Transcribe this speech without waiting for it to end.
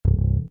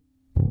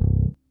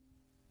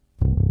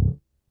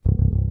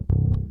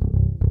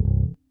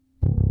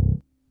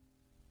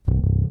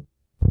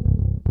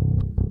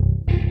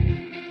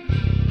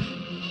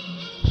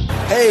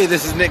Hey,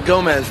 this is Nick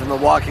Gomez from The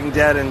Walking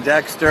Dead and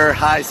Dexter.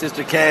 Hi,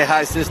 Sister K.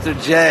 Hi, Sister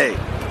J.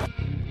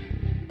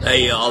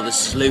 Hey, y'all,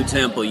 this is Lou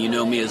Temple. You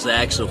know me as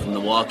Axel from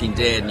The Walking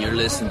Dead, and you're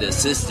listening to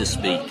Sistah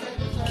Speak.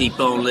 Keep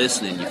on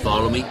listening. You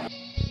follow me?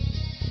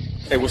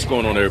 Hey, what's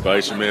going on, everybody?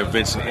 It's your man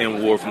Vincent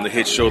M. Ward from the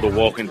hit show The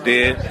Walking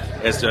Dead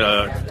as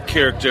the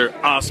character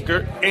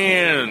Oscar,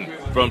 and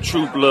from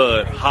True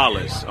Blood,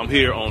 Hollis. I'm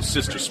here on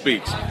Sistah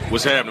Speaks.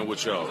 What's happening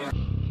with y'all?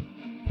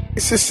 Hey,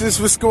 sisters,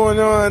 what's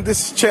going on?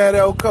 This is Chad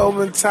L.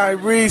 Coleman,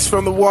 Tyrese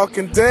from The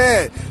Walking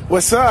Dead.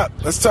 What's up?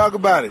 Let's talk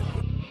about it.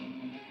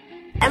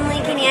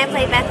 Emily Kinney, I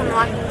play Beth on The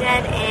Walking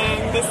Dead,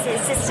 and this is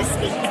Sistah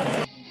Speak.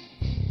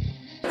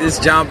 This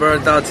is John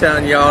Bernthal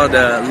telling y'all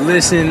to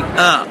listen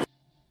up.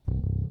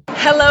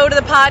 Hello to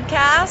the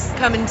podcast,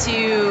 coming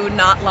to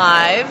not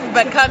live,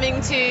 but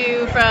coming to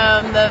you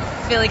from the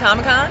Philly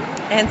Comic-Con,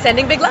 and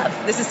sending big love.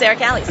 This is Sarah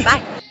Callies.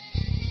 Bye.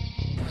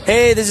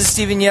 Hey, this is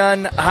Steven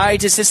Yun. Hi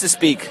to Sistah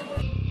Speak.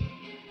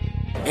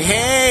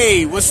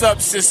 Hey, what's up,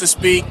 Sistah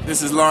Speak?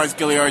 This is Lawrence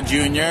Gilliard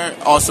Jr.,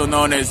 also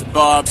known as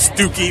Bob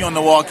Stookie on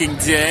The Walking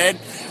Dead.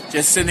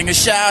 Just sending a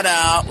shout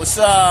out. What's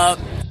up?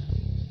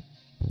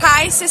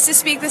 Hi, Sistah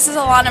Speak. This is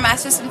Alana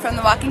Masterson from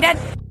The Walking Dead.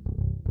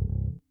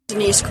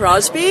 Denise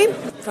Crosby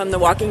from The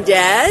Walking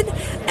Dead,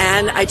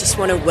 and I just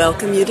want to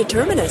welcome you to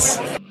Terminus.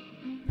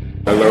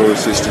 Hello,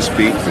 Sistah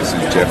Speak. This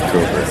is Jeff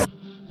Cooper.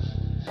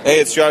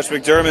 Hey, it's Josh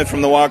McDermott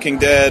from The Walking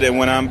Dead, and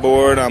when I'm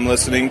bored, I'm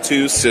listening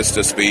to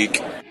Sistah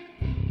Speak.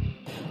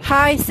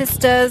 Hi,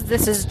 sisters.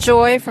 This is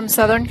Joy from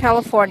Southern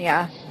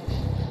California.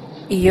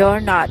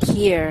 You're not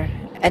here,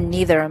 and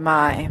neither am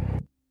I.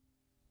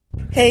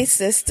 Hey,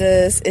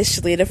 sisters. It's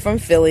Shalita from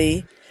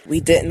Philly. We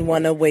didn't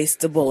want to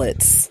waste the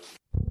bullets.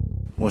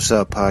 What's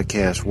up,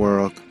 podcast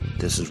world?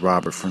 This is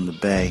Robert from the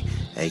Bay,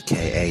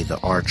 a.k.a. The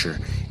Archer,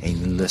 and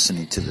you're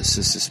listening to the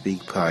Sistah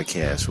Speak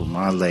podcast with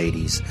my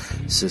ladies,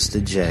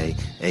 Sister J,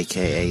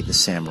 a.k.a. The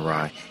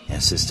Samurai,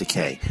 and Sister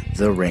K,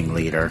 the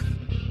Ringleader.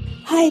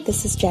 Hi,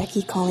 this is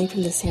Jackie calling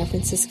from the San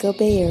Francisco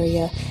Bay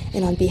Area,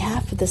 and on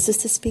behalf of the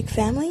Sistah Speak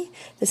family,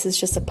 this is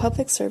just a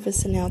public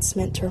service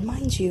announcement to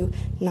remind you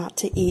not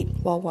to eat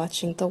while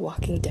watching The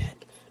Walking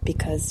Dead,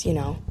 because, you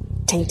know,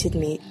 tainted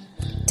meat,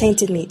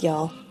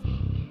 y'all.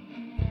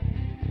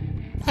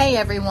 Hey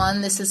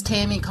everyone, this is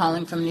Tammy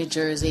calling from New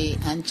Jersey,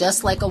 and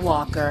just like a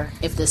walker,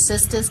 if the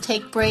sisters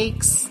take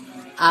breaks,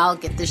 I'll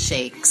get the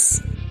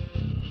shakes.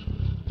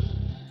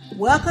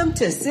 Welcome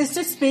to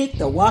Sistah Speak,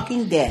 The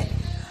Walking Dead,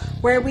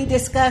 where we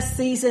discuss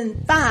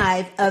Season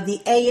 5 of the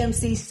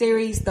AMC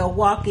series The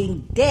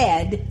Walking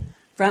Dead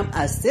from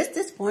a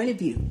sister's point of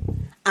view.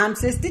 I'm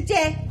Sister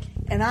J.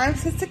 And I'm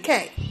Sister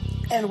K.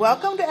 And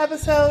welcome to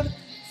episode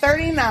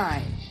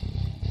 39.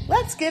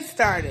 Let's get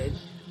started.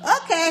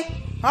 Okay.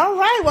 All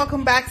right,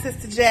 welcome back,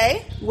 Sister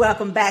J.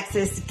 Welcome back,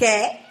 Sister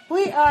K.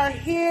 We are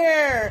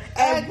here.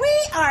 And we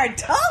are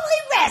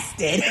totally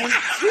rested. In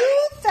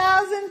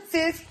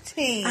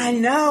 2015. I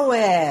know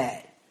it.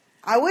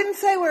 I wouldn't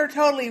say we're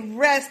totally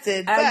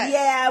rested, but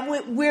yeah,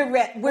 we're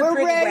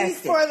pretty ready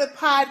rested for the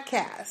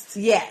podcast.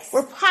 Yes,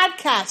 we're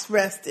podcast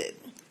rested.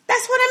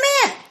 That's what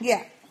I meant.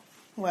 Yeah.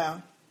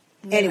 Well.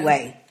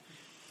 Anyway.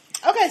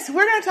 Okay, so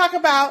we're going to talk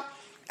about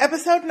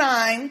episode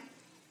 9.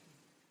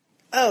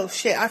 Oh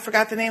shit! I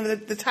forgot the name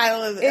of the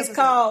title of the episode. It's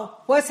called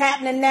 "What's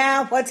Happening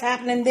Now, What's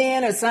Happening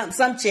Then," or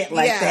some shit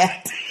like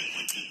that.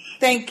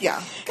 Thank you.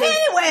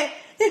 Anyway,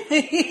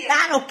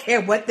 I don't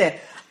care what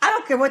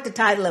the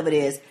title of it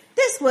is.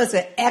 This was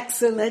an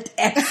excellent.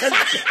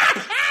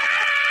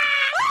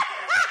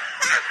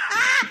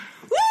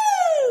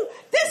 Woo!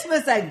 This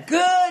was a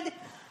good,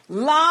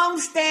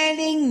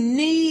 long-standing,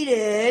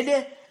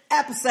 needed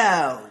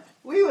episode.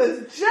 We was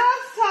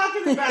just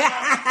talking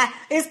about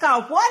it's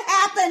called "What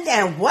Happened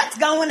and What's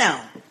Going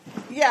On."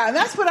 Yeah, and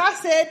that's what I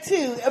said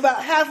too.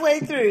 About halfway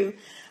through,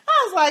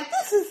 I was like,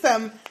 "This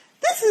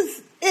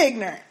is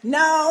ignorant."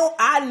 No,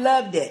 I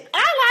loved it.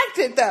 I liked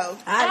it though.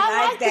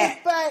 I liked that.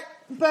 It,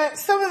 but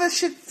some of the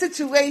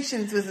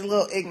situations was a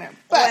little ignorant.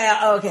 But,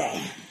 well,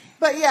 okay.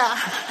 But yeah,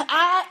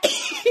 I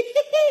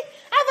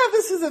thought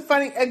this was I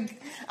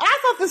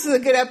thought this was a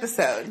good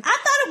episode. I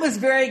thought it was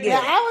very good. Yeah,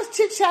 I was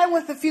chit-chatting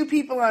with a few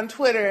people on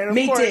Twitter, and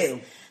of course,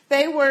 too.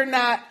 They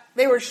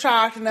were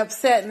shocked and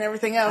upset and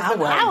everything else.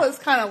 I was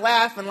kind of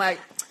laughing like,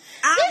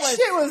 this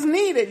shit was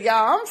needed,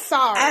 y'all. I'm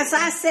sorry. As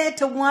I said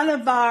to one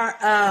of our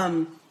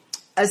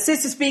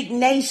Sistah Speak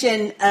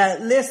Nation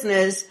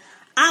listeners,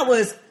 I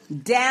was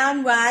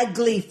downright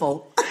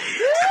gleeful.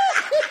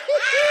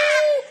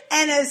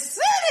 And as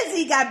soon as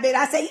he got bit,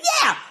 I said,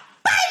 yeah,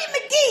 bite him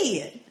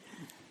again.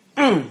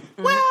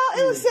 Well,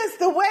 it was just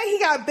the way he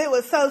got bit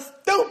was so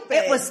stupid.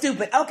 It was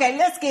stupid. Okay,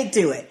 let's get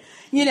to it.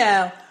 You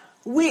know,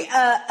 we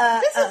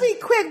this will be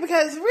quick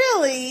because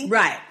really,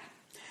 right,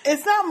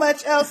 it's not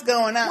much else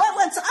going on.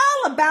 Well, it's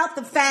all about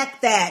the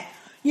fact that,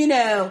 you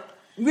know,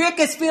 Rick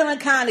is feeling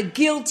kind of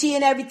guilty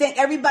and everything.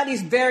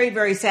 Everybody's very,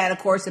 very sad, of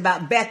course,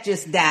 about Beth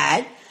just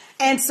died.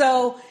 And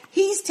so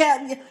he's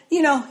telling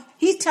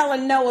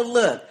Noah,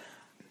 look,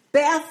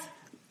 Beth,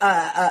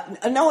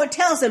 Noah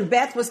tells him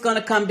Beth was going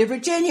to come to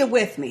Virginia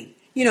with me.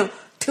 You know,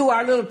 to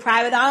our little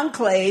private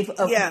enclave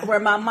of where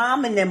my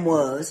mom and them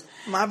was.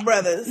 My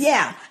brothers.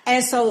 Yeah.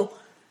 And so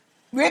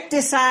Rick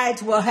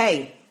decides, well,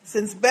 hey,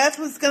 since Beth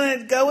was going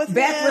to go with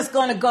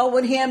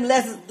him.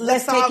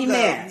 Let's take him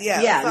there.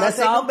 Yeah. Let's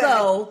all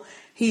go.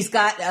 He's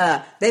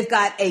got, they've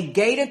got a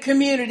gated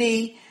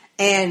community,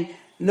 and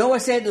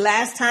Noah said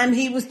last time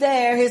he was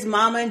there, his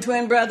mama and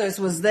twin brothers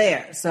was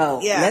there. So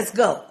let's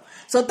go.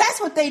 So that's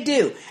what they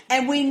do.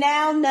 And we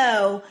now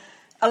know,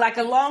 like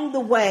along the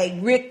way,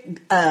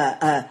 Rick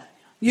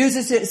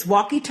uses his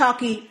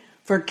walkie-talkie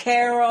for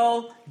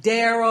Carol,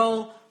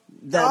 Daryl,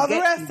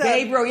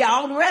 Gabriel,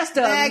 all the rest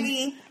of them.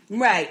 Maggie.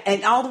 Right.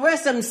 And all the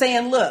rest of them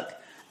saying, look,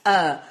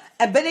 but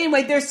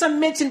anyway, there's some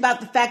mention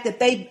about the fact that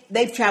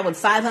they've traveled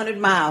 500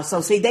 miles.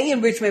 So see, they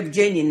in Richmond,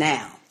 Virginia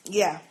now.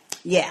 Yeah.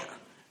 Yeah.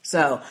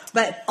 So,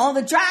 but on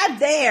the drive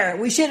there,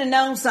 we should have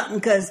known something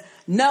because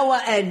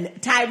Noah and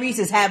Tyrese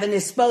is having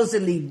this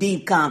supposedly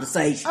deep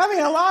conversation. I mean,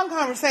 a long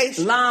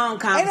conversation.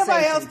 Ain't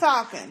nobody else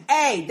talking.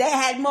 Hey, they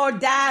had more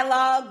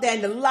dialogue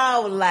than the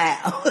law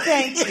allowed.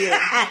 Thank you.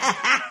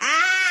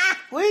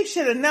 We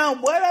should have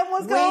known what of them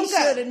was going to go.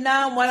 We should have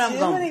known what I'm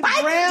going to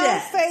bite brown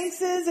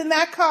faces in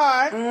that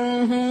car.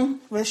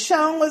 Mm-hmm.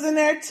 Michonne was in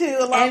there too,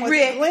 along with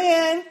Rick.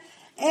 Glenn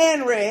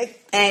and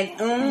Rick.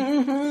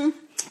 And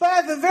But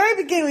at the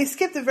very beginning, we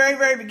skipped the very,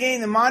 very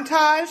beginning, the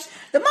montage.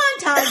 The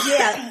montage,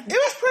 yeah. It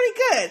was pretty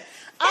good.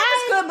 It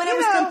was good, but it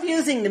was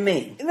confusing to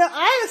me. You know,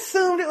 I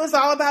assumed it was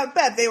all about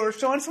Beth. They were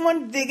showing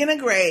someone digging a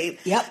grave.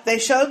 Yep. They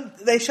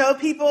showed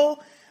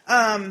people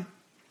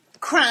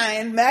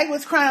crying. Mag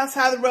was crying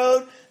outside the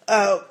road.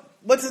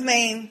 What's his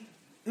name?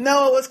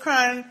 Noah was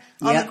crying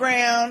on the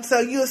ground. So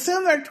you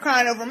assume they're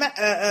crying over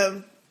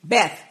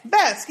Beth.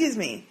 Beth, excuse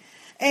me.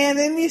 And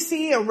then you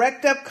see a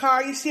wrecked up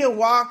car, you see a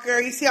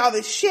walker, you see all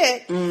this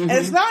shit. Mm-hmm. And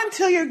it's not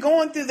until you're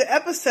going through the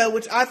episode,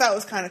 which I thought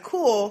was kind of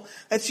cool,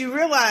 that you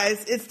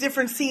realize it's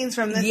different scenes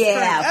from this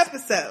current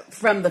episode.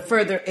 From the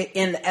further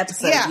in the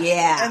episode,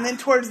 yeah. And then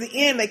towards the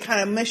end, they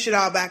kind of mush it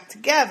all back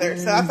together.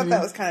 So I thought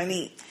that was kind of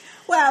neat.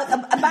 Well,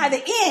 by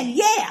the end,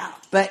 yeah.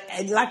 But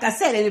like I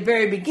said, in the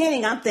very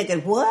beginning, I'm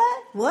thinking,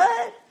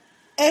 what?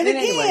 And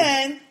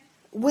again,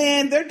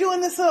 when they're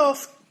doing this little,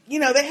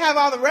 they have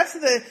all the rest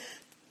of the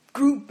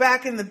group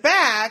back in the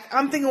back,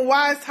 I'm thinking,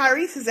 why is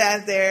Tyrese's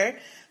ass there?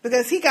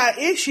 Because he got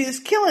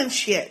issues killing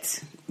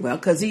shit. Well,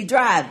 because he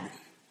driving.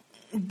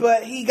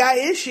 But he got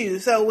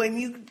issues. So when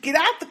you get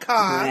out the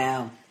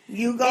car,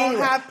 you going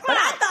to have problems. But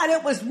I thought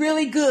it was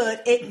really good.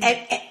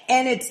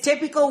 And it's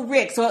typical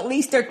Rick. So at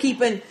least they're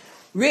keeping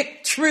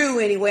Rick true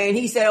anyway. And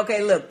he said,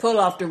 okay, look, pull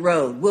off the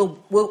road. We'll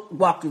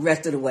walk the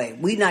rest of the way.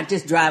 We're not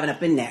just driving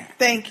up in there.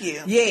 Thank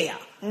you. Yeah.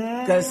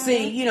 Because,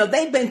 see,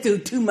 they've been through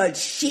too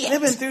much shit. They've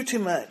been through too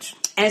much.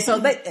 And so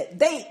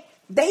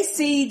they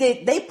see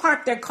that they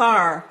park their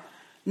car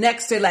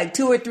next to like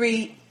 2 or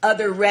 3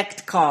 other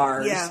wrecked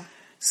cars. Yeah.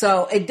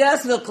 So it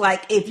does look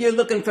like if you're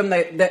looking from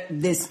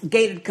this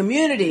gated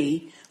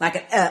community, like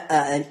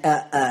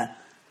a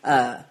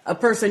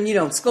person,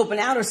 scoping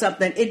out or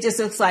something, it just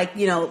looks like,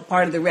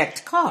 part of the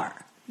wrecked car.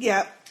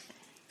 Yep.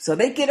 So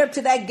they get up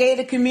to that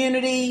gated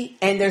community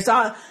and there's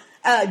all...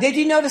 did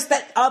you notice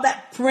that all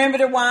that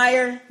perimeter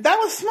wire? That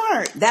was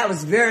smart. That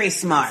was very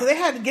smart. So they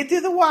had to get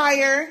through the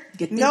wire.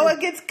 Noah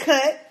gets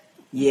cut.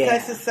 Yeah.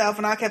 Cuts himself,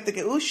 and I kept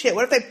thinking, "Ooh, shit!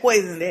 What if they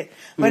poisoned it?"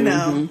 But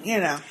no.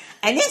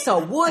 And it's a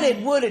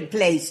wooded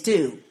place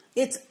too.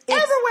 It's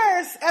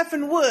everywhere's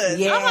effing wood.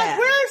 Yeah. I'm like,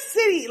 where's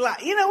city?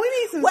 Like, we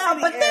need some. Well,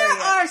 city but there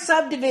are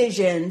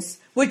subdivisions.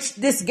 Which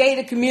this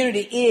gated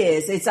community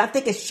is. I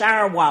think it's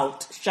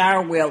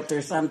Shirewelt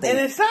or something. And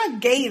it's not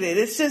gated.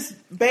 It's just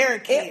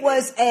barricaded.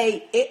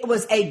 It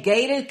was a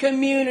gated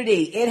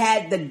community. It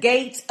had the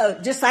gates,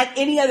 just like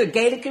any other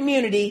gated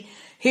community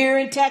here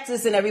in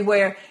Texas and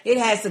everywhere. It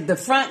has the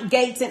front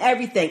gates and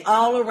everything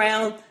all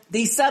around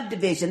the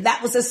subdivision.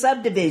 That was a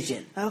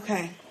subdivision.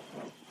 Okay.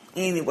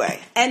 Anyway.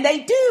 And they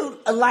do,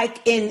 like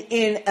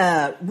in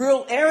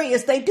rural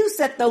areas, they do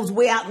set those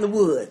way out in the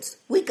woods.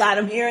 We got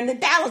them here in the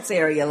Dallas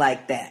area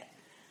like that.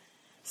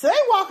 So they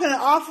walking an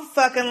awful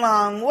fucking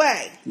long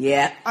way.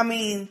 Yeah. I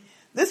mean,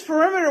 this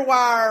perimeter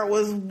wire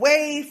was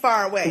way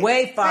far away.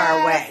 Way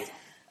far away.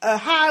 A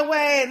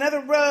highway,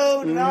 another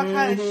road, and all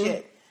kind of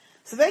shit.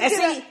 So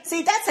they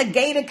see, that's a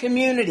gated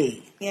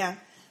community. Yeah.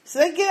 So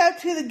they get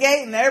up to the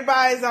gate and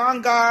everybody's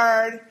on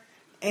guard.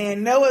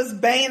 And Noah's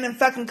banging and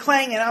fucking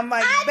clanging. I'm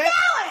like, I know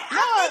it.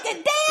 I'm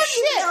thinking,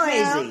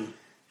 damn,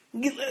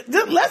 you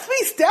noisy. Let's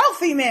be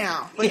stealthy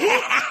now. But he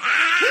ain't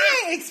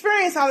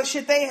experienced all the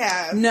shit they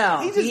have. No,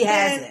 he just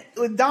hasn't.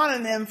 With Don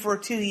and them for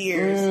 2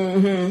 years.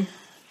 Mm-hmm.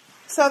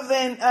 So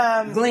then,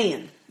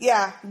 Glenn.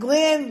 Yeah,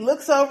 Glenn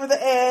looks over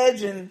the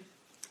edge and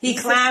he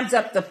climbs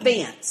up the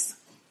fence.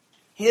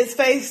 His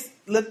face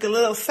looked a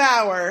little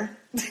sour.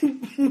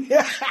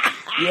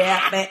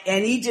 Yeah,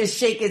 and he just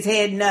shake his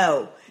head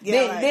no.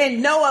 Yeah,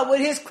 then Noah with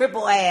his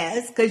crippled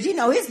ass, because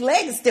his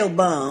leg is still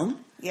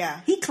bum.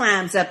 Yeah, he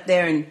climbs up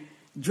there and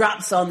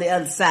drops on the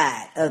other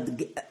side of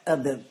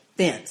the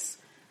fence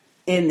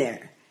in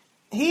there.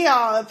 He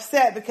all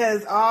upset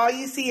because all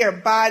you see are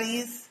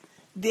bodies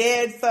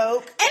dead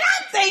folk. And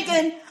I'm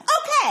thinking,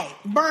 okay.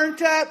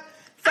 Burnt up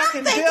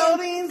fucking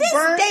buildings, this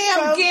burnt damn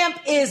folk. gimp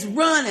is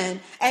running.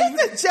 And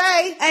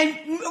Jay. And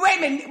wait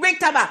a minute, Rick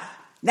talking about,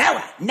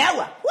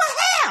 Noah. Well,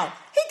 hell,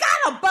 he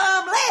got a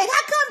bum leg.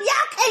 How come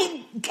y'all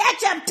can't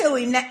catch up to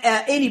him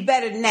any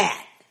better than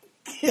that?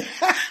 I mean,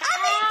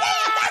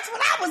 damn, that's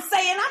what I was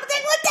saying. I'm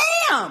thinking, well,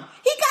 damn,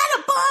 he got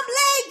a bum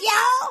leg,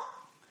 y'all.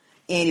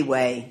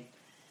 Anyway,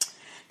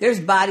 there's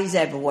bodies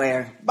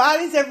everywhere.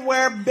 Bodies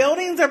everywhere.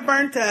 Buildings are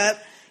burnt up.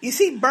 You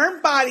see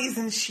burnt bodies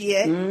and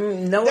shit.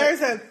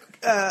 There's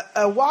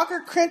a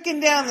walker cranking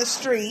down the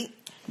street.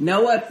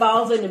 Noah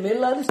falls in the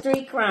middle of the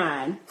street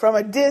crying. From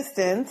a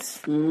distance.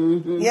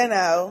 Mm-hmm. You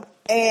know.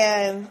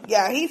 And,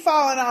 yeah, he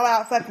falling all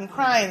out fucking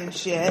crying and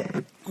shit.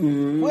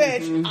 Mm-hmm.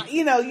 Which,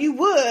 you know, you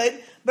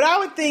would. But I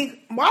would think,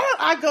 why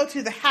don't I go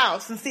to the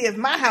house and see if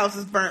my house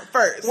is burnt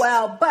first?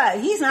 Well, but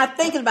he's not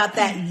thinking about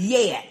that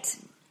yet.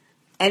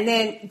 And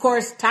then, of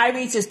course,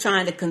 Tyrese is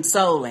trying to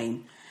console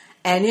him.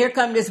 And here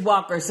come this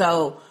walker.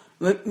 So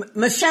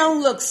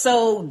Michonne looks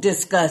so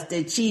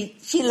disgusted. She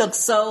looks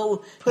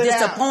so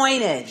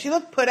disappointed. She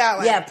looked put out.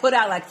 Like, put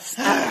out like,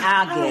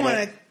 I'll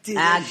get it.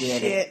 I'll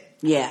get it.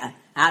 Yeah,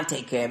 I'll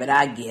take care of it.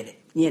 I get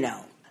it. You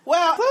know.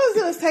 Well,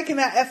 Susan was taking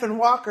that effing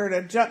walker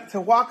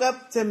to walk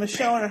up to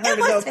Michonne and her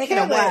to go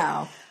kill a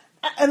while.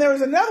 And there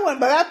was another one.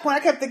 By that point, I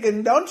kept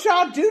thinking, don't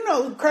y'all do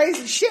no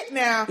crazy shit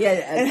now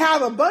and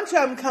have a bunch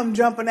of them come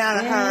jumping out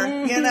of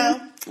her, you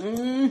know?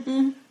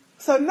 Mm-hmm.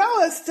 So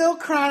Noah's still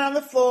crying on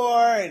the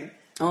floor and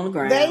on the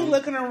ground. They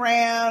looking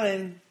around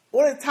and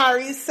what did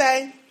Tyrese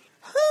say?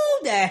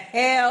 Who the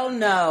hell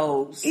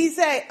knows? He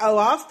said, oh,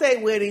 I'll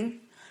stay with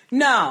him.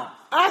 No.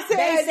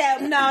 They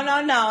said,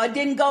 no, it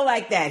didn't go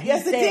like that.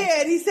 It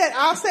did. He said,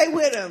 I'll stay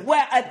with him.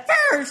 Well, at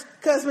first.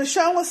 Because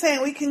Michonne was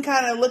saying we can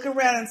kind of look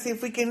around and see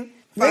if we can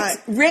find.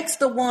 Rick's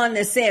the one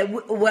that said,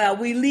 well,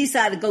 we at least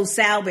ought to go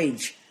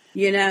salvage,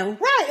 you know?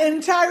 Right.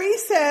 And Tyrese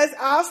says,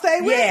 I'll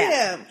stay with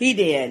him. He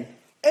did.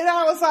 And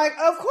I was like,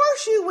 of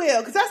course you will,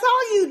 because that's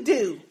all you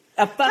do.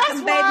 A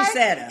fucking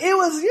babysitter. It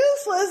was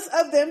useless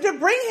of them to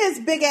bring his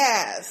big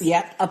ass.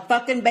 Yep, a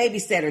fucking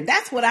babysitter.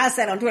 That's what I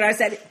said on Twitter. I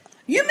said,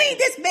 you mean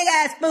this big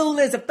ass fool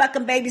is a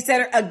fucking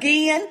babysitter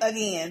again?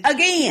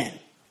 Again.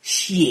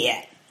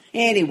 Shit.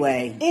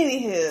 Anyway.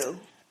 Anywho.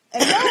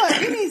 And Noah,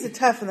 he needs to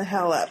toughen the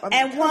hell up.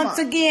 I mean, once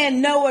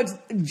again, Noah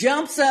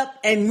jumps up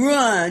and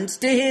runs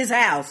to his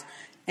house.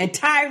 And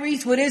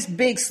Tyrese with his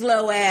big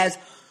slow ass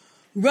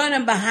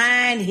running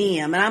behind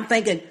him. And I'm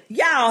thinking,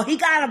 y'all, he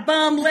got a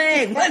bum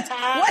leg. What's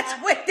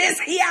with this?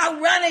 He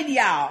outrunning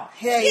y'all.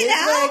 Yeah, his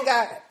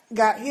leg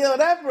got healed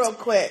up real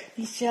quick.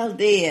 He sure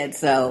did.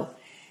 So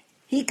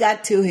he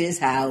got to his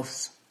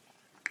house.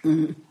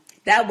 Mm-hmm.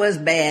 That was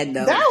bad,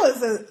 though.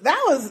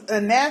 That was a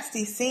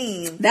nasty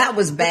scene. That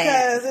was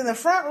bad. Because in the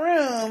front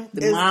room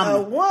is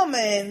a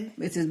woman.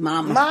 It's his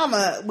mama.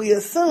 Mama, we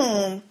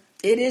assume.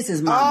 It is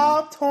his mama.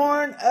 All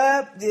torn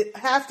up,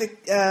 have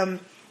to,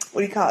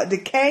 what do you call it,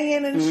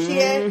 decaying and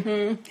shit.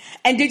 Mm-hmm.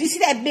 And did you see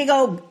that big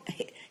old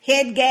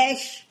head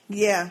gash?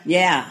 Yeah.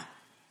 Yeah.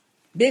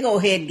 Big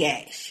old head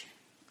gash.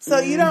 So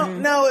you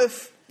don't know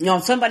if...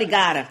 somebody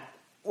got her.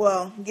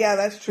 Well, yeah,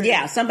 that's true.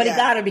 Yeah, somebody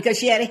got her because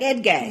she had a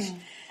head gash. Mm-hmm.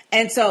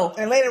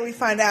 And later we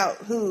find out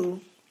who.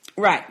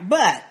 Right,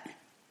 but.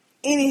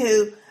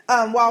 Anywho,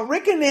 while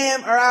Rick and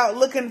them are out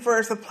looking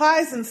for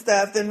supplies and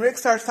stuff, then Rick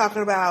starts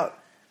talking about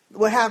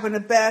what happened to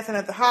Beth and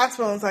at the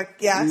hospital. And it's like,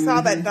 yeah, I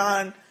saw that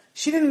Dawn.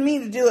 She didn't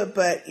mean to do it,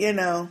 but,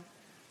 Daryl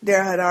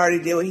had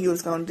already did what he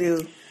was going to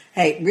do.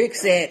 Hey, Rick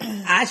said,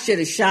 I should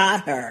have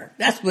shot her.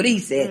 That's what he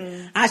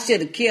said. I should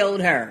have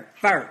killed her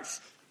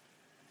first.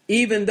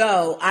 Even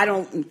though I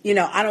don't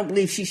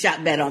believe she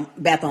shot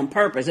Beth on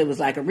purpose. It was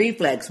like a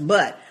reflex,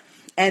 but...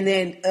 And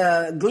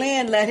then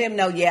Glenn let him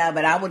know,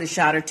 but I would have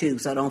shot her too,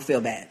 so don't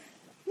feel bad.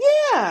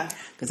 Yeah.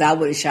 Because I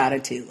would have shut her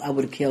too. I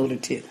would have killed her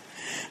too.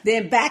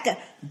 Then back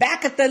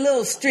at the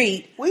little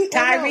street,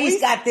 Tyrese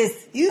got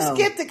this. You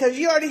skipped it because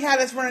you already had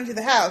us running to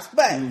the house.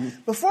 But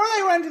before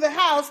they run to the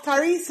house,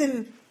 Tyrese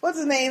and, what's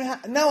his name?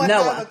 Noah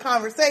have a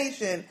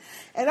conversation.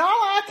 And all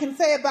I can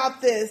say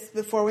about this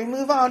before we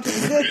move on to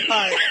the good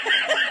part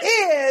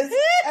is,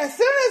 as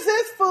soon as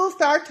this fool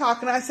started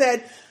talking, I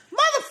said,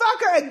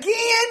 motherfucker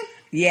again?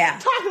 Yeah.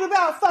 Talking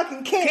about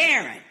fucking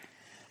Karen.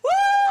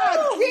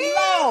 Woo! Again?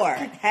 Lord,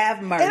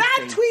 have mercy. And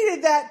I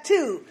tweeted that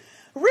too.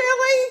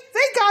 Really?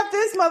 They got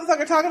this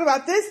motherfucker talking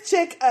about this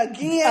chick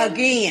again.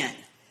 Again.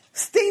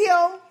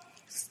 Still.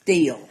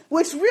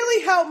 Which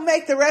really helped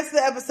make the rest of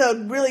the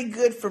episode really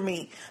good for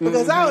me.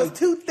 Because I was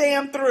too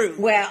damn through.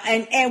 Well,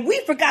 and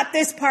we forgot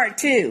this part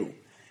too.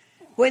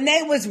 When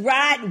they was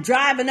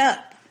driving up.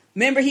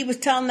 Remember, he was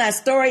telling that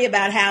story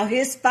about how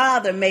his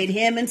father made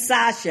him and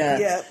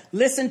Sasha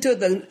listen to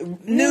the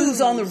news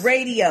on the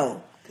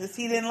radio. Because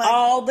he didn't like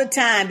all the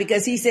time.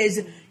 Because he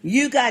says,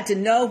 you got to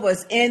know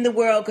what's in the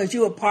world because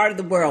you are part of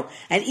the world.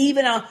 And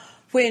even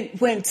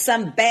when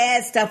some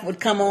bad stuff would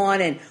come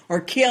on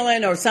or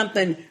killing or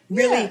something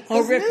really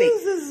horrific.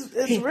 News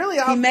is really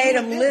he made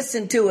him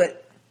listen to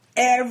it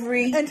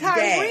every day. And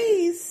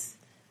Tyrese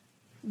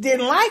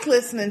didn't like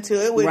listening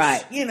to it, which,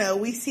 Right.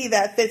 We see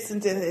that fits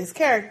into his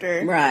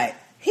character. Right.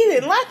 He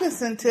didn't like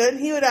listening to it,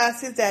 and he would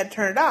ask his dad to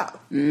turn it off.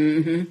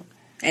 Mm-hmm.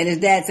 And his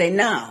dad say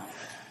no.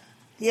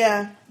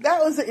 Yeah,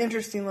 that was an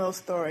interesting little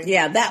story.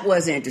 Yeah, that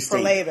was interesting.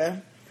 For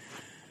later.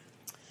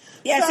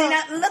 Yeah, see,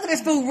 now, look at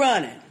this fool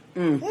running.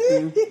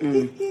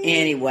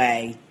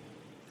 Anyway.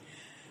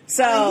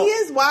 So he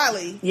is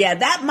wily. Yeah,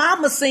 that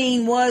mama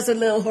scene was a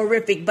little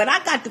horrific, but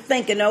I got to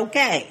thinking,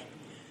 okay,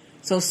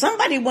 so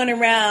somebody went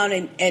around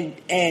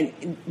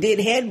and did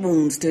head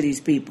wounds to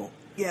these people.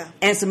 Yeah.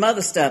 And some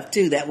other stuff,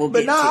 too, that we'll But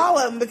get not to. all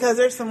of them, because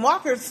there's some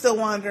walkers still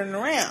wandering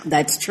around.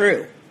 That's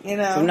true.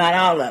 So not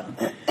all of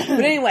them. But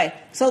anyway,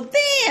 so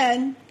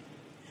then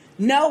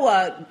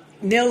Noah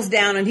kneels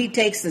down and he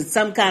takes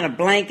some kind of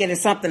blanket or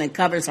something and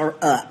covers her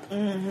up.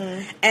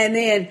 Mm-hmm. And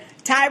then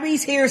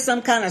Tyrese hears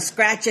some kind of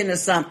scratching or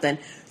something.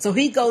 So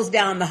he goes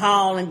down the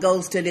hall and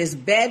goes to this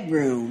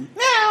bedroom.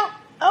 Now,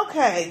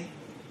 okay.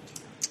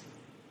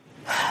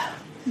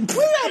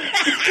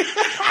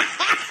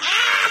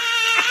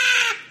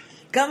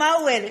 Come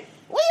on with it.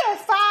 We are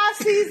 5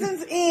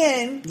 seasons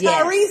in.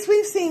 Yes. Tyrese,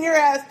 we've seen your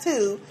ass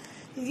too.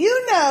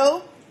 You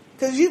know,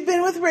 because you've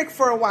been with Rick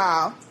for a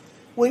while,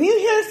 when you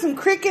hear some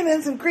creaking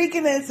and some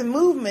creaking and some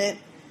movement,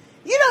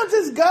 you don't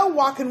just go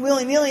walking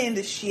willy-nilly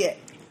into shit.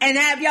 And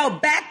have your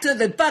back to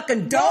the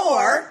fucking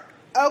door.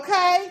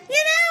 Okay?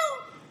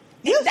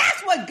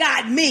 That's what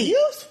got me.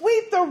 You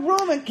sweep the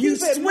room and keep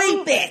it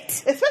moving.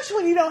 It. Especially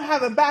when you don't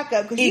have a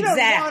backup, because you don't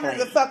wander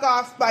the fuck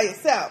off by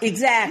yourself.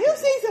 Exactly. You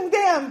see some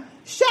damn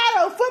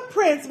shadow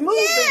footprints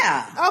moving.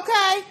 Yeah.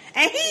 Okay?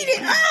 And he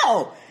didn't.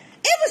 Oh,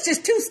 it was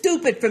just too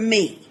stupid for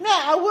me.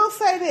 Now, I will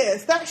say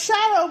this. That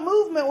shadow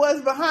movement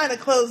was behind a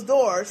closed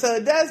door, so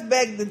it does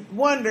beg the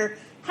wonder,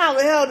 how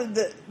the hell did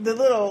the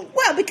little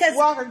because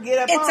walker get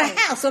up it's on a it?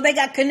 house, so they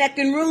got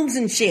connecting rooms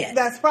and shit.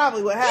 That's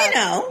probably what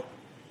happened.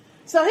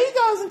 So he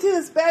goes into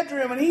this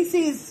bedroom, and he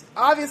sees,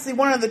 obviously,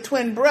 one of the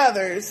twin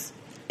brothers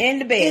in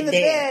the bed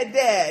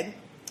dead.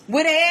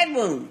 With a head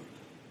wound.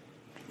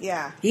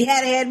 Yeah. He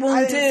had a head wound,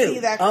 I too. didn't see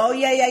that. Oh,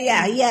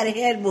 yeah. He had a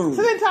head wound.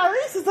 So then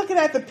Tyrese is looking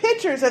at the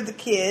pictures of the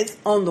kids.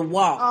 On the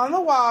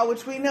wall.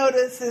 Which we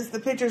notice is the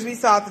pictures we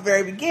saw at the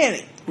very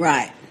beginning.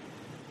 Right.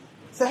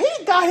 So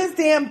he got his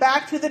damn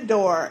back to the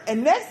door.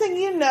 And next thing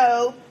you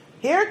know,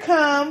 here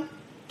come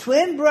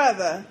twin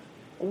brother,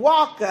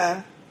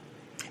 Walker.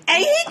 And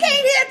he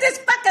can't hear this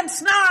fucking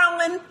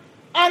snarling.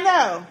 I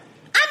know.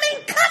 I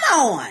mean, come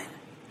on.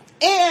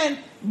 And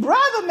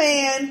brother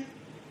man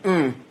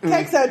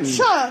takes a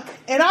chunk,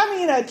 and I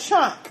mean a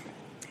chunk.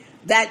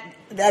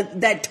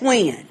 That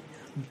twin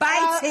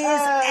bites his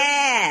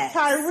ass.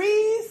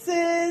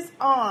 Tyrese's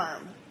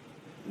arm.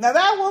 Now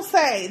that will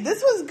say,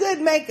 this was good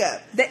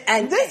makeup.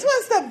 This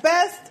was the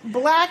best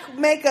black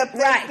makeup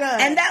they've done.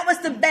 And that was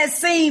the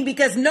best scene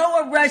because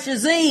Noah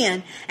rushes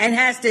in and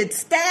has to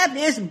stab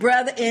his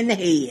brother in the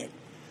head.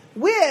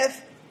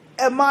 With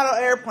a model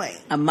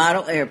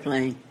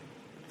airplane.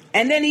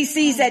 And then he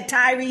sees that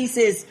Tyrese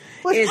is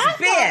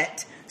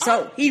bit,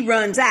 so he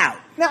runs out.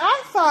 Now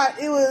I thought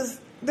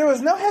there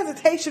was no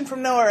hesitation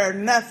from Noah or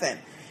nothing.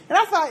 And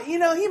I thought, he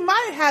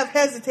might have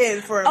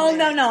hesitated for a minute.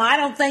 Oh, no, I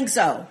don't think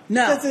so.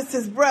 No. Because it's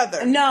his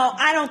brother. No,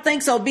 I don't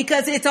think so,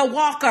 because it's a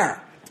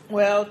walker.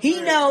 Well,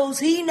 he knows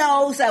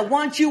that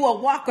once you a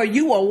walker,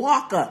 you a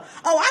walker.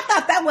 Oh, I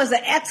thought that was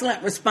an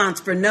excellent response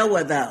for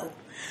Noah, though.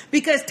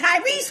 Because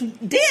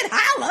Tyrese did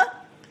holler.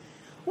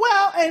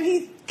 Well, and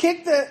he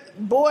kicked the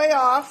boy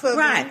off of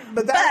him.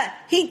 But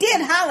he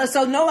did holler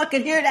so Noah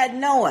could hear that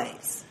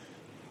noise.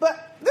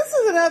 But this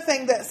is another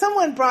thing that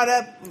someone brought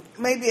up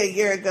maybe a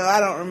year ago. I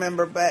don't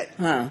remember, but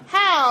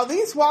how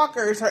these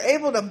walkers are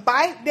able to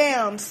bite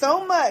down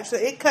so much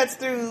that it cuts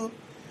through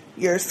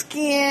your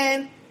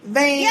skin,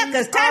 veins. Yeah,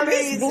 because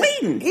Tyrese's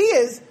bleeding. He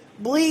is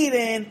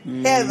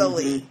bleeding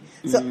heavily.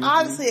 So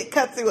obviously it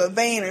cut through a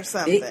vein or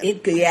something.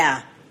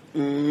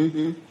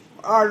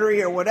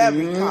 Artery or whatever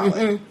you call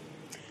it.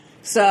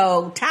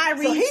 So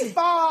Tyrese... So he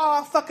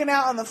fall fucking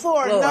out on the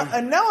floor.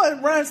 And Noah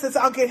runs and says,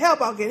 I'll get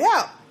help.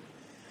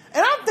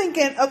 And I'm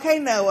thinking, okay,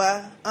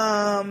 Noah,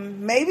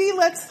 maybe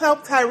let's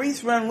help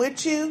Tyrese run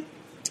with you.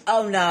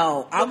 Oh,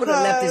 no. I would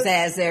have left his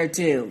ass there,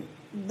 too.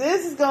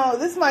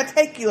 This might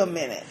take you a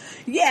minute.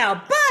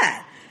 Yeah,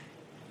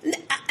 but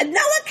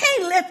Noah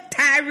can't lift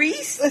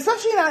Tyrese.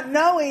 Especially not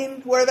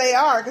knowing where they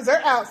are, because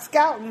they're out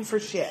scouting for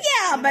shit.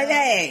 Yeah, but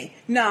hey,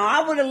 no,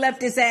 I would have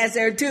left his ass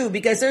there, too,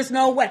 because there's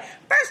no way.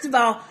 First of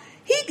all,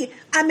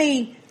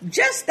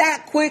 just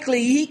that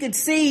quickly, he could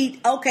see,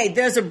 okay,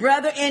 there's a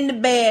brother in the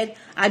bed.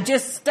 I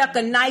just stuck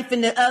a knife in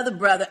the other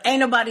brother.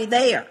 Ain't nobody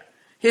there.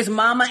 His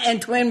mama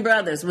and twin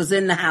brothers was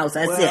in the house.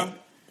 That's it.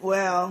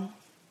 Well.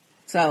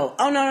 So,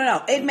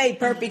 no. It made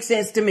perfect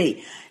sense to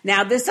me.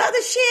 Now, this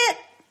other shit.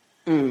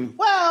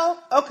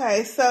 Well,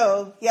 okay,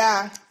 so,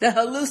 yeah. The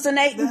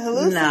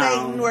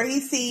hallucinating? Where he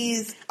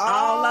sees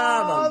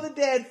all the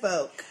dead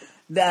folk.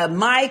 The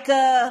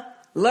Micah,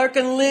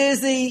 Lurkin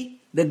Lizzie,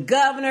 the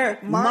governor,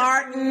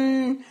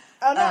 Martin.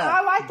 Oh, no,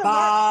 I like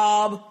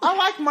Bob. I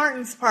like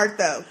Martin's part,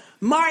 though.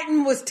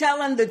 Martin was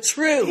telling the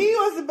truth. He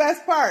was the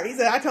best part. He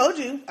said, I told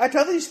you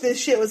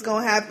this shit was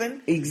going to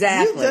happen.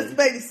 Exactly. You just a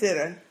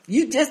babysitter.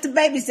 You just a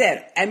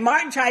babysitter. And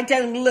Martin tried to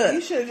tell him, look.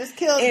 You should have just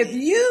killed me. If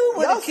you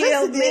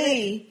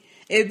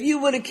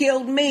would have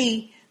killed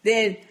me,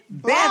 then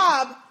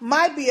Bob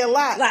might be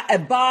alive.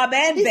 Bob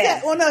and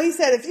Beth. He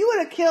said, if you would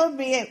have killed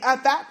me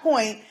at that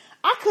point,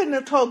 I couldn't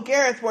have told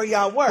Gareth where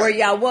y'all were. Where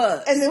y'all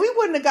was. And then we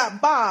wouldn't have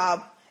got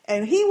Bob,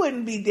 and he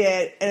wouldn't be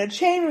dead, and a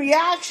chain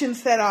reaction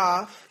set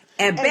off,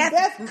 and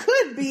Beth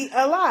could be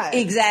alive.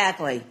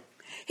 Exactly.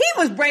 He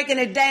was breaking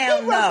it down.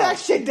 He broke that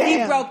shit down.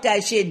 He broke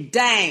that shit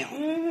down.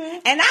 Mm-hmm.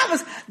 And I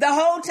was, the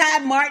whole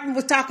time Martin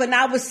was talking,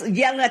 I was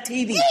yelling at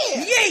TV.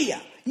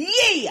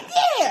 Yeah.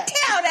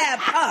 Tell that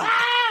punk.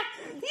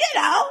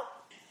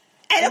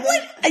 And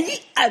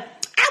I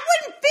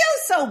wouldn't feel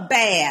so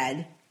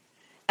bad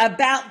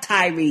about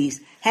Tyrese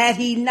had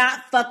he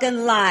not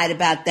fucking lied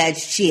about that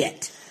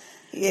shit.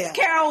 Yeah.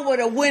 Carol would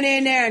have went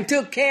in there and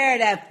took care of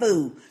that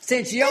fool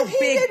since your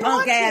big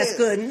punk ass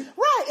couldn't.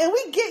 Right, and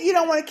we get you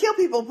don't want to kill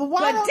people, but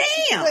why But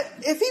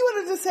if he would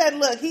have just said,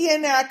 look, he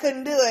in there, I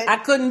couldn't do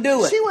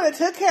it. She would have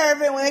took care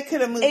of it when they could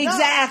have moved on.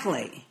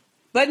 Exactly.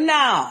 But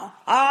no,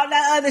 all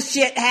that other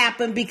shit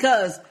happened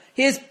because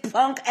his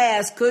punk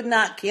ass could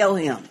not kill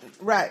him.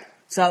 Right.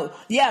 So,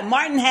 yeah,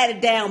 Martin had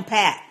it down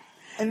pat.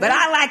 But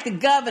I like the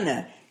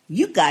governor.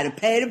 You got to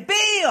pay the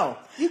bill.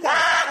 You got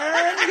to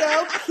earn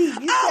your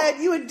keep. You said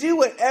you would do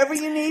whatever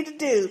you need to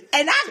do.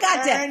 And I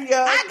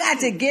got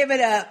to give it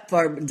up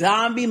for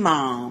Zombie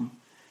Mom.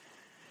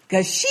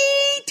 Because she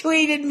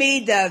tweeted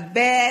me the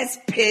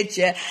best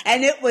picture.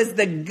 And it was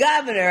the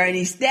governor. And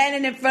he's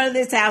standing in front of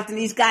this house. And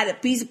he's got a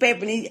piece of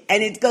paper.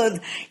 And it goes,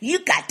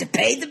 you got to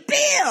pay the bill.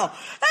 That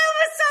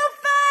was so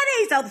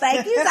funny. So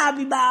thank you,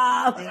 Zombie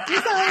Mom. Thank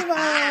you, Zombie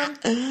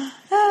Mom.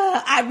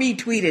 I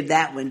retweeted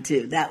that one,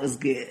 too. That was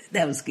good.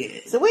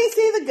 So we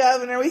see the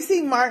governor. We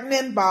see Martin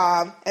and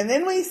Bob. And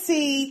then we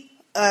see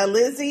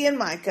Lizzie and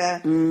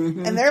Micah.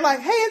 Mm-hmm. And they're like,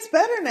 hey, it's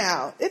better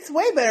now. It's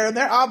way better. And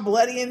they're all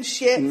bloody and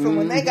shit from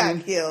when they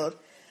got killed.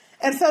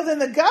 And so then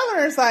the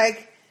governor's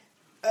like,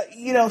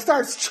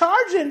 starts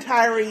charging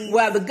Tyrese.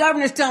 Well, the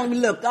governor's telling me,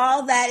 look,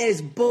 all that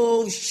is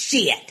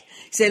bullshit.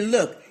 He said,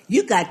 look,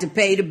 you got to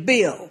pay the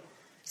bill.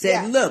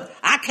 Said, look,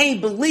 I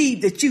can't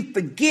believe that you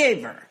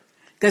forgive her.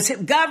 Because the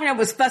governor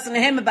was fussing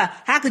at him about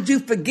how could you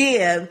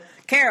forgive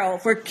Carol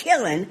for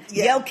killing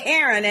Yo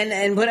Karen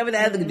and whatever the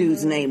other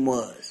dude's name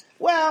was.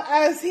 Well,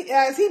 as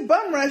he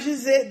bum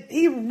rushes it,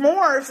 he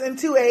morphs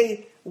into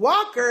a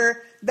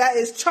walker that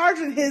is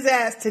charging his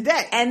ass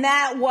today. And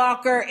that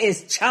walker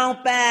is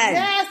chomping.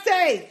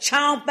 Nasty.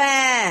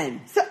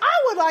 Chomping. So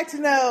I would like to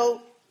know,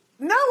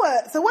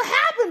 Noah, so what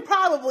happened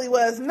probably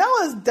was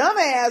Noah's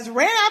dumbass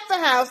ran out the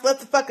house, left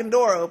the fucking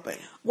door open.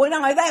 Well,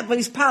 not like that, but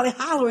he's probably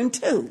hollering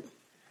too.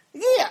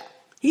 Yeah.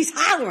 He's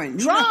hollering.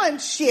 Drawing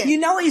shit. You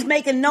know he's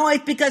making noise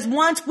because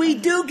once we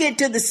do get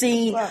to the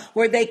scene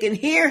where they can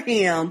hear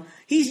him,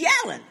 he's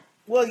yelling.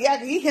 Well,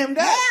 yeah, he hemmed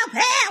up.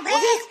 Help. Well,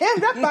 he's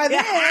hemmed up by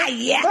then.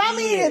 Yeah, but I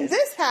mean, in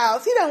this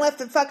house, he done left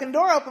the fucking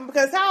door open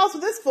because how else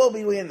would this fool be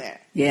in there?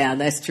 Yeah,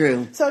 that's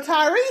true. So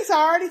Tyrese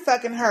already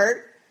fucking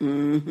hurt.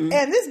 Mm-hmm.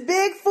 And this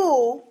big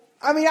fool,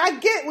 I mean, I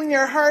get when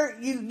you're hurt,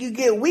 you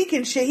get weak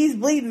and shit. He's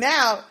bleeding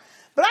out.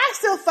 But I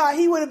still thought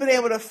he would have been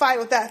able to fight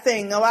with that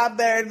thing a lot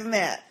better than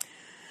that.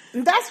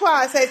 And that's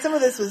why I say some of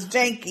this was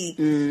janky.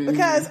 Mm-hmm.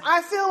 Because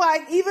I feel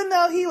like even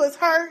though he was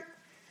hurt,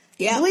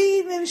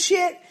 bleeding and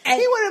shit,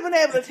 he would have been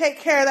able to take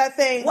care of that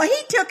thing. Well,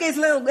 he took his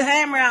little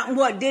hammer out and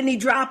what? Didn't he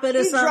drop it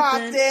or something? He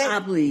dropped it.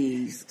 Ah,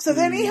 please. So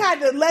then he had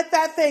to let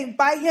that thing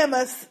bite him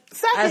a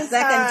second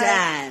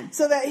time.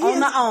 So that on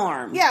the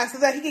arm. Yeah, so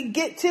that he could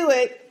get to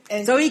it.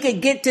 And so he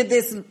could get to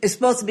this, it's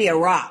supposed to be a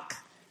rock.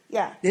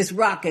 Yeah. This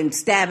rock and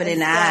stab it in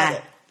the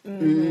eye.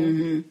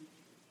 Mm-hmm.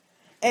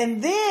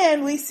 And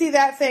then we see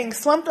that thing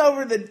slumped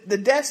over the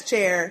desk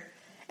chair,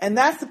 and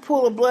that's the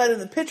pool of blood in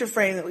the picture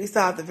frame that we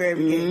saw at the very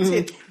beginning,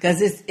 too.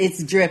 Because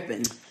it's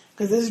dripping.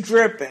 Because it's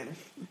dripping.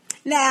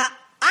 Now,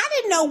 I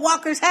didn't know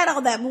walkers had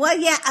all that. Well,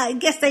 yeah, I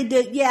guess they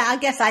did. Yeah, I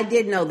guess I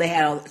did know they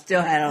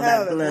still had all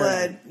that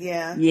blood.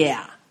 Yeah.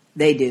 Yeah,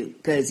 they do.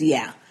 Because,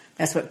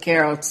 that's what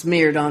Carol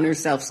smeared on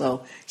herself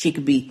so she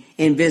could be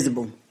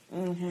invisible.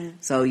 Mm-hmm.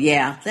 So,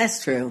 yeah,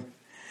 that's true.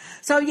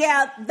 So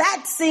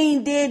that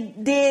scene did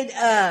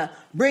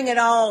bring it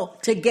all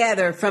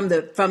together from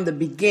the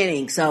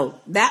beginning. So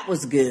that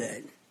was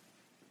good.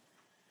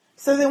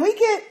 So then we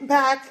get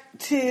back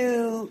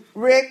to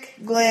Rick,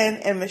 Glenn,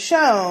 and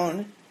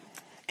Michonne,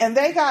 and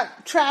they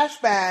got trash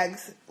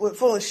bags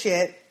full of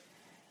shit.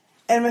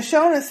 And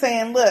Michonne is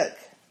saying, "Look,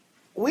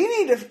 we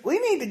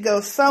need to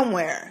go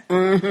somewhere.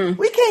 Mm-hmm.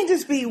 We can't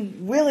just be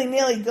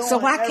willy-nilly going. So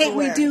why can't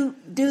we do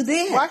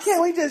this? Why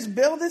can't we just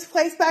build this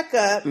place back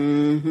up?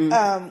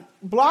 Mm-hmm.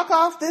 Block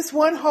off this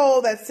one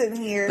hole that's sitting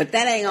here. But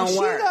that ain't gonna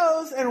work. She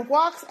goes and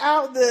walks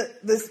out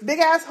this big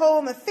ass hole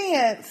in the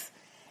fence,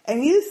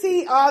 and you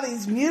see all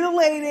these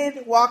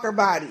mutilated walker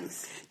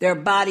bodies. Their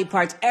body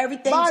parts.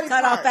 Everything's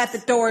cut off at the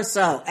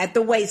torso, at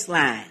the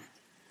waistline.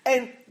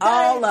 And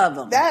all of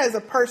them. That is a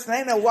person.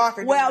 Ain't no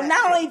walker. Well,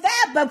 not only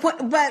that,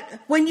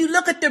 but when you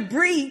look at the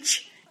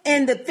breach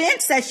in the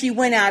fence that she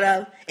went out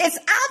of, it's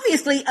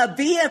obviously a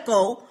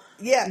vehicle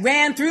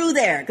ran through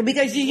there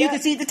because you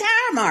can see the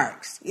tire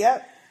marks.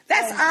 Yep.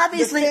 That's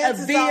obviously a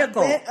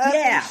vehicle.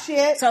 Yeah.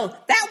 So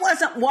that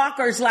wasn't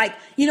walkers like,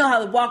 you know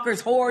how the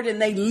walkers hoard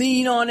and they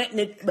lean on it.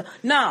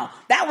 No,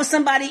 that was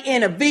somebody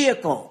in a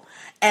vehicle.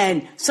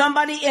 And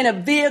somebody in a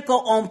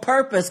vehicle on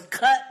purpose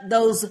cut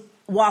those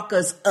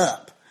walkers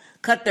up.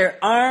 Cut their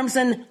arms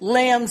and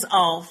limbs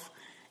off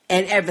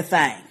and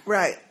everything.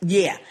 Right.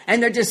 Yeah.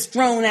 And they're just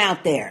thrown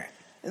out there.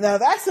 No,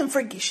 that's some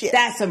freaky shit.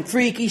 That's some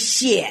freaky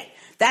shit.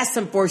 That's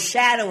some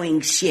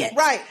foreshadowing shit.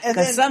 Right.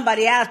 Because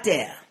somebody out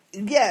there.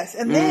 Yes.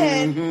 And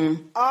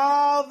then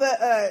all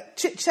the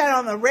chit-chat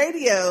on the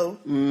radio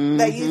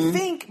that you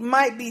think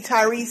might be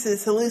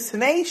Tyrese's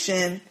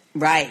hallucination.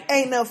 Right.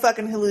 Ain't no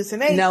fucking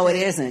hallucination. No, it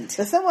isn't.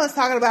 So someone's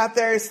talking about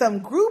there's some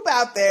group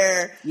out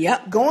there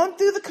going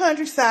through the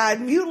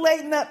countryside,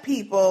 mutilating up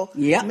people,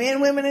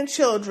 men, women, and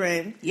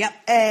children. Yep.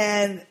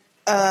 And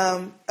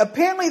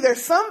apparently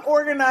there's some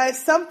organized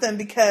something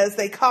because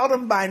they called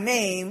them by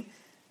name.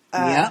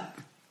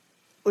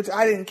 Which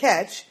I didn't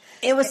catch.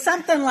 It was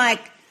something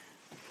like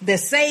the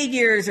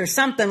Saviors or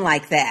something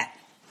like that.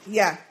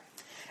 Yeah.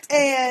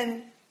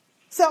 And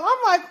so I'm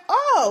like,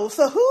 oh,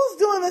 so who's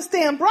doing this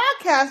damn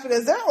broadcast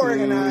because they're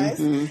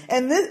organized?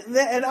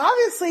 And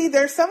obviously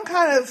there's some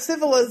kind of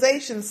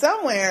civilization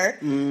somewhere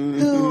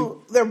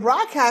who they're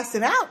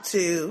broadcasting out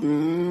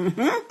to,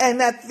 and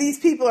that these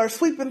people are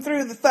sweeping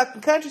through the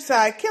fucking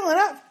countryside, killing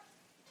up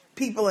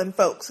people and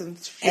folks and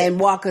shit. And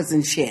walkers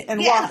and shit. And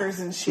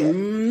walkers and shit.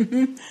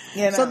 You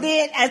know? So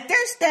then, as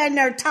they're standing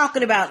there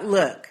talking about,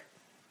 look,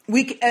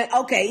 we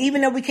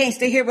even though we can't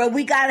stay here, but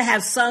we got to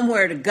have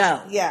somewhere to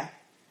go. Yeah.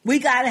 We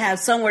got to have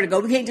somewhere to go.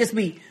 We can't just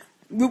be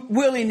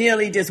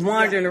willy-nilly just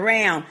wandering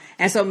around.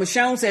 And so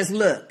Michonne says,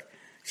 look,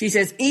 she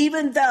says,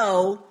 even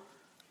though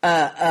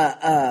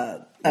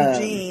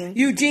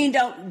Eugene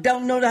don't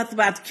know nothing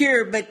about the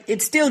cure, but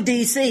it's still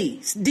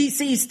D.C.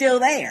 D.C.'s still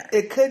there.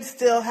 It could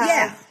still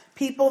have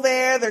people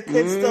there. There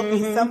could still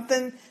be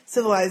something,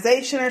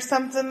 civilization or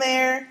something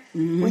there.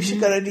 We should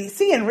go to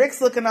D.C. And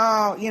Rick's looking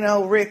all,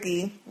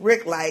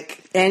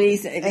 Rick-like.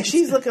 And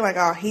she's looking like,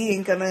 oh, he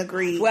ain't going to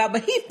agree. Well,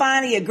 but he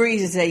finally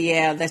agrees and says,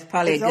 yeah, that's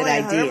probably a good idea.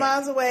 It's only 100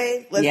 miles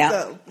away.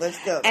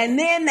 Let's go. And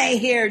then they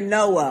hear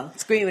Noah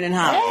screaming and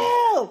hollering.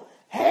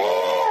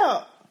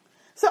 Help!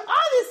 So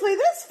obviously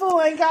this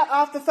fool ain't got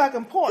off the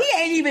fucking porch.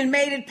 He ain't even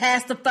made it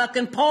past the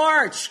fucking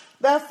porch.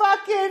 The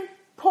fucking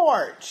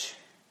porch.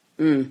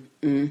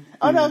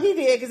 Oh, no, he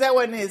did, because that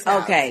wasn't his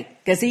house. Okay,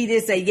 because he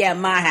did say, yeah,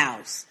 my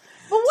house.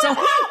 But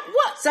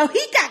So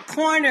he got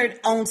cornered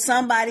on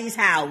somebody's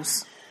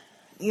house.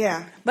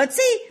 Yeah. But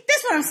see,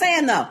 that's what I'm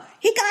saying, though.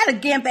 He got a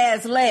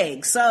gimp-ass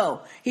leg,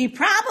 so he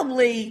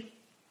probably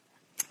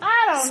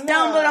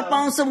stumbled up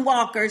on some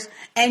walkers,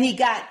 and he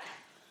got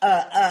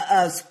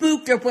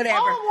spooked or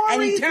whatever,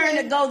 and he turned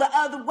to go the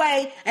other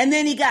way, and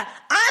then he got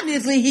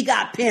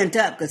pent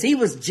up, because he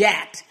was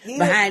jacked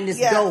behind this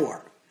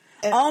door.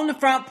 On the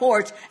front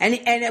porch,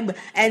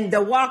 and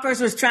the walkers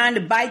was trying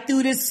to bite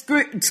through this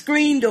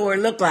screen door. It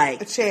looked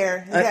like a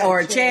chair,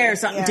 or a chair or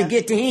something to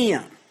get to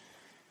him.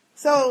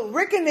 So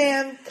Rick and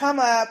them come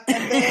up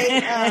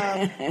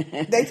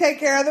and they take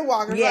care of the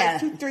walkers, like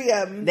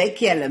 2-3 of them. They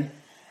kill him,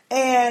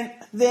 and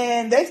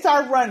then they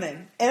start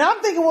running. And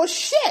I'm thinking, well,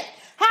 shit,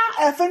 how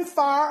effing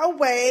far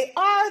away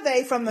are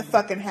they from the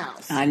fucking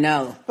house? I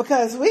know,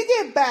 because we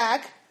get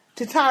back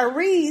to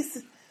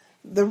Tyrese.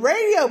 The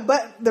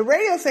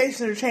radio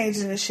stations are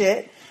changing and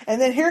shit,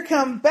 and then here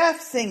come Beth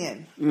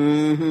singing,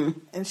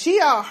 and she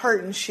all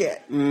hurt and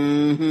shit,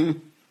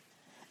 and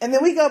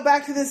then we go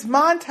back to this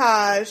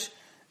montage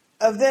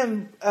of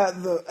them,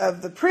 of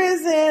the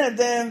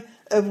prison,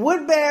 of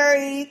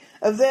Woodbury,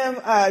 of them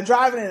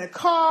driving in a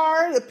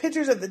car, the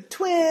pictures of the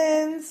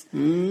twins,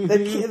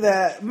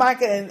 the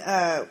Micah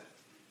and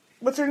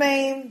what's her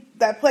name?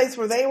 That place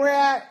where they were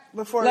at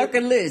before Lurk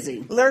and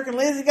Lizzie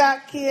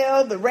got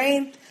killed. The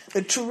railroad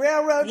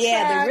tracks.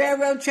 Yeah, the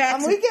railroad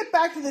tracks. We get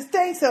back to this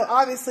thing, so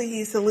obviously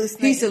he's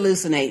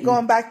hallucinating.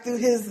 Going back through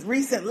his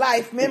recent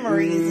life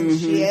memories and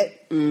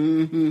shit.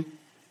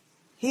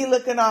 He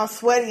looking all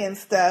sweaty and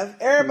stuff.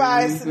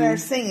 Everybody's sitting there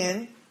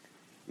singing.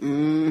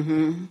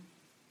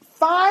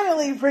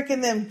 Finally, Rick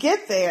and them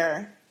get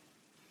there.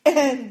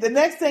 And the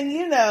next thing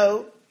you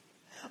know,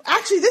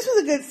 actually, this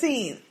was a good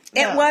scene.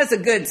 It was a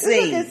good scene.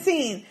 It was a good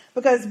scene.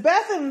 Because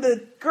Beth and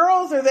the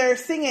girls are there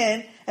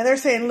singing, and they're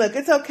saying, look,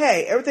 it's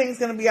okay. Everything's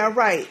going to be all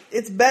right.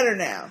 It's better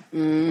now.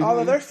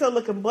 Although they're still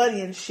looking bloody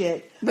and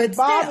shit. But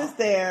Bob is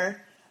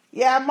there.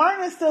 Yeah,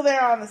 Martin is still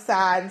there on the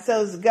side, and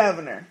so is the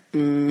governor.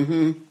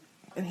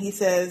 And he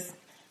says,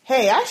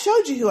 hey, I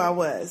showed you who I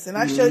was, and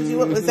I showed you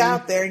what was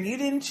out there, and you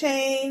didn't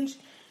change.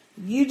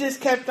 You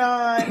just kept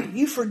on.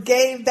 You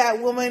forgave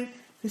that woman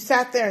who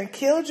sat there and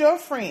killed your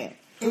friend.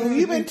 What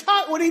he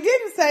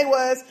didn't say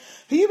was,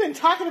 who you been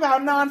talking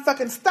about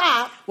non-fucking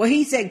stop. Well,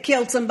 he said,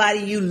 kill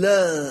somebody you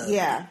love.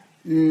 Yeah.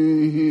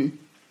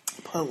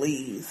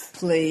 Please.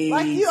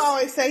 Like you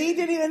always say, he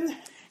didn't even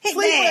sleep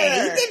with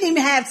her. He didn't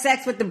even have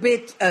sex with the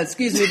bitch.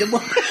 The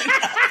woman.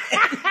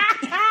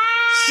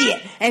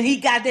 Shit. And he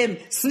got them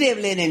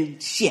sniveling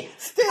and shit.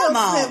 Come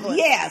on. Sniveling.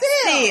 Yeah,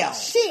 still.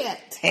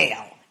 Shit.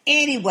 Hell.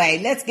 Anyway,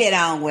 let's get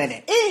on with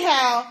it.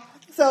 Anyhow,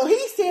 so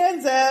he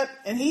stands up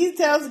and he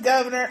tells the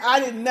governor, I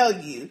didn't know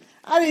you.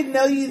 I didn't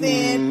know you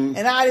then,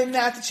 and I didn't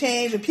have to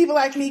change, and people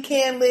like me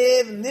can't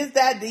live, and this,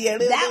 that, the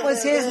other. That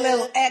was his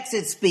little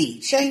exit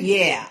speech.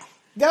 Yeah.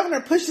 Governor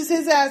pushes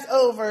his ass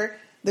over.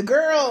 The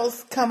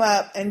girls come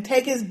up and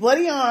take his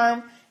bloody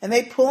arm, and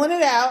they pulling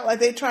it out like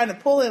they trying to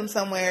pull him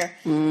somewhere.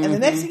 And the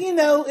next thing you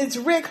know, it's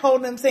Rick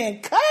holding him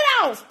saying, cut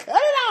it off, cut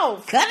it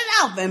off. Cut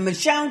it off. And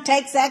Michonne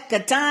takes that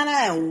katana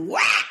and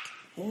whack,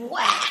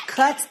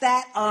 cuts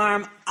that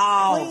arm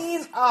off.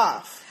 Clean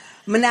off.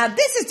 But now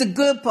this is the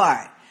good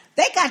part.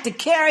 They got to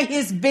carry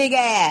his big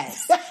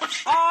ass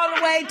all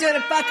the way to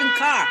the fucking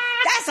car.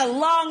 That's a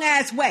long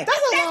ass way.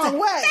 That's a long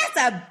way.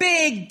 That's a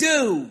big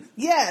dude.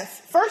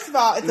 Yes. First of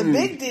all, it's a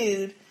big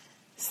dude.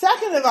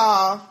 Second of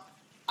all,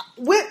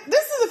 this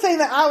is the thing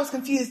that I was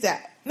confused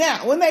at.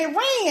 Now, when they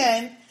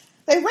ran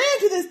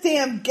to this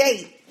damn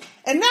gate,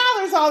 and now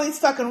there's all these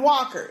fucking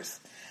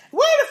walkers.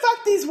 Where the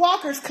fuck these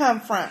walkers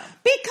come from?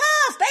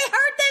 Because they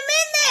heard them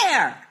in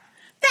there.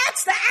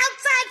 That's the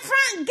outside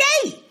front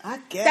gate. I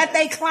guess. That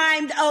they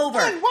climbed over.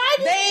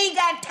 They ain't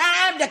got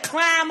time to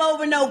climb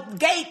over no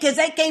gate because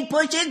they can't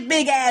push his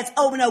big ass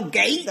over no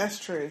gate. That's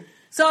true.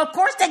 So, of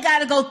course, they got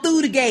to go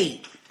through the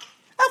gate.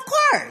 Of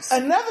course.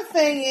 Another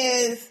thing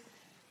is,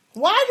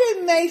 why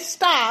didn't they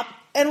stop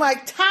and,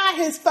 tie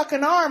his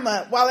fucking arm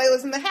up while they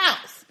was in the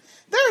house?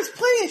 There was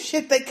plenty of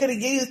shit they could have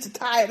used to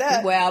tie it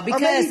up. Well,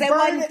 because they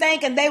wasn't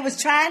thinking. They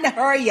was trying to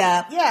hurry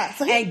up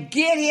and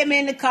get him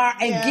in the car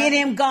and get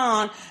him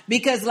gone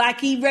because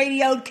he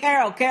radioed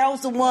Carol.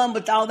 Carol's the one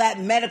with all that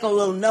medical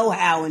little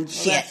know-how and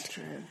shit. That's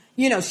true.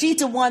 You know, she's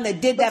the one that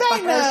did that for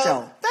her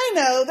show. They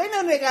know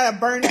they got to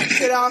burn that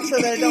shit off so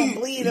they don't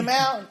bleed him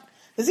out.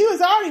 Because he was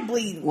already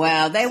bleeding.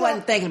 Well, they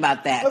wasn't thinking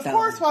about that, Of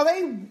course, while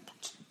they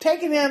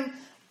taking him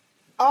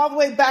all the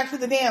way back to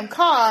the damn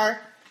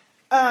car...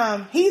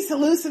 he's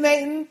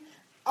hallucinating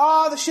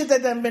all the shit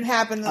that done been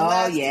happening the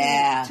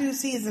last two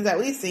seasons that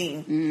we've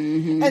seen.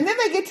 Mm-hmm. And then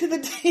they get to the...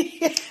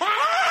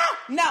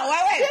 No,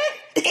 wait.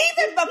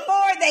 Even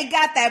before they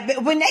got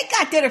that, when they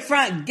got to the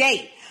front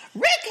gate,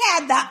 Rick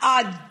had the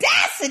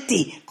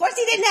audacity. Of course,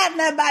 he didn't have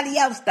nobody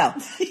else, though.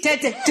 Wait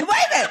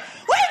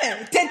a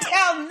minute. To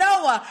tell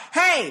Noah,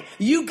 hey,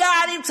 you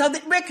got him, so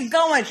that Rick could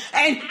go and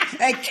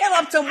kill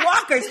up some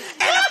walkers.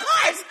 And of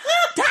course,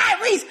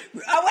 Tyrese,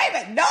 wait a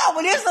minute, Noah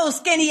with his little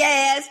skinny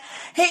ass,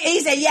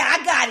 he said, yeah,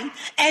 I got him.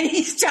 And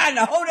he's trying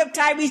to hold up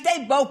Tyrese.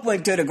 They both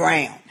went to the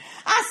ground.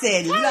 I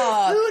said,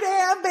 Lord. Too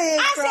damn big.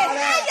 I said,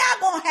 how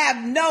y'all gonna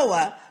have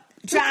Noah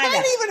trying to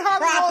even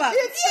prop up?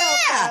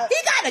 Yeah, he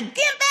got a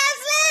gimp-ass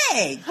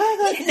leg. Oh,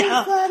 that's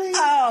so funny.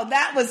 Oh,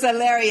 that was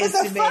hilarious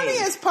to me. But the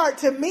funniest part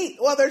to me,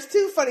 well, there's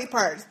two funny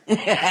parts.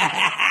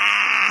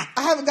 I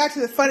haven't got to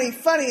the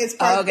funniest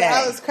part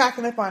that I was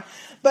cracking up on.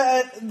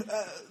 But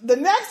the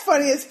next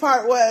funniest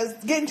part was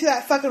getting to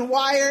that fucking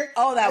wire.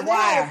 Oh, that wire.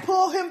 They had to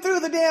pull him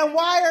through the damn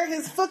wire.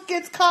 His foot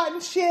gets caught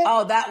and shit.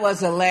 Oh, that was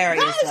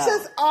hilarious. That is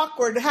just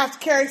awkward to have to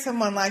carry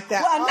someone like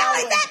that. Well, not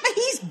like that, but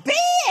he's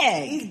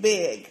big. He's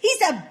big.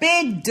 He's a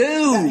big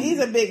dude. Yeah, he's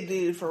a big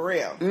dude for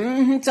real.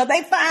 Mm-hmm. So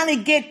they finally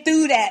get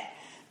through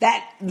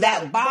that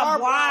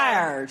barbed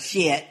wire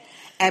shit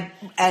and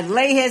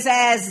lay his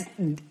ass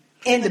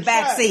in the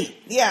back seat.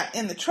 Yeah,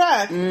 in the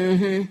truck.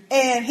 Mm-hmm.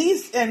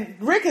 And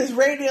Rick is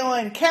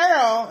radioing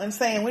Carol and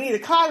saying, we need to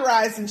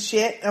cauterize and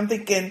shit. I'm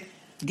thinking,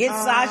 get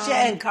Sasha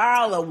and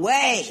Carl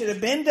away. Should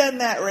have been done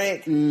that,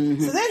 Rick.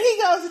 Mm-hmm. So then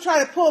he goes to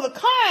try to pull the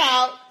car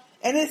out,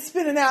 and it's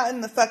spinning out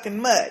in the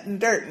fucking mud and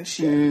dirt and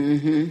shit.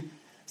 Mm-hmm.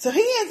 So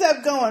he ends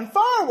up going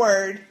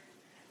forward,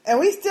 and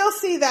we still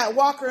see that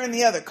walker in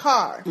the other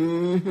car.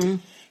 Mm-hmm.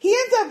 He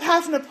ends up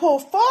having to pull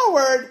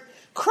forward,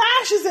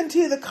 crashes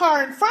into the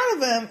car in front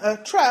of him, a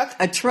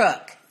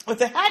truck with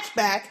a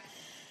hatchback,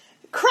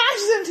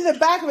 crashes into the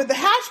back of it. The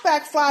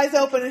hatchback flies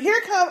open, and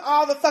here come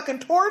all the fucking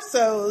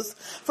torsos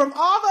from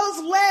all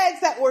those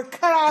legs that were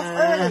cut off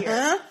earlier.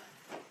 And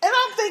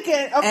I'm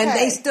thinking, okay. And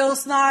they still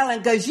snarling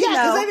because, you know.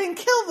 because they didn't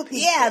kill the people.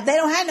 Yeah, they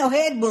don't have no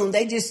head wound.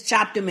 They just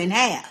chopped them in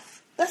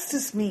half. That's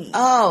just mean.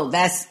 Oh,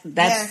 that's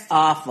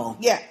awful.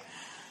 Yeah.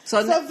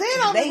 So then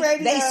on the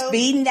radio, they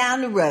speeding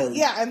down the road.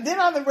 Yeah, and then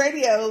on the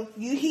radio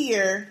you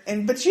hear,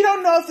 but you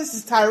don't know if this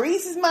is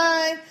Tyrese's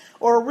mind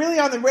or really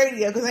on the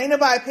radio because ain't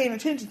nobody paying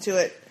attention to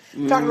it.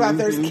 Talking about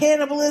there's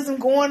cannibalism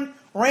going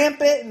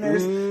rampant and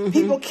there's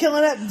people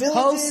killing up villages,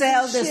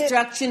 wholesale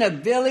destruction of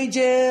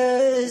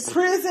villages,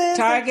 prisons,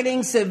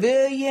 targeting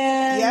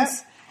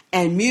civilians,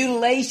 and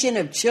mutilation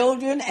of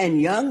children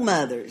and young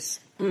mothers.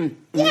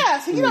 Yeah,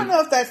 so you don't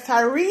know if that's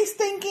Tyrese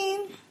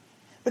thinking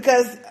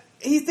because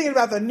he's thinking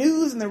about the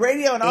news and the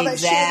radio and all that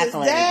shit with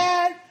his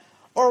dad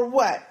or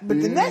what.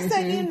 But the next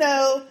thing you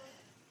know,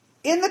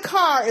 In the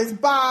car is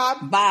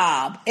Bob.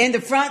 Bob. In the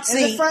front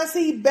seat. In the front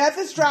seat, Beth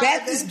is driving.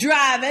 Beth is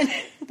driving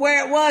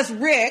where it was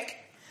Rick.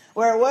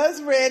 Where it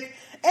was Rick.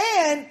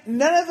 And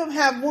none of them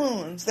have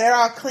wounds. They're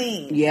all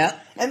clean. Yep.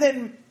 And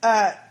then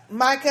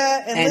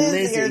Micah and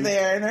Lizzie are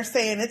there, and they're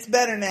saying it's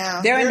better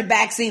now. They're in the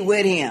back seat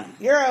with him.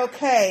 You're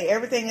okay.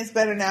 Everything is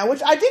better now.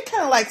 Which I did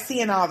kind of like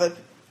seeing all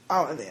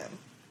of them.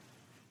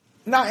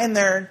 Not in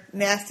their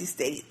nasty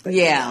state. But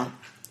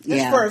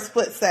just for a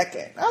split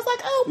second. I was like,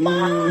 oh,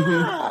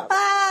 Bob.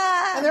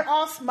 Bob. And they're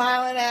all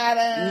smiling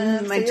at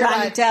him. And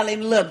trying to tell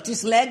him, look,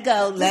 just let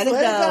go. Let it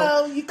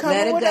go. You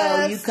coming with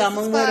us. You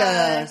coming with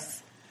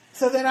us.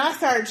 So then I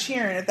started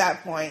cheering at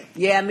that point.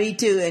 Yeah, me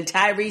too. And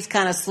Tyrese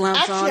kind of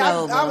slumps on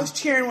over. I was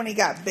cheering when he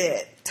got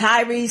bit.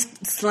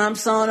 Tyrese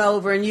slumps on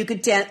over, and you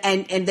could tell,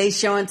 and they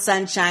showing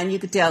sunshine, you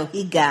could tell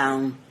he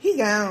gone. He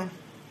gone.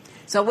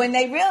 So when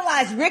they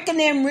realized, Rick and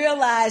them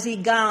realized he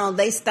gone,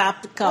 they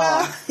stopped the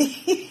car.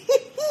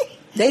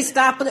 They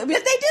stopped it.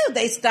 Yes, they do.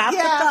 They stopped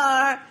the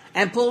car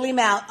and pulled him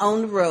out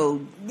on the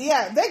road.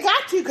 Yeah, they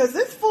got to because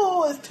this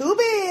fool is too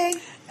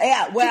big.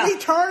 Yeah, well,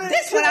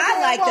 this is what I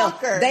like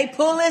though. They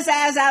pull his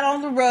ass out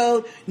on the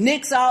road.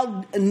 Nick's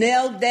all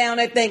nailed down.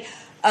 I think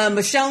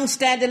Michonne's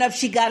standing up.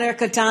 She got her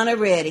katana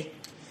ready.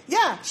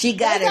 Yeah, she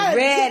got it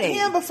ready.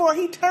 Get him before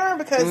he turned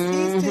because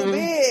he's too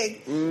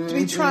big to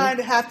be trying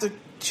to have to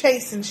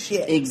chase and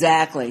shit.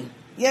 Exactly.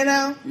 You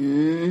know.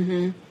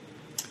 Mm-hmm.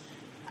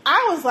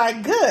 I was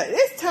like, good.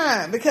 It's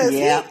time because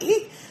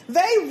this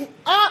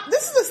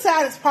is the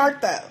saddest part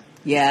though.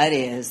 Yeah, it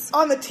is.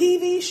 On the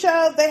TV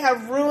show, they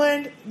have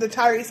ruined the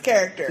Tyrese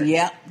character.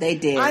 Yep, they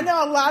did. I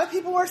know a lot of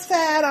people were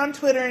sad on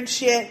Twitter and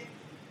shit.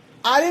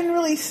 I didn't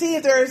really see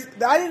I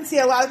didn't see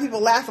a lot of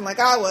people laughing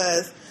like I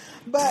was.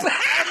 But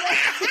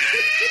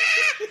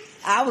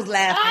I was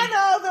laughing. I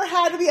know there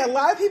had to be a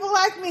lot of people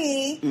like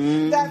me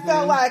that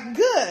felt like,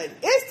 good,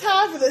 it's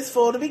time for this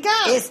fool to be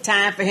gone. It's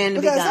time for him to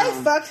be gone. Because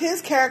they fucked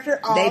his character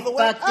all the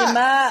way up. They fucked him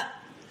up.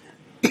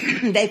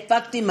 They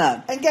fucked him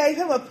up. And gave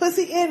him a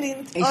pussy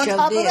ending on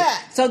top of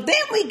that. So then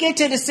we get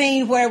to the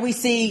scene where we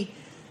see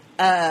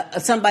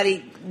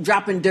somebody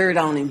dropping dirt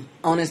on him,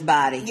 on his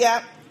body.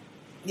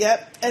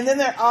 Yep. And then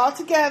they're all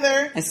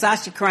together. And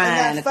Sasha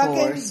crying, of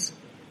course.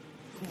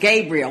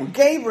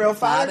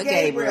 Father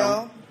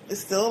Gabriel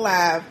is still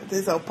alive with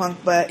his old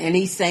punk butt. And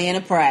he's saying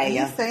a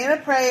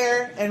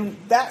prayer. And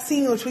that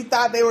scene, which we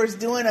thought they were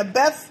doing a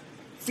Beth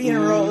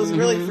funeral, was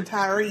really for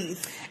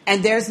Tyrese.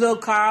 And there's little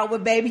Carl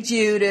with baby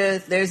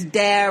Judith. There's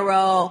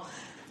Daryl.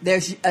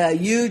 There's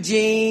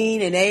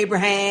Eugene and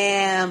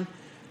Abraham.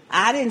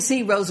 I didn't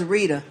see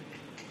Rosita,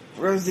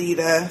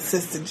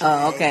 Sister J.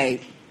 Oh, okay.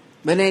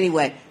 But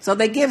anyway, so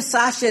they give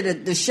Sasha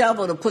the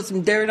shovel to put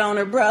some dirt on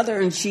her brother,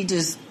 and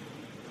she's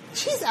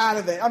out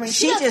of it. I mean,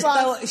 she just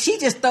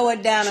throw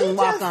it down and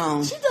walk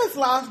on. She just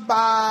lost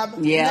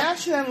Bob. Yeah. Now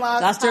she done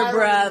lost her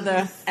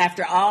brother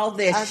after all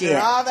this shit.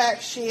 After all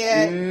that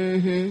shit.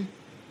 Mm-hmm.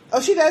 Oh,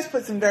 she does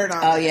put some dirt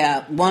on it. Oh,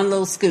 yeah. One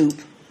little scoop.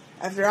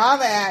 After all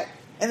that.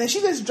 And then she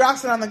just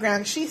drops it on the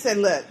ground. She said,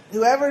 look,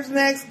 whoever's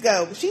next,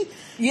 go. But she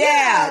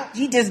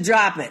just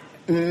drop it.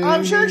 Mm-hmm.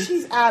 I'm sure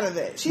she's out of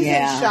it. She's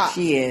in shock.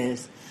 She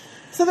is.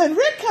 So then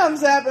Rick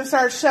comes up and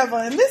starts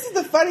shoveling. And this is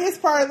the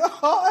funniest part of the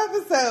whole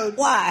episode.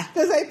 Why?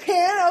 Because they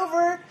pan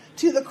over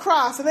to the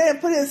cross and they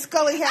didn't put his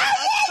Scully hat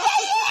on.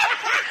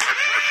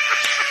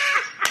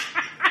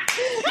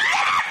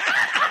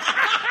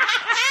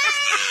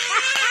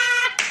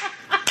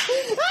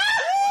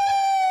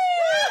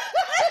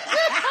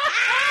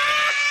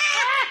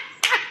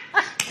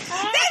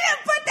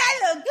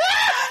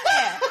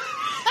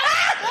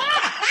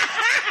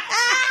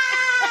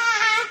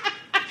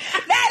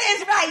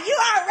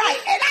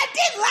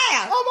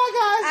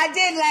 I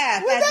did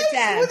laugh at the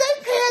time. When they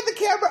panned the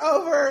camera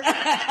over,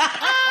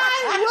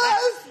 I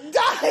was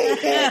dying.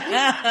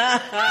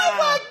 I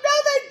was like, no,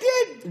 they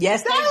didn't.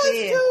 Yes, that was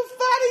did. too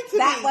funny to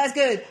me. That was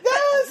good.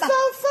 That was so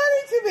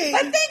funny to me.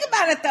 But think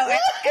about it, though. What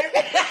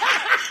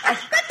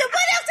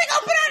else they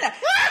gonna put on it?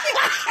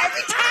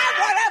 Every time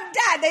one of them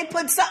died, they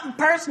put something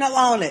personal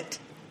on it.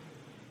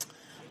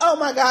 Oh,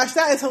 my gosh,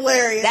 that is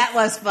hilarious. That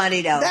was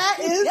funny, though. That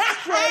is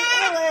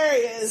straight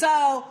hilarious.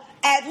 So...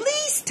 at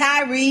least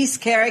Tyrese's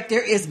character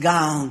is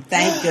gone.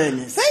 Thank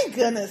goodness. Thank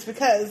goodness,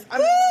 because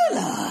Lord.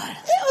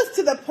 It was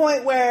to the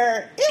point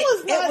where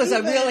it was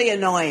really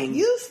annoying.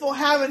 Useful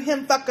having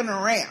him fucking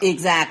around.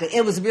 Exactly,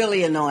 it was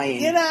really annoying.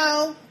 You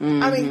know,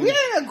 I mean, we're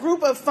in a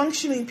group of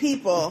functioning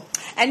people,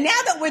 and now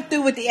that we're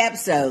through with the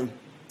episode,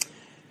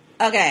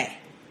 okay,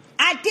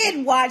 I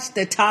did watch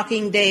The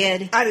Talking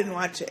Dead. I didn't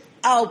watch it.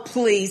 Oh,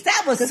 please,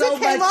 that was so much.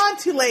 It came on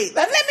too late.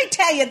 But let me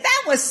tell you,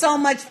 that was so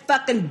much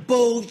fucking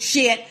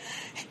bullshit.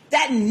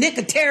 That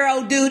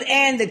Nicotero dude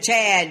and the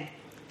Chad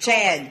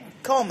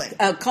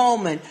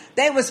Coleman.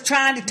 They was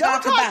trying to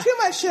talk about... Don't talk too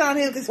much shit on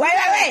him.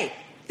 Wait.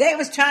 They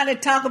was trying to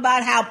talk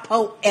about how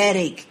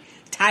poetic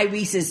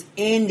Tyrese's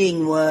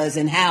ending was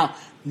and how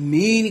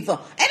meaningful.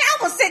 And I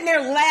was sitting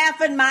there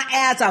laughing my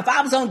ass off.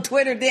 I was on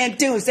Twitter then,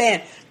 too,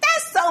 saying,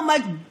 that's so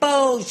much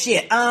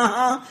bullshit.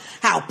 How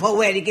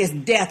poetic his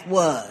death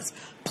was.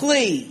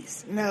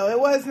 Please. No, it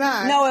was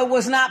not. No, it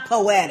was not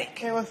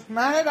poetic. It was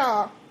not at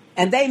all.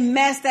 And they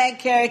messed that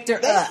character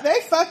up.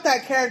 They fucked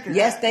that character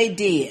Yes, up. they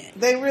did.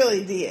 They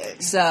really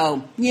did.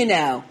 So,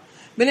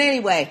 But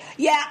anyway,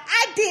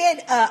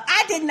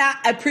 I did not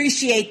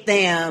appreciate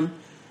them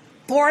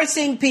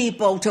forcing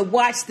people to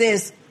watch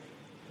this,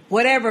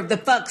 whatever the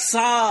fuck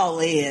Saul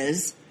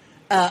is,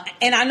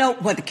 and I know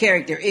what the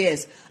character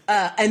is,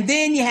 and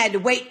then you had to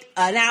wait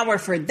an hour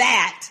for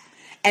that,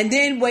 and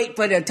then wait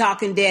for the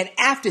Talking Dead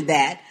after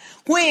that,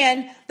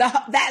 when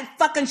that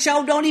fucking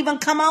show don't even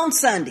come on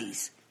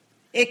Sundays.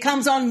 It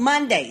comes on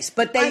Mondays,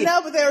 but I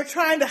know, but they were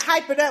trying to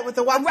hype it up with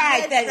the Walking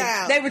Dead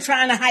crowd. They were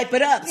trying to hype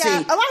it up. Yeah, See,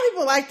 a lot of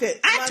people liked it.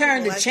 I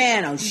turned the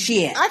channel.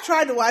 Shit, I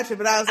tried to watch it,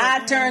 but I was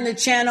like, I turned the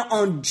channel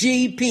on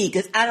GP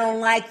because I don't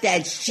like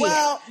that shit.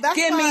 Well, that's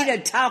Give me the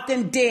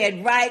Talking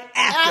Dead right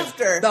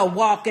after the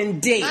Walking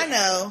Dead.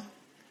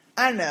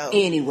 I know.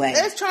 Anyway,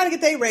 they're just trying to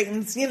get their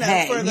ratings. For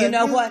the you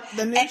know new, what?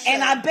 The new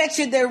and I bet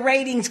you their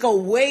ratings go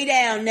way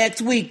down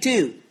next week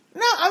too.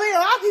 No, I mean a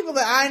lot of people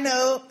that I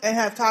know and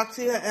have talked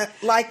to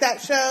like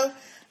that show.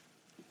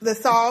 The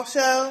Saul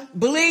show.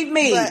 Believe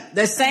me,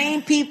 the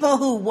same people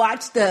who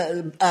watch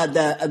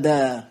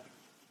the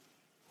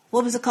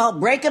what was it called?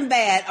 Breaking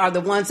Bad are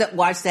the ones that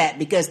watch that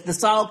because the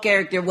Saul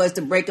character was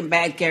the Breaking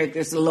Bad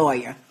character's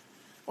lawyer.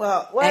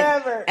 Well,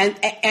 whatever.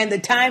 And the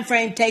time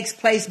frame takes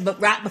place,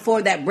 but right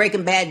before that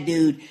Breaking Bad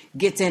dude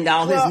gets into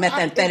all his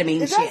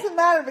methamphetamine shit. It doesn't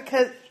matter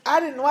because I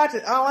didn't watch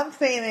it. All I'm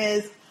saying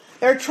is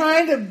they're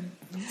trying to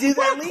do that.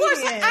 Well, of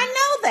course, I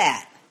know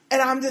that.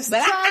 And I'm just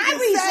trying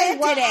to say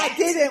why I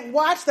didn't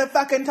watch the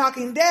fucking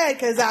Talking Dead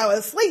because I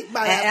was asleep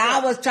by that point. And I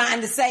was trying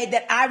to say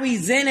that I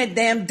resented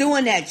them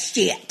doing that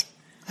shit.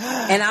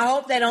 And I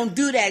hope they don't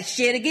do that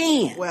shit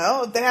again.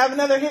 Well, if they have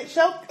another hit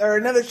show or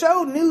another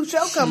new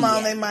show come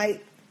on, they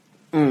might.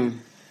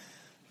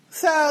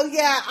 So,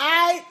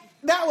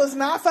 that was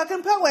not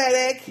fucking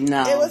poetic.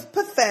 No. It was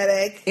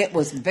pathetic. It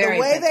was very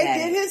The way pathetic.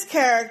 they did his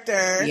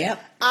character. Yep.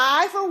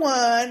 I, for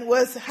one,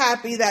 was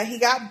happy that he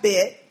got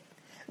bit.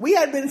 We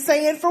had been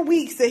saying for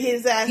weeks that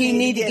his ass he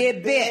needed to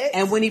get bit.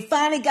 And when he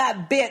finally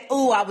got bit,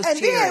 I was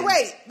cheering. And then,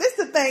 wait, this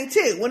is the thing,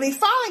 too. When he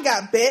finally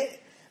got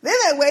bit, then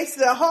they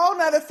wasted a whole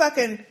nother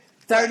fucking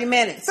 30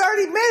 minutes.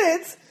 30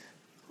 minutes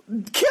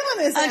killing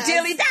his ass.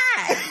 Until he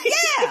died.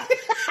 Yeah.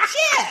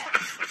 Shit.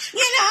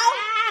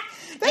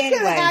 They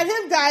could have had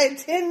him die in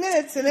 10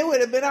 minutes and it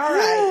would have been all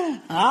right.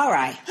 All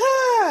right.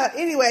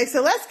 Anyway,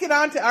 so let's get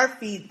on to our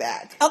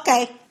feedback.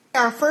 Okay.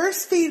 Our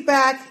first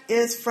feedback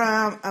is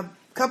from a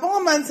couple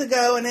of months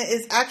ago, and it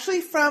is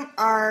actually from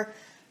our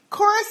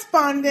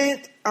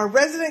correspondent, our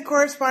resident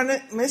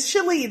correspondent, Miss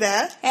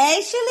Shalita.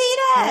 Hey,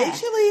 Shalita. Hey,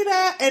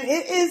 Shalita. And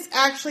it is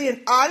actually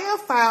an audio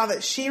file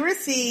that she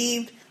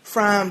received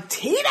from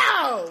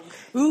T-Dog.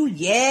 Ooh,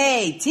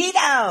 yay,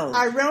 T-Dog.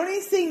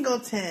 Irony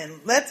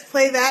Singleton. Let's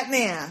play that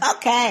now.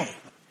 Okay.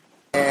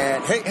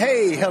 And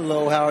hey,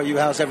 hello, how are you?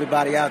 How's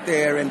everybody out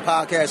there in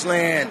podcast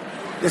land?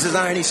 This is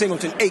Irony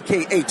Singleton,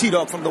 a.k.a.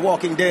 T-Dog from The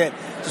Walking Dead.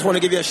 Just want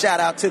to give you a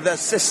shout-out to the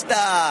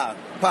Sistah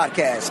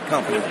podcast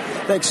company.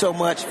 Thanks so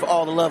much for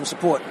all the love and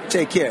support.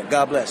 Take care.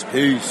 God bless.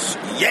 Peace.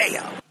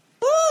 Yeah.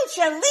 Ooh,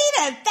 Shalita,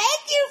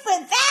 thank you for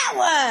that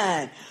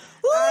one.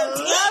 Ooh,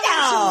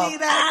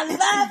 T-Dog. I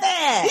love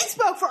it. He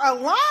spoke for a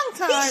long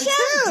time, he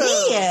sure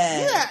too.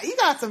 Did. Yeah, you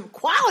got some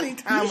quality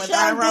time with sure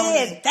Irony.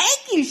 Did.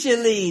 Thank you,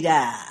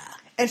 Shalita.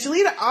 And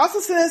Shalita also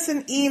sent us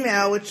an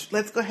email, which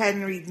let's go ahead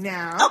and read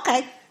now.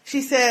 Okay.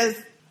 She says,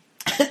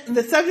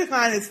 the subject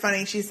line is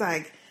funny. She's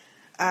like,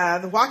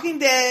 The Walking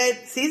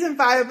Dead, Season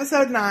 5,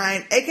 Episode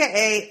 9,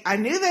 a.k.a. I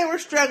knew they were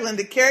struggling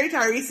to carry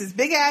Tyrese's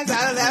big ass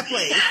out of that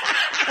place.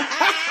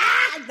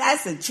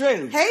 That's the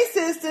truth. Hey,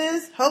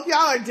 sisters. Hope y'all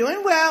are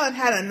doing well and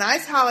had a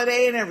nice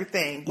holiday and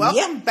everything.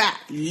 Welcome back.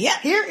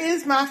 Yep. Here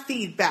is my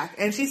feedback.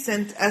 And she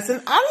sent us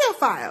an audio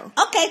file.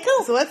 Okay,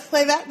 cool. So let's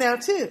play that now,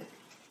 too.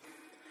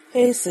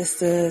 Hey,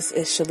 sisters.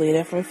 It's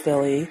Shalita from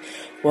Philly.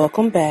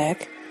 Welcome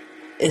back.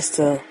 It's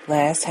the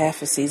last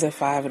half of Season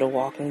 5 of The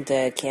Walking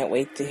Dead. Can't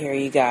wait to hear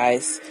you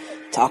guys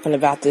talking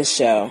about this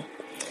show.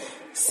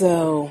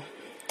 So,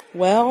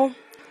 well,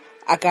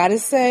 I gotta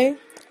say,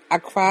 I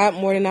cried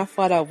more than I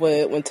thought I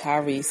would when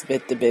Tyrese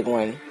bit the big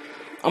one.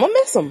 I'm gonna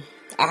miss him.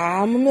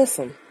 I'm gonna miss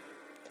him.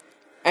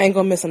 I ain't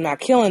gonna miss him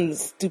not killing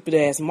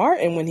stupid-ass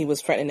Martin when he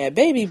was threatening that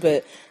baby,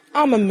 but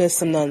I'm gonna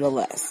miss him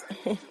nonetheless.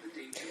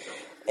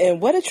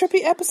 And what a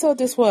trippy episode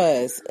this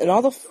was. And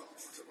all the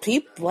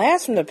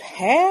blasts from the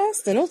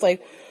past, and it was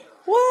like,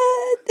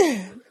 what?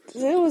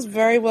 It was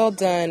very well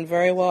done,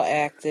 very well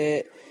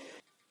acted.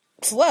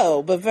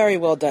 Slow, but very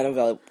well done and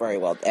very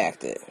well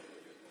acted.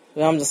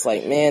 But I'm just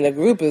like, man, the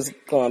group is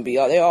going to be,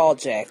 they're all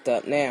jacked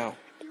up now.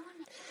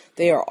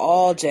 They are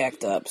all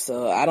jacked up,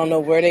 so I don't know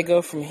where they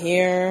go from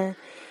here,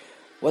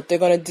 what they're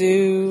going to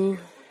do.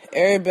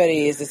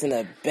 Everybody is just in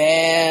a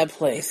bad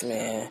place,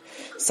 man.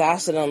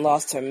 Sasha done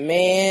lost her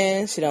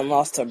man, she done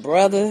lost her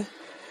brother.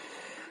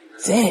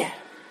 Damn.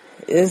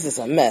 This is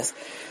a mess.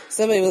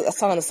 I was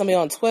talking to somebody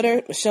on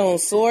Twitter.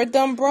 Michonne's sword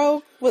done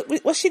broke.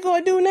 What's she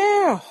gonna do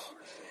now?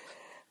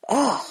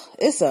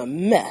 it's a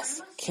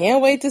mess.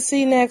 Can't wait to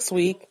see next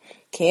week.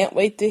 Can't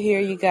wait to hear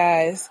you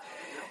guys.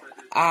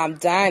 I'm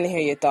dying to hear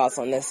your thoughts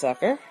on this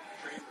sucker.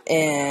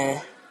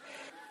 And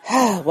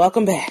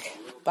welcome back.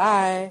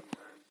 Bye.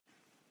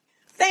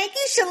 Thank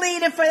you,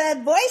 Shalita, for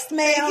that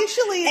voicemail. Thank you,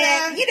 Shalita.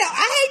 And,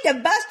 I hate to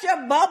bust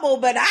your bubble,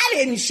 but I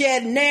didn't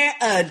shed near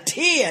a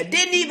tear.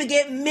 Didn't even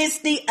get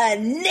misty a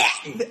net.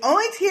 The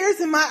only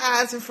tears in my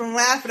eyes are from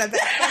laughing at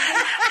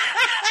that.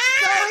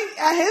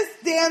 At his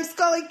damn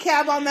Scully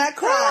cab on that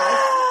cross.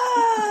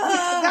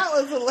 That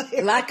was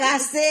hilarious. Like I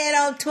said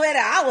on Twitter,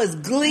 I was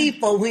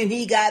gleeful when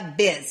he got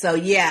bit. So,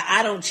 yeah,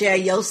 I don't share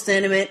your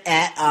sentiment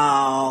at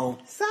all.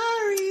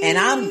 Sorry. And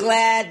I'm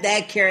glad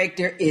that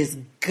character is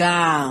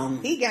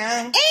gone. He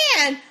gone.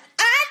 And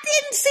I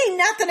didn't see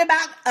nothing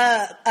about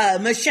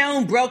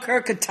Michonne broke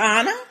her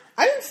katana.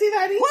 I didn't see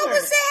that either. What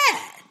was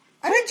that?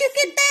 Where'd you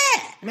get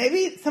that?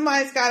 Maybe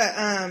somebody's got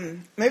a,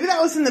 maybe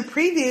that was in the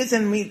previews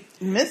and we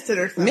missed it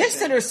or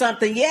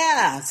something.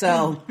 Yeah.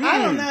 So, I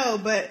don't know,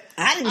 but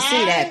I didn't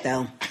see that,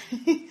 though.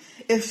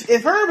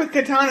 If her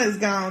katana is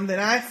gone, then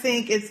I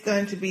think it's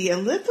going to be a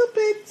little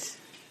bit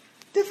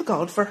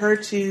difficult for her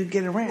to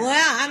get around.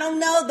 Well, I don't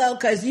know, though,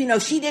 because,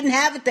 she didn't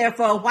have it there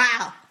for a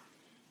while.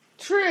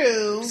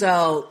 True.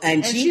 So,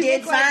 and she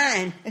did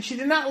fine. And she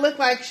did not look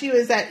like she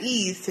was at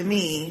ease to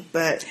me,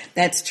 but...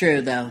 That's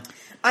true, though.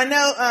 I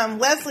know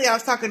Leslie, I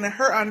was talking to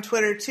her on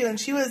Twitter, too, and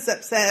she was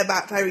upset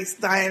about Tyrese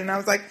dying, and I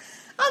was like,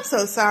 I'm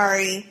so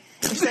sorry.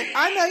 And she's like,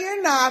 I know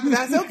you're not, but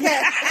that's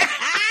okay.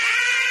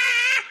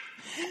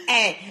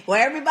 And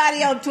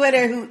everybody on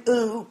Twitter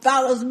who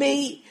follows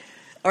me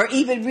or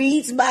even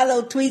reads my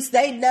little tweets,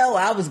 they know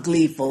I was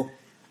gleeful.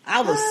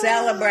 I was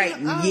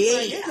celebrating. Like,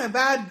 it's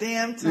about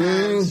damn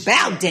time.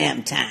 About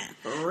damn time.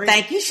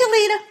 Thank you,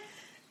 Shalita.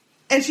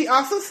 And she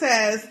also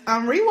says,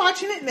 I'm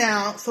rewatching it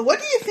now, so what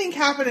do you think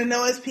happened to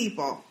Noah's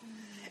people?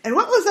 And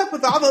what was up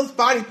with all those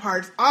body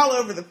parts all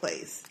over the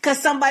place? Because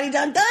somebody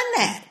done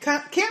that.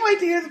 Can't wait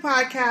to hear the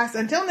podcast.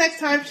 Until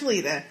next time,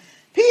 Shalita.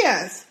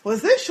 P.S.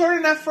 Was this short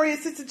enough for you,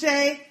 Sister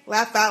J?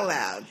 Laugh out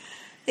loud.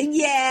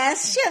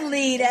 Yes,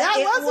 Shalita. That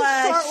it was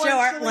a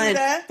short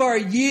one for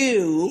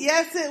you.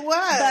 Yes, it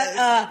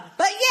was.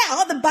 But yeah,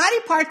 all the body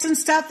parts and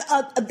stuff.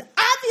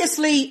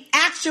 Obviously,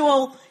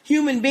 actual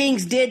human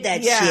beings did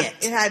that shit.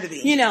 It had to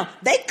be.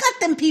 They cut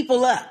them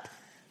people up.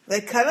 They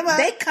cut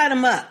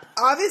them up.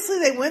 Obviously,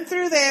 they went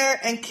through there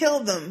and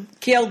killed them.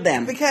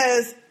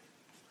 Because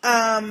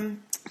now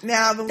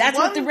that's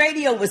what the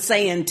radio was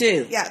saying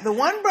too. Yeah, the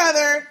one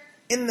brother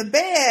in the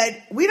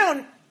bed.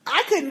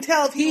 I couldn't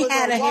tell if he was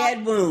had a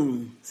head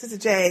wound. Sister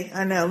J,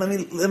 I know.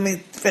 Let me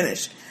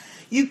finish.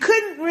 You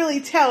couldn't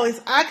really tell.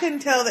 I couldn't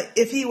tell that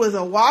if he was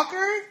a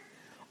walker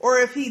or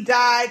if he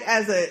died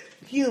as a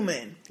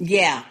human.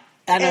 Yeah,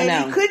 I don't know.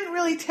 And you couldn't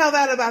really tell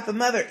that about the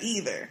mother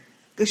either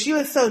because she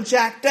was so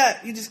jacked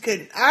up. You just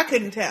couldn't. I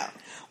couldn't tell.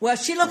 Well,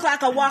 she looked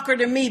like a walker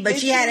to me, but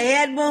she had a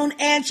head wound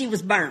and she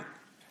was burnt.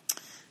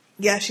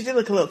 Yeah, she did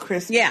look a little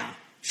crispy. Yeah.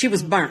 She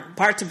was burnt.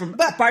 Parts of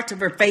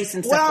her face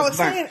and stuff was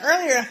burnt. What I was saying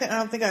earlier, I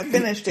don't think I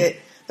finished it.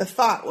 The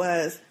thought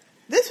was,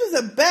 this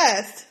was the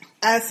best,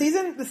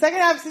 the second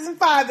half of season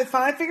 5, they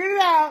finally figured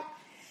it out,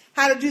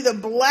 how to do the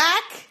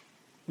black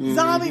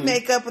zombie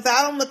makeup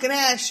without them looking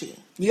ashy.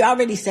 You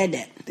already said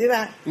that. Did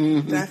I?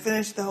 Mm-hmm. Did I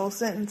finish the whole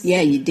sentence?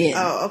 Yeah, you did.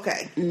 Oh,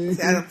 okay.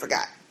 See, I don't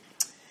forgot.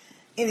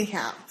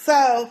 Anyhow,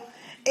 so,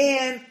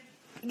 and...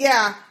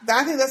 yeah,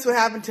 I think that's what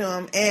happened to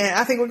him, and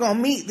I think we're going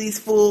to meet these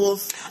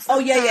fools. Oh,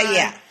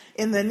 yeah.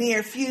 In the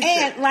near future.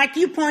 And like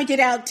you pointed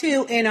out,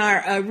 too, in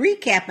our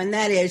recap, and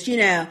that is,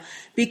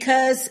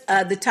 because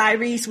the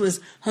Tyrese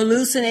was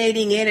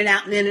hallucinating in and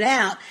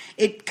out,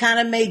 it kind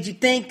of made you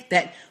think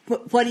that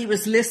what he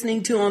was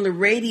listening to on the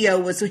radio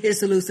was his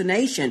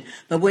hallucination.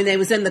 But when they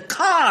was in the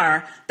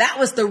car, that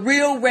was the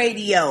real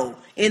radio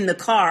in the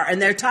car.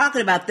 And they're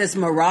talking about this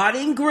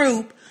marauding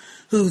group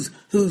who's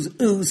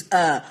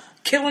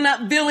killing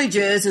up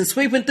villages and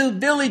sweeping through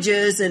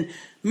villages and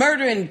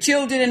murdering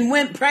children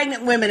and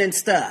pregnant women and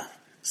stuff.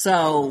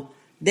 So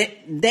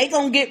they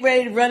gonna get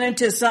ready to run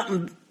into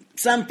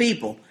some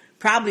people,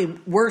 probably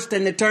worse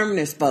than the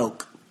Terminus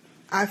folk.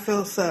 I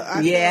feel so.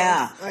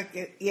 Yeah. Feel like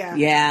it, yeah.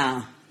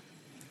 Yeah.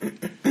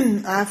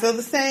 I feel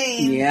the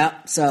same.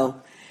 Yep. So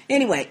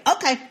anyway,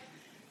 okay.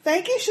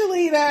 Thank you,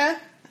 Shalita.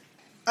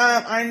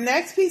 Our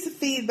next piece of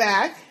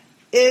feedback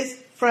is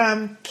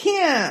from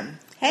Kim.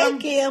 Hey,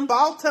 Kim.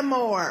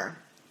 Baltimore.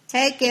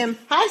 Hey, Kim.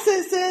 Hi,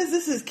 sisters.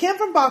 This is Kim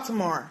from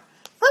Baltimore.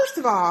 First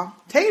of all,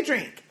 take a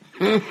drink.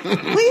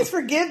 Please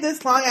forgive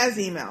this long-ass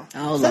email.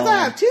 Oh, Since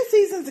I have 2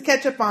 seasons to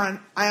catch up on,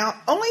 I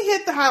only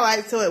hit the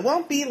highlights so it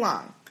won't be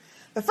long.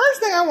 The first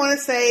thing I want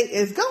to say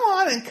is go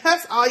on and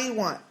cuss all you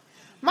want.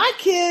 My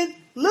kid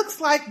looks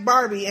like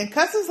Barbie and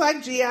cusses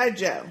like G.I.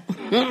 Joe.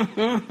 Oh,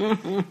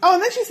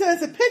 and then she sent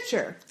us a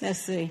picture. Let's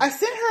see. I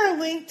sent her a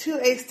link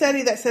to a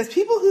study that says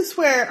people who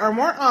swear are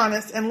more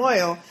honest and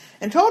loyal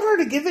and told her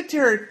to give it to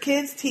her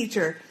kid's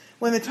teacher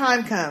when the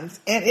time comes,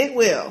 and it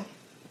will.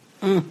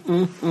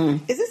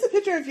 Is this a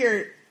picture of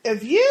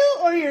you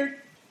or your...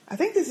 I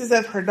think this is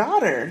of her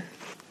daughter.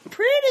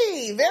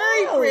 Pretty,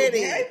 very pretty.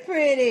 Very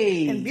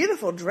pretty. And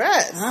beautiful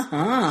dress.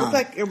 Looks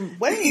like your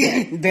wedding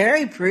day.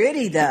 Very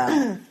pretty,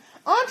 though.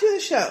 On to the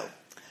show.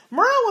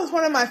 Merle was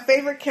one of my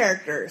favorite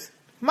characters.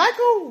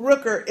 Michael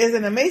Rooker is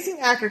an amazing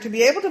actor to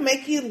be able to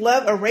make you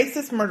love a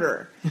racist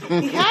murderer.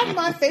 He had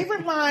my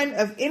favorite line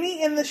of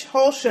any in the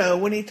whole show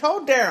when he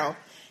told Daryl,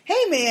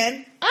 "Hey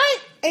man, I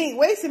ain't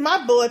wasting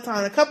my bullets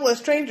on a couple of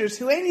strangers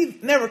who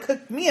ain't never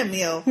cooked me a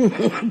meal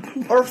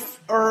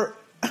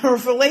or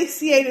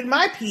fellatiated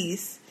my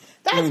piece.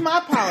 That's my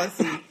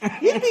policy.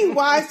 You'd be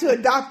wise to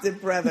adopt it,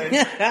 brother." To me,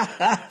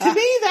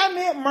 that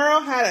meant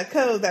Merle had a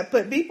code that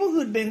put people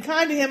who'd been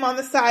kind to him on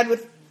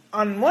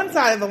one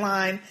side of the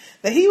line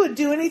that he would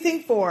do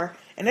anything for,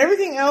 and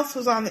everyone else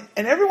was on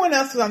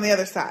the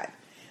other side.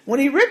 When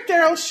he ripped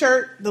Daryl's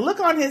shirt, the look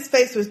on his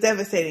face was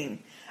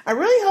devastating. I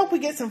really hope we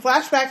get some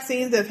flashback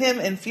scenes of him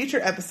in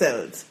future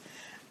episodes.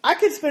 I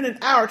could spend an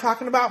hour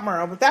talking about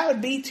Merle, but that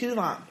would be too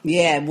long.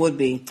 Yeah, it would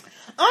be.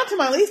 On to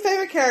my least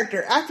favorite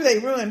character after they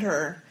ruined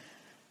her.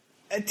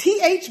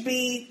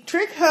 THB,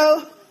 Trick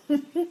Ho,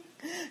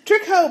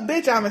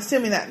 bitch, I'm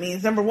assuming that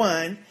means, number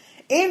one,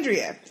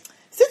 Andrea.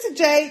 Sister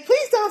J,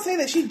 please don't say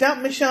that she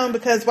dumped Michonne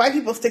because white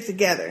people stick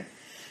together.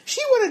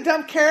 She would have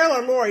dumped Carol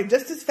or Lori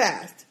just as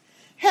fast.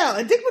 Hell,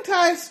 a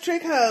digmatized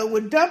Trick Ho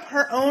would dump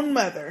her own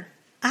mother.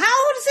 How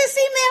old is this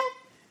email?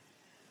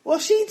 Well,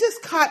 she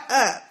just caught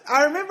up.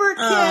 I remember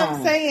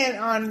Kim saying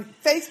on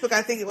Facebook,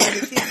 I think it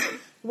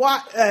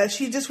was, that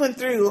she just went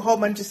through a whole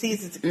bunch of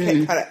seasons to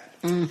get caught up.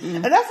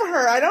 Mm-hmm. Enough for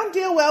her. I don't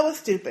deal well with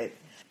stupid.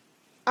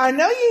 I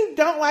know you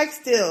don't like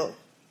Still,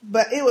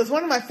 but it was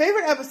one of my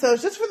favorite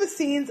episodes just for the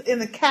scenes in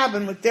the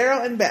cabin with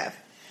Daryl and Beth.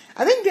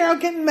 I think Daryl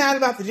getting mad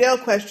about the jail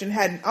question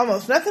had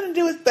almost nothing to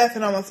do with Beth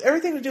and almost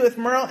everything to do with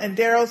Merle and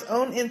Daryl's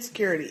own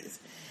insecurities.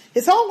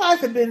 His whole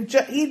life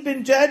he'd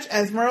been judged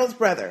as Merle's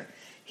brother.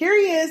 Here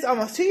he is,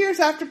 almost 2 years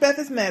after Beth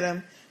has met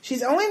him.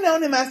 She's only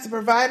known him as the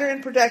provider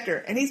and protector,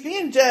 and he's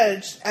being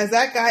judged as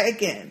that guy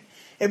again.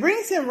 It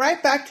brings him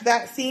right back to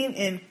that scene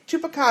in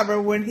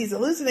Chupacabra when he's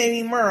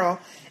hallucinating Merle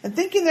and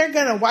thinking they're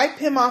going to wipe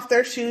him off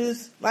their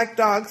shoes like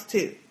dogs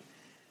too.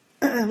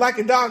 Like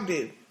a dog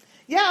do.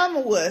 Yeah, I'm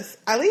a wuss.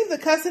 I leave the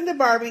cussing to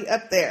Barbie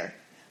up there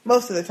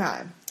most of the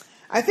time.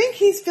 I think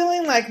he's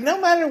feeling like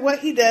no matter what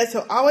he does,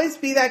 he'll always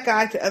be that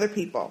guy to other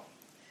people.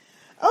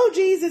 Oh,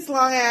 geez, it's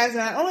long as,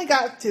 and I only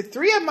got to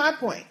 3 of my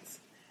points.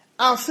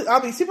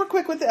 I'll be super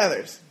quick with the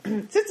others.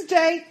 Sister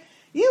J,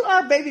 you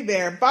are Baby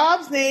Bear.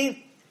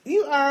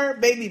 You are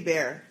Baby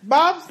Bear.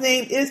 Bob's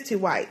name is too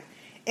white.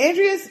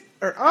 Andre's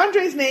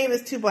name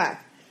is too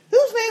black.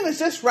 Whose name is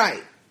just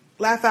right?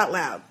 Laugh out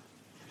loud.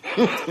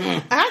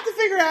 I have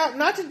figured out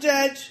not to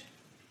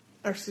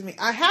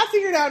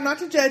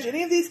judge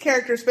any of these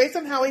characters based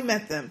on how we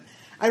met them.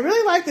 I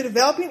really like the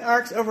developing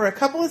arcs over a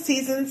couple of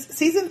seasons.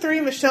 Season 3,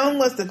 Michonne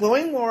was the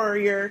glowing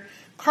warrior.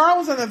 Carl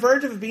was on the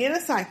verge of being a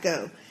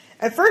psycho.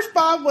 At first,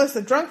 Bob was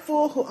the drunk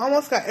fool who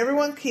almost got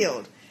everyone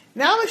killed.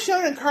 Now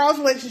Michonne and Carl's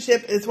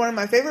relationship is one of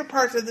my favorite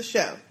parts of the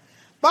show.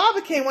 Bob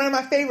became one of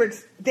my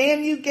favorites.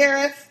 Damn you,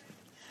 Gareth.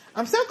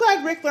 I'm so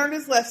glad Rick learned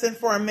his lesson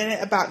for a minute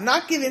about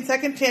not giving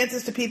second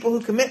chances to people who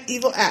commit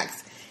evil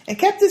acts and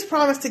kept his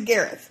promise to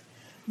Gareth.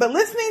 But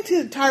listening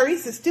to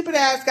Tyrese's stupid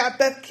ass got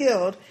Beth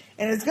killed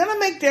and it's going to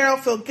make Daryl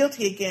feel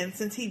guilty again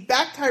since he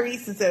backed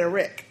Tyrese instead of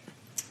Rick.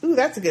 Ooh,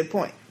 that's a good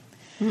point.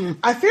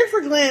 I fear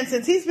for Glenn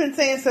since he's been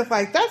saying stuff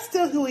like, that's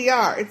still who we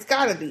are, it's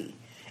gotta be,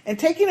 and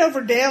taking over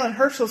Dale and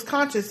Herschel's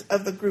conscience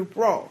of the group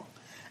role.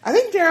 I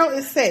think Daryl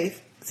is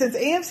safe since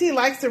AMC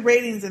likes the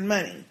ratings and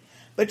money,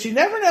 but you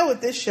never know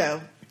with this show.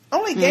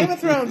 Only Game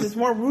of Thrones is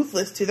more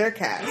ruthless to their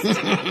cast.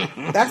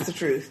 That's the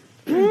truth.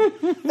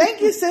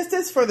 Thank you,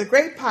 sisters, for the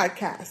great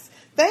podcast.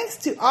 Thanks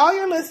to all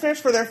your listeners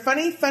for their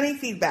funny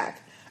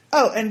feedback.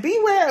 Oh, and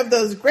beware of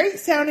those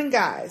great-sounding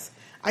guys.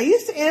 I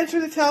used to answer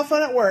the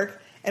telephone at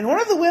work, and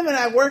one of the women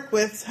I worked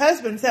with's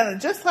husband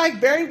sounded just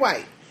like Barry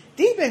White,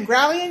 deep and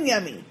growly and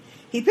yummy.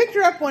 He picked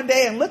her up one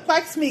day and looked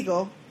like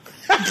Smeagol.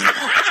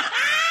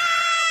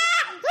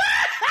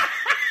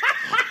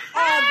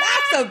 Oh,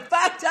 that's some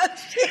fucked up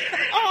shit.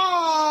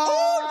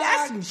 Oh,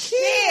 that's some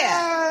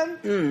shit.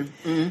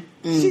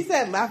 She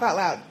said, laugh out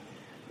loud.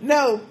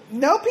 No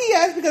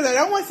P.S. because I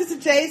don't want Sister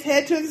J's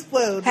head to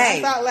explode.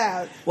 Hey, laugh out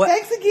loud. What?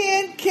 Thanks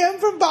again, Kim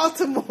from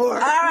Baltimore. All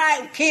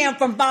right, Kim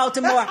from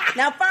Baltimore.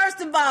 Now,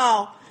 first of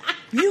all,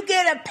 you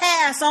get a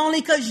pass only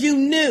because you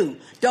knew.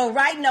 Don't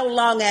write no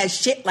long-ass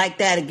shit like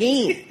that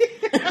again.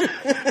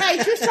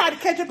 Hey, just trying to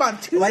catch up on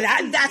two. Well,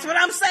 that's what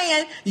I'm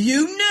saying.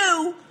 You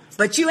knew,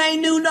 but you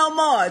ain't knew no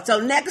more. So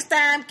next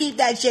time, keep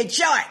that shit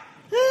short.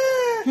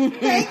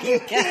 Thank you,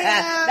 Kim.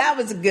 That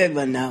was a good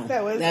one, though.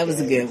 That was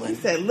a good one. She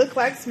said, look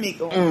like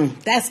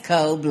Smeagol. That's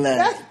cold blood.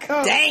 That's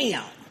cold.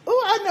 Damn.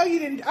 Oh, I know you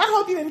didn't. I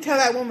hope you didn't tell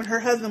that woman her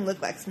husband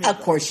looked like Smeagol. Of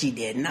course she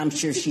didn't. I'm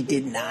sure she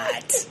did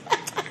not.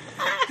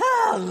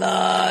 Oh,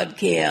 Lord,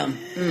 Kim.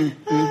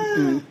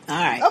 All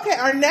right. Okay,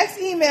 our next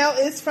email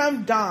is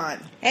from Dawn.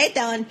 Hey,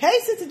 Dawn. Hey,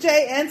 Sister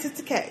J and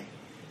Sister K.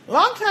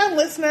 Long-time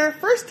listener,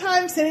 first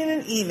time sending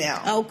an email.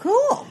 Oh,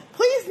 cool.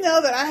 please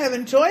know that I have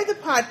enjoyed the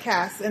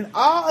podcast and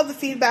all of the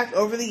feedback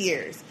over the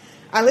years.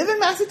 I live in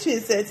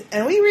Massachusetts,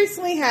 and we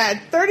recently had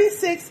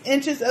 36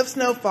 inches of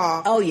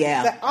snowfall. Oh,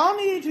 yeah. That all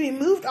needed to be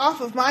moved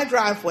off of my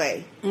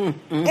driveway and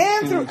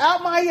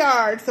throughout my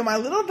yard, so my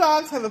little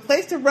dogs have a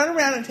place to run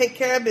around and take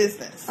care of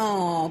business.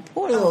 Oh,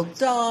 poor little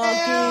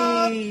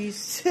doggies.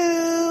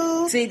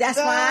 See, that's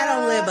why I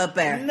don't live up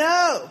there.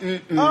 No.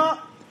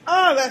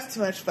 That's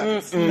too much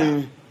fun.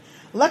 No.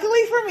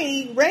 Luckily for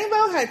me,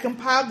 Rainbow had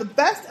compiled the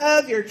best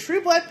of your True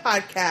Blood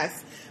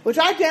podcast, which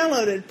I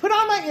downloaded, put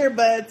on my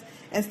earbuds,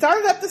 and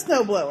started up the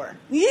snowblower.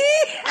 Yeah.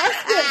 I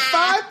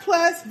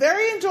spent 5+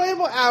 very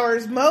enjoyable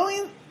hours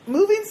moving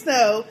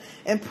snow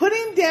and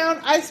putting down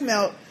ice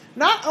melt,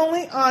 not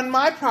only on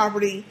my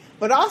property,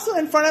 but also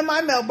in front of my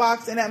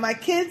mailbox and at my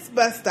kids'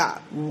 bus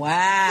stop.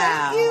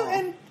 Wow. Thank you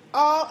and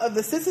all of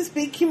the Sistah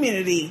Speak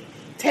community.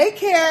 Take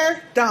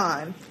care,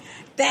 Dawn.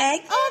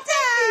 Thank you,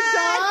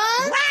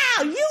 Dawn.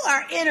 Wow, you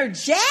are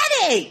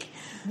energetic.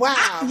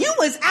 Wow. You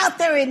was out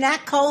there in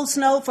that cold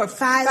snow for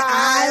 5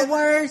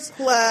 hours.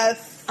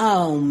 Plus.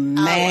 Oh,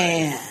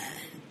 man.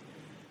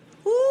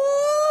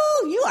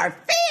 Ooh, you are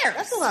fierce.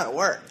 That's a lot of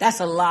work. That's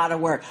a lot of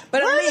work.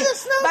 But where did the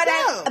snow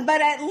go?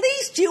 But at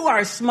least you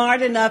are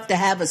smart enough to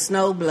have a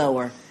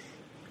snowblower.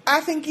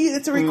 I think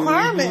it's a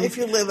requirement if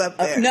you live up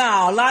there.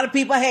 No, a lot of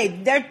people,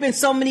 there's been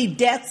so many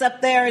deaths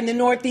up there in the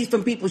Northeast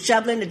from people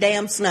shoveling the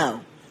damn snow.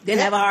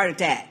 Didn't have a heart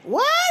attack.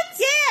 What?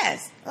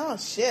 Yes. Oh,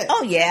 shit.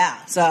 Oh,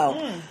 yeah. So,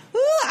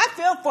 I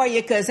feel for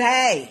you because,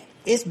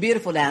 it's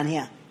beautiful down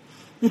here.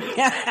 Well,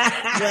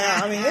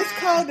 I mean, it's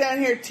cold down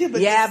here, too.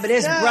 But but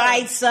it's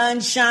bright,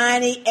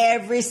 sunshiny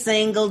every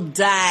single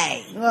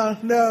day. Oh,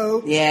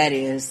 no. Yeah, it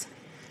is.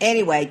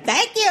 Anyway,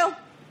 thank you.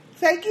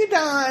 Thank you,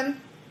 Dawn.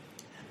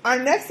 Our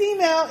next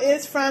email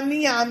is from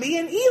Nyambi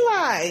and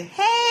Eli.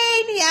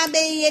 Hey,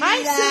 Nyambi and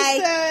Eli.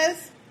 Hi,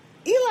 sisters.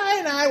 Eli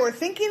and I were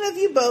thinking of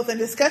you both and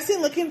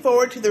looking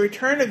forward to the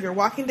return of your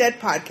Walking Dead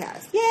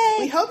podcast. Yay.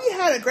 We hope you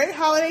had a great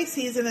holiday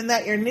season and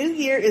that your new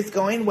year is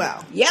going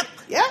well. Yep.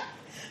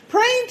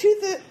 Praying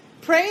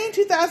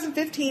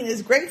 2015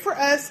 is great for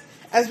us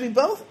as we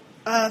both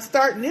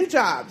start new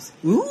jobs.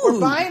 Ooh. We're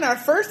buying our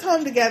first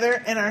home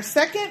together and our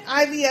second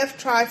IVF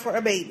try for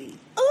a baby.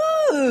 Ooh.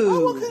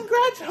 Oh, well,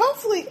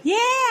 hopefully.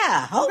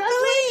 Yeah, hopefully.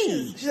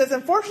 Congratulations. She says,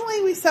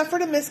 unfortunately, we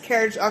suffered a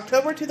miscarriage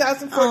October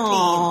 2014.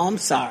 Oh, I'm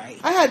sorry.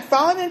 I had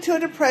fallen into a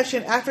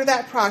depression after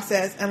that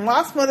process and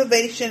lost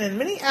motivation in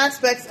many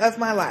aspects of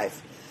my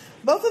life.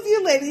 Both of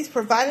you ladies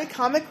provided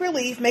comic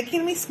relief,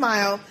 making me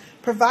smile,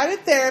 provided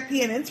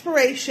therapy and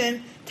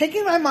inspiration,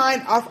 taking my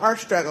mind off our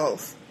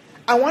struggles.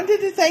 I wanted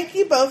to thank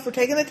you both for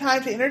taking the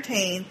time to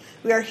entertain.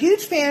 We are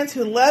huge fans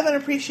who love and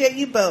appreciate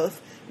you both.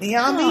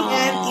 Nyambi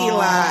and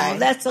Eli.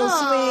 That's so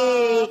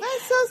sweet.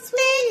 That's so sweet.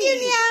 Thank you,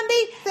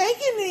 Nyambi. Thank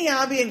you,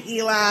 Nyambi and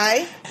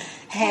Eli.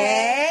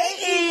 Hey,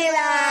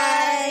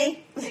 Eli.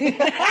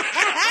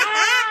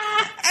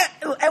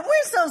 And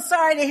we're so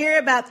sorry to hear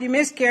about your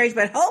miscarriage,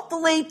 but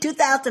hopefully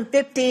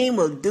 2015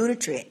 will do the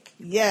trick.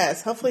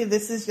 Yes, hopefully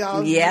this is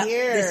y'all's year.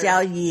 This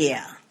y'all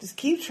year. Just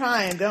keep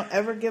trying. Don't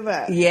ever give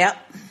up. Yep.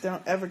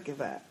 Don't ever give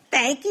up.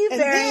 Thank you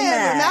very much. And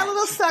then when that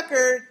little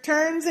sucker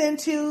turns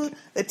into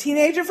the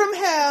teenager from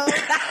hell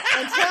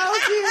and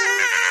tells you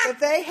that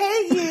they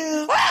hate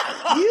you,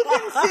 you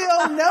can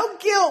feel no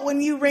guilt when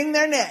you wring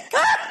their neck.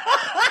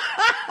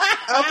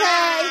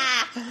 Okay?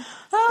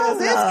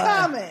 Because it's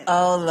coming.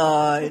 Oh,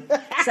 Lord.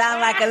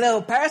 Sound like a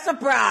little person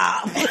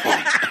problem.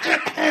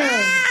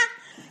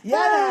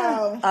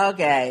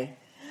 Okay.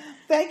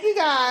 Thank you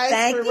guys.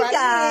 Thank you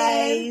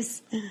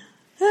guys.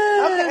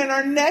 Okay, and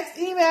our next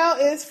email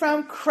is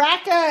from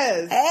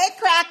Crackers. Hey,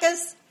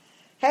 Crackers.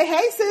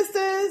 Hey,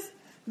 sisters.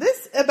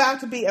 This is about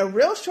to be a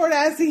real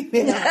short-ass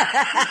email.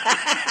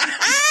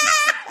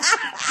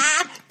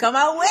 Come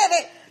on with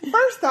it.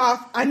 First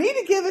off, I need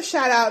to give a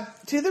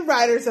shout-out to the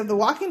writers of The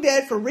Walking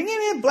Dead for ringing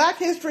in Black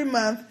History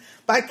Month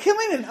by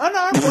killing an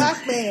unarmed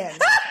black man.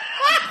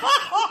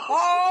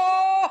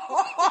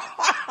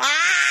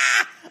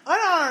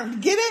 Unarmed,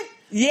 get it?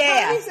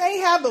 Yeah. Police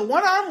ain't have but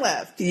one arm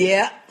left.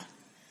 Yeah.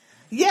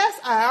 Yes,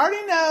 I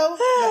already know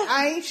that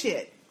I ain't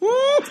shit.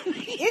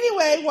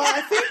 Anyway, while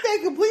I think they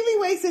completely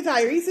wasted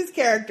Tyrese's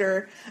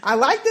character, I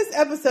like this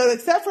episode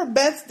except for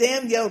Beth's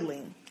damn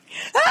yodeling.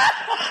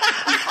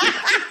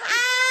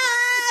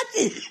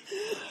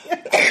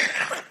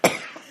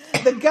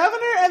 The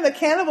governor and the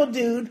cannibal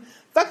dude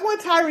fucking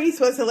with Tyrese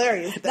was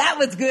hilarious. That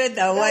was good,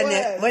 though, wasn't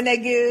it? Wasn't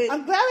that good?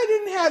 I'm glad I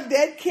didn't have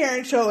dead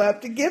Karen show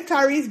up to give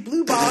Tyrese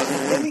blue balls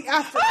in the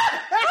afternoon.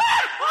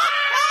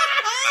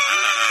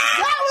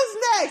 That was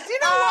next. You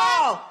know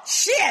what?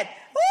 Shit.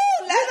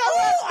 Ooh,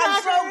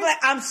 I'm so glad.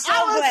 I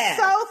was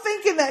so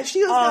thinking that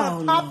she was going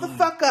to pop the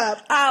fuck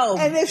up. Oh.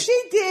 And if she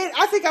did,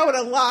 I think I would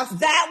have lost it.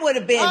 That would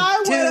have been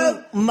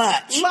too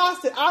much.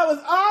 Lost it. I was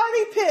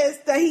already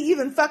pissed that he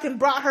even fucking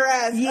brought her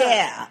ass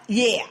up.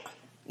 Yeah.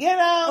 You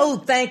know? Oh,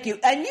 thank you.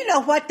 And you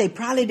know what? They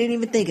probably didn't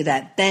even think of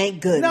that.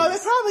 Thank goodness. No, they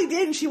probably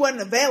didn't. She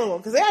wasn't available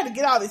because they had to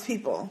get all these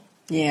people.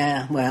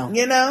 Yeah, well.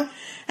 You know?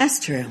 That's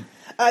true.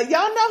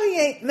 Y'all know he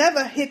ain't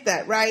never hit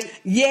that, right?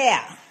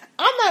 Yeah.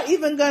 I'm not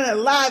even gonna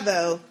lie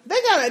though.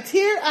 They got a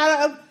tear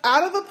out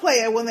of a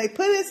player when they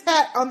put his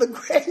hat on the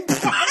grave.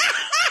 That's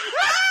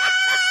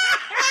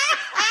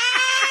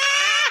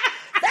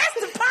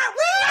the part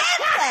we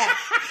laughed at.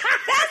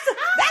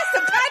 That's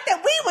the part that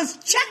we was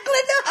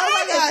chuckling the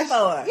hardest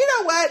for. You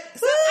know what?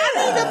 So I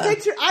need a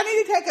picture. I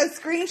need to take a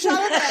screenshot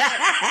of that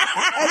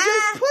and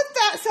just put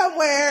that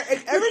somewhere. And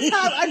every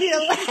time I need a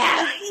laugh,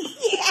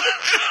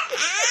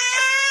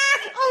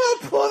 I'm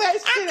gonna pull that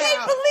shit out. I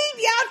can't believe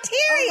y'all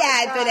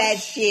teary-eyed for that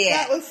shit.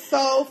 That was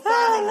so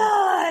funny.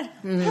 Oh,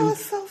 Lord. That was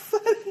so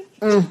funny.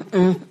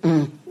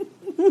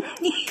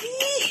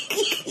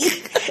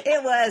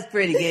 It was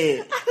pretty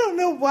good. I don't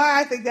know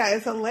why I think that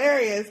is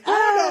hilarious. I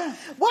don't know.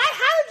 Why?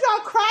 How did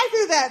y'all cry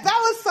through that? That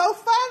was so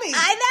funny.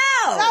 I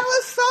know. That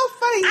was so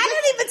funny. I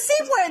don't even see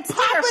where it's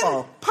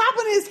tearful.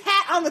 Popping his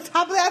hat on the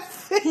top of that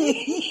thing.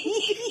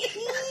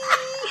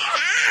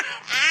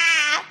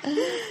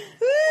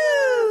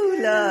 Ooh,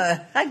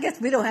 Lord. I guess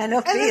we don't have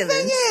no feelings. And the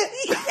thing is,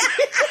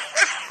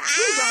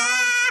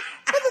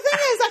 but the thing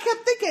is, I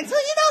kept thinking, so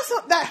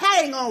that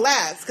hat ain't gonna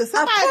last because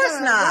somebody's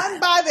gonna run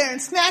by there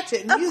and snatch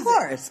it and use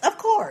it. Of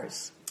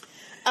course.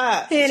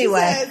 Anyway,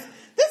 she says,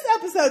 this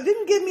episode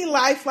didn't give me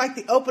life like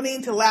the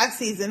opening to last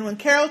season when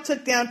Carol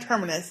took down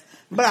Terminus,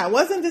 but I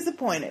wasn't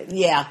disappointed.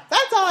 Yeah.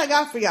 That's all I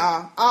got for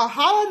y'all. I'll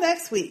holla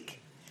next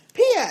week.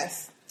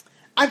 P.S.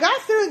 I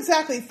got through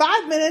exactly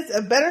 5 minutes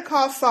of Better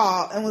Call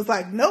Saul and was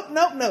like, nope.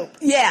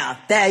 Yeah,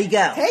 there you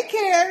go. Take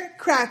care,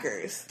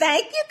 Crackers.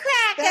 Thank you,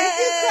 Crackers. Thank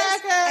you,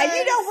 Crackers. And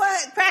you know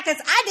what, Crackers?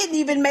 I didn't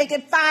even make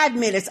it 5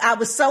 minutes. I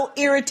was so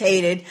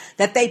irritated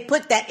that they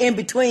put that in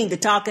between the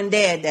Talking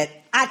Dead that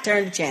I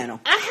turned the channel.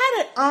 I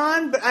had it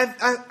on, but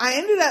I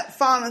ended up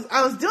falling.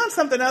 I was doing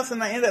something else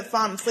and I ended up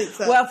falling asleep.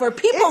 So well, for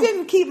people, it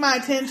didn't keep my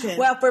attention.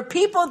 Well, for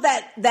people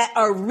that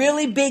are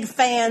really big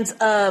fans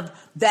of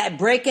that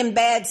Breaking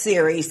Bad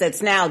series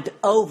that's now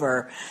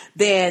over,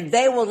 then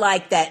they will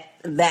like that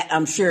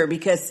I'm sure,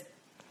 because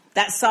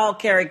that Saul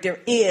character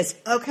is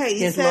okay.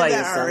 You his said lawyer,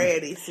 that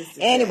already,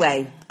 Sister.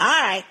 Anyway, all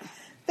right.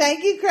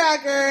 Thank you,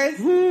 Crackers.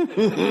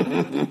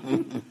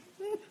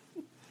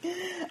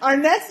 Our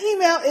next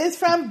email is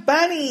from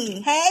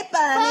Bunny. Hey,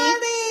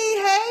 Bunny.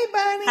 Hey,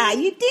 Bunny. How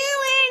you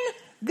doing?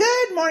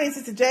 Good morning,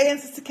 Sister J and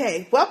Sister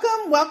K.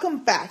 Welcome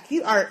back.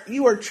 You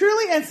are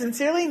truly and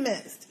sincerely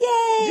missed.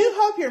 Yay. Do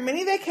hope your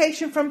mini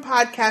vacation from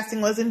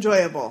podcasting was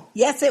enjoyable.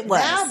 Yes, it was.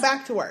 Now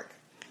back to work.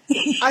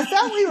 I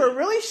thought we were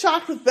really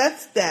shocked with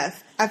Beth's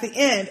death at the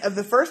end of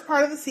the first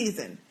part of the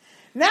season.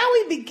 Now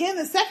we begin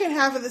the second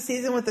half of the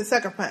season with the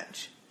sucker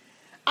punch.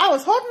 I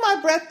was holding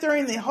my breath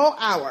during the whole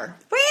hour.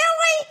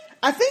 Really?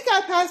 I think I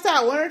passed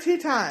out 1 or 2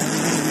 times.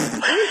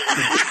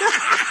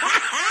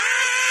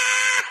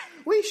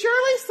 We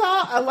surely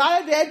saw a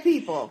lot of dead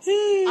people.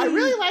 I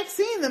really liked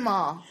seeing them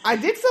all. I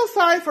did feel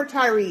sorry for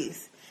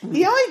Tyrese.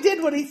 He only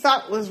did what he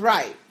thought was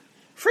right.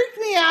 Freaked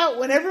me out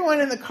when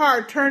everyone in the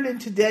car turned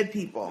into dead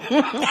people.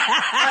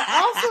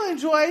 I also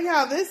enjoyed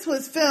how this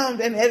was filmed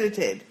and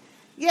edited.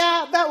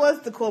 Yeah, that was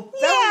the cool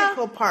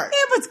part.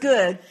 It was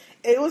good.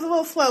 It was a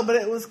little slow, but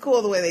it was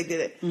cool the way they did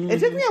it. Mm-hmm. It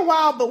took me a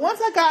while, but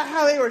once I got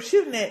how they were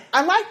shooting it,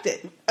 I liked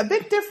it. A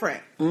bit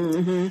different.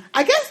 Mm-hmm.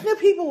 I guess new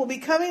people will be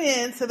coming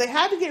in, so they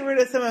had to get rid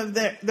of some of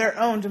their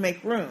own to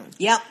make room.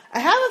 Yep. I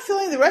have a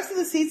feeling the rest of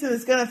the season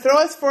is going to throw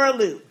us for a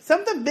loop.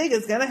 Something big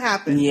is going to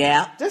happen.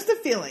 Yeah. Just a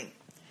feeling.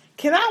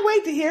 Cannot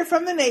wait to hear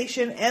from the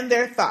nation and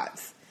their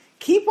thoughts.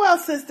 Keep well,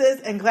 sisters,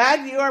 and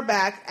glad you are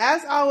back.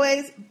 As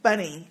always,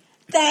 Bunny.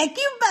 Thank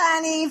you,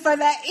 Bunny, for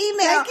that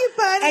email. Thank you,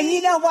 Bunny. And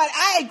you know what?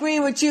 I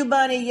agree with you,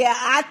 Bunny. Yeah,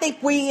 I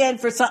think we in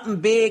for something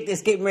big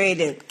that's getting ready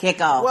to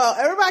kick off. Well,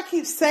 everybody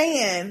keeps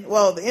saying,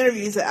 the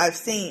interviews that I've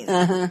seen,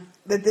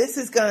 that this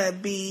is going to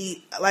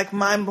be, like,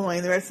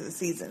 mind-blowing the rest of the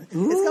season.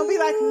 Ooh. It's going to be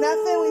like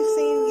nothing we've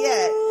seen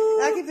yet.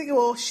 And I keep thinking,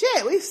 well,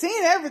 shit, we've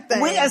seen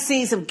everything. We done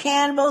seen some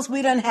cannibals.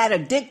 We done had a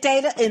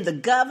dictator and the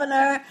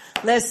governor.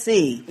 Let's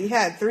see. We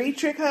had 3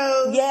 trick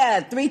hoes. Yeah,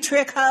 3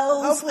 trick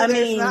hoes. Hopefully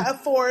there's not a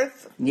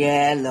 4th.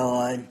 Yeah,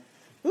 Lord.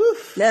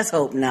 Oof. Let's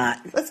hope not.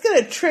 Let's get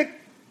a trick.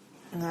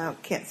 No, I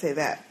can't say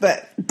that,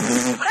 but.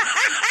 I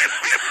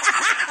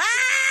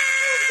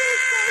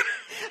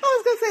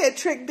was going to say a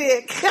trick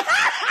dick.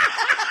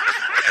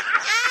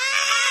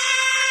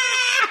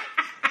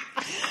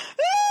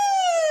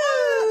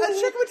 A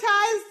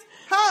trickmatized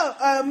hoe,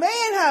 a man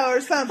hoe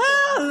or something.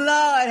 Oh,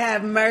 Lord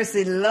have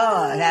mercy.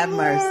 Lord have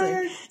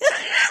mercy.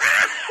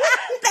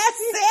 That's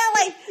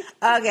silly.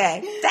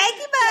 Okay. Thank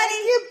you,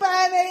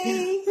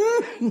 Bunny.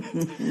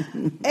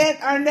 And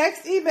our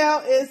next email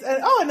is,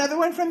 another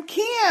one from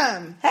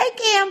Kim. Hey,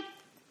 Kim.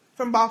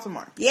 From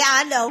Baltimore. Yeah,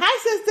 I know. Hi,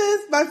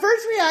 sisters. My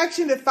first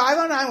reaction to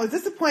 509 was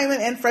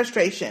disappointment and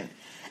frustration.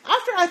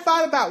 After I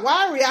thought about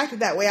why I reacted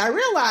that way, I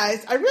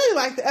realized I really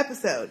liked the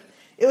episode.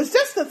 It was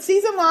just the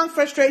season-long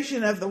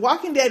frustration of The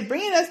Walking Dead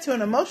bringing us to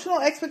an emotional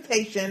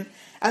expectation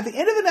at the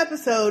end of an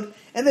episode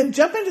and then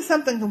jump into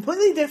something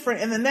completely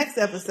different in the next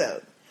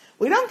episode.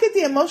 We don't get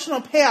the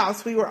emotional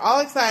payoffs we were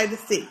all excited to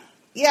see.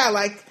 Yeah,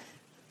 like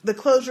the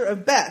closure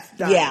of Beth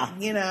dying. Yeah.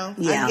 You know,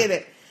 Yeah. I get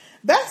it.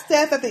 Beth's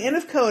death at the end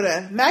of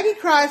Coda, Maggie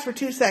cries for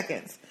 2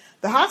 seconds.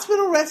 The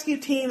hospital rescue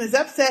team is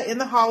upset in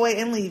the hallway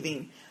and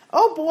leaving.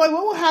 Oh boy,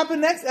 what will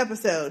happen next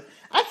episode?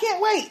 I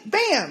can't wait.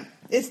 Bam!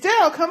 It's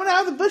Daryl coming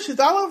out of the bushes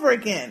all over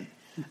again.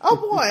 Oh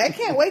boy, I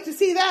can't wait to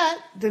see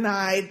that.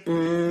 Denied.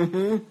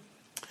 Mm-hmm.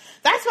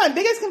 That's my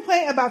biggest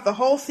complaint about the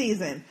whole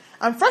season.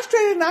 I'm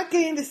frustrated not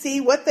getting to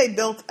see what they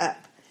built up.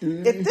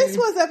 Mm-hmm. If this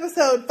was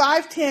episode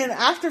 510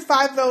 after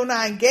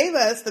 509 gave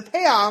us the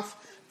payoff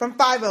from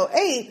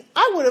 508,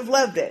 I would have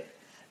loved it.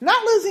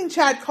 Not losing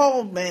Chad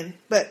Coleman,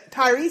 but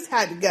Tyrese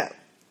had to go.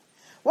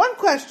 One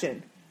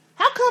question.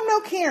 How come no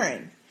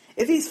Karen?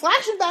 If he's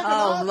flashing back on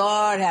all... Oh,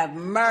 Lord have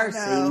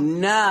mercy.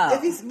 No.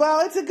 If he's,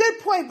 well, it's a good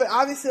point, but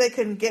obviously they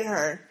couldn't get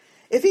her.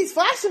 If he's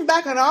flashing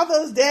back on all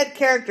those dead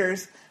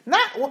characters,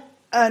 not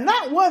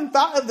one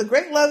thought of the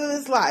great love of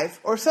his life,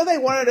 or so they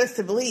wanted us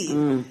to believe.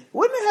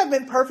 Wouldn't it have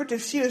been perfect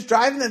if she was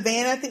driving the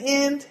van at the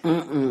end?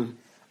 Mm-mm.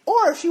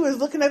 Or if she was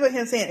looking up at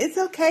him saying, "It's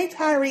okay,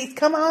 Tyrese,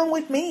 come on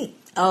with me."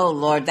 Oh,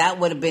 Lord, that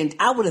would have been...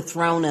 I would have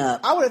thrown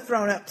up. I would have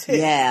thrown up, too.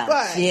 Yeah,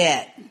 but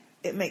shit.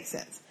 It makes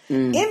sense.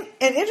 In an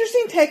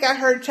interesting take I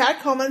heard Chad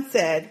Coleman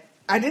said,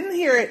 I didn't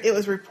hear it, it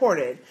was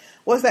reported,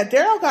 was that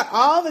Daryl got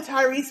all the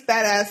Tyrese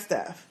badass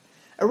stuff.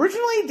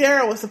 Originally,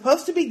 Daryl was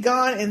supposed to be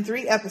gone in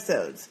 3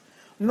 episodes.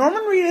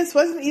 Norman Reedus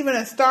wasn't even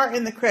a star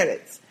in the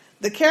credits.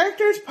 The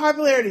character's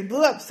popularity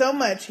blew up so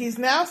much, he's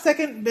now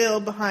second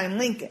billed behind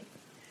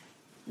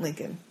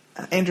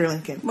Andrew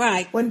Lincoln.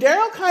 Right. When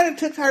Daryl kind of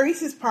took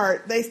Tyrese's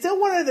part, they still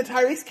wanted the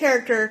Tyrese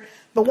character,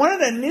 but wanted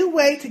a new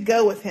way to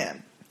go with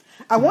him.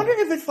 I wonder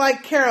if it's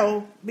like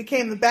Carol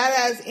became the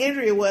badass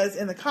Andrea was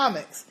in the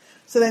comics,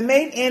 so they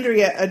made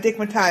Andrea a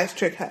digmatized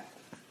trick hut.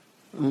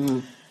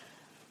 Okay,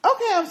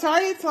 I'm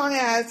sorry it's long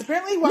ass.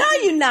 Apparently, No,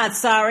 you're not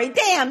sorry.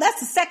 Damn, that's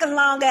the second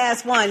long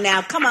ass one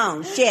now. Come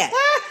on, shit.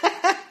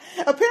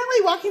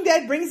 Apparently, Walking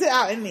Dead brings it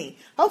out in me.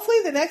 Hopefully,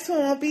 the next one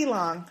won't be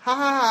long. Ha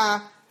ha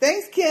ha.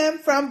 Thanks, Kim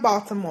from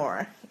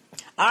Baltimore.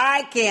 All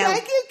right, Kim.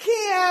 Thank you,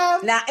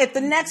 Kim. Now, if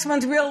the next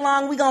one's real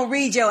long, we're going to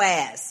read your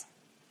ass.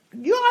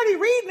 You already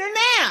reading her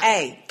now.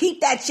 Hey, keep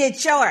that shit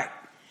short.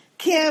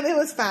 Kim, it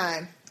was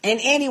fine.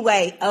 And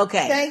anyway,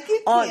 okay. Thank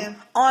you, Kim.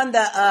 On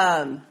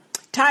the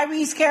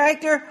Tyrese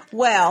character,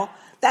 well,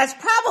 that's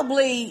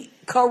probably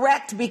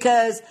correct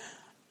because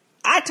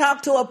I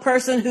talked to a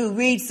person who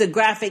reads the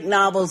graphic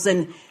novels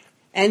and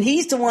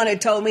he's the one that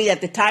told me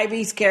that the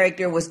Tyrese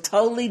character was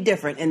totally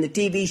different in the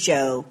TV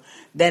show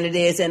than it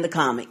is in the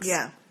comics.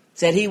 Yeah.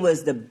 Said he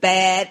was the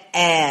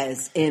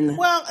badass in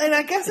Well, and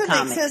I guess the it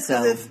comics, makes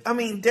sense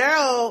because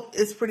Daryl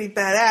is pretty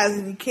badass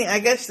and you can't, I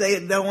guess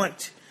they don't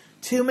want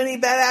too many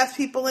badass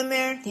people in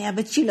there. Yeah,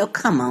 but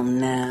come on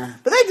now.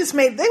 But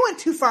they went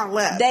too far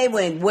left. They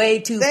went way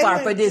too far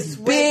for this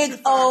big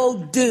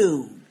old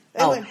dude.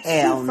 They went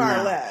too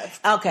far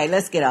left. Okay,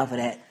 let's get off of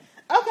that.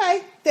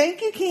 Okay,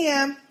 thank you,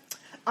 Kim.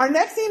 Our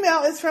next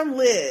email is from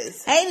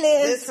Liz. Hey,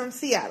 Liz. Liz from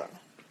Seattle.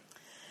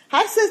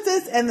 Hi,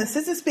 sisters and the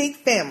Sister Speak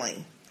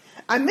family.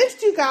 I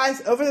missed you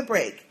guys over the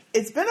break.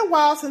 It's been a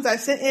while since I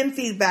sent in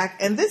feedback,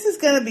 and this is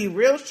going to be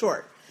real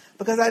short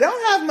because I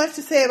don't have much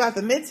to say about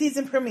the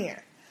mid-season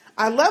premiere.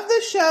 I love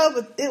this show,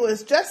 but it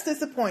was just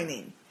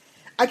disappointing.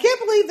 I can't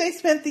believe they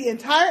spent the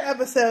entire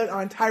episode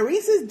on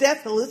Tyrese's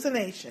death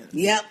hallucinations.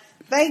 Yep.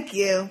 Thank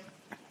you.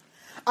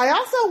 I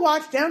also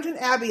watched Downton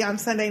Abbey on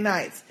Sunday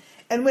nights,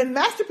 and when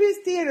Masterpiece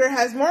Theater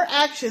has more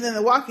action than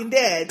The Walking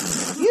Dead,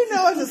 you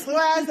know it's a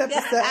slow-ass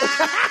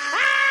episode.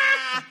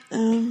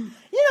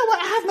 You know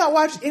what? I have not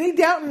watched any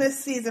Downton this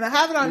season. I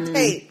have it on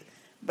tape,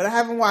 but I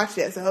haven't watched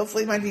it, so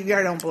hopefully my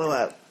DVR don't blow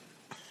up.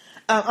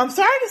 I'm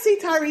sorry to see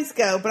Tyrese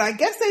go, but I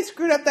guess they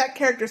screwed up that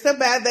character so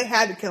bad they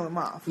had to kill him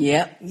off.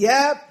 Yep,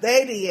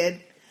 they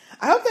did.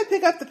 I hope they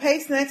pick up the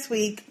pace next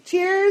week.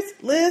 Cheers,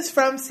 Liz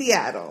from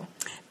Seattle.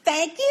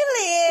 Thank you,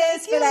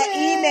 Liz, for that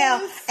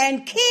email.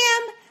 And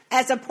Kim,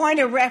 as a point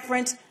of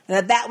reference,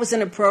 that was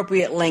an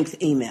appropriate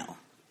length email.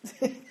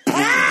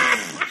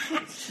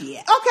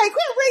 Yeah. Okay,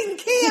 quit reading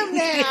Kim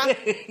now.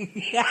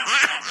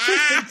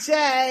 Sister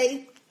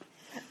J.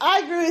 I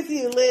agree with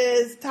you,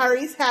 Liz.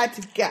 Tyrese had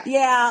to go.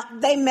 Yeah,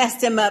 they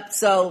messed him up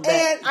so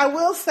that... And I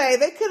will say,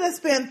 they could have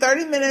spent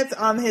 30 minutes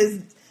on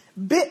his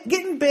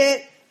getting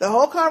bit, the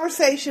whole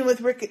conversation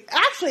with Rick.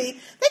 Actually,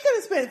 they could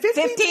have spent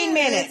 15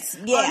 minutes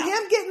on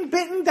him getting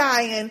bit and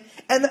dying,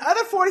 and the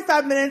other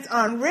 45 minutes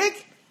on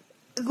Rick,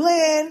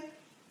 Glenn,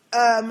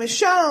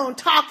 Michonne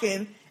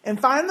talking and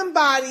finding them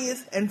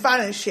bodies and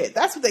finding shit.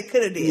 That's what they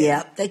could have did.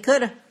 Yep, they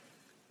could have.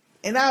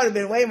 And that would have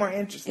been way more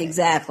interesting.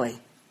 Exactly.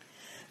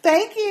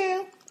 Thank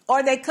you.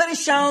 Or they could have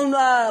shown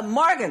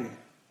Morgan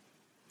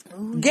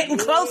getting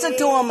closer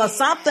to him or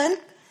something.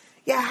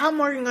 Yeah, how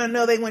Morgan going to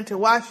know they went to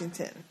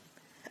Washington?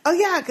 Oh,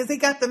 yeah, because he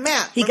got the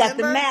map. He got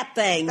the map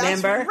thing,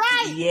 That's remember?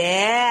 right.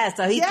 Yeah,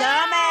 so he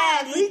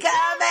coming. He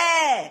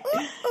coming.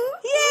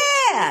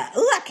 Yeah.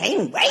 Ooh, I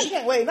can't wait. I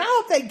can't wait. And I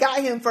hope they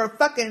got him for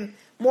fucking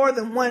more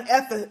than one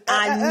episode.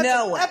 I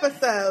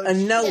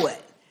know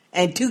it.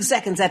 And 2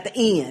 seconds at the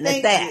end.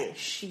 Thank at that. you.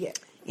 Shit.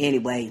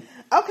 Anyway.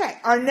 Okay,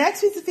 our next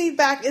piece of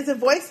feedback is a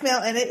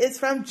voicemail, and it is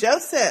from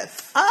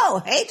Joseph.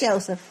 Oh, hey,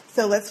 Joseph.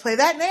 So let's play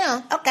that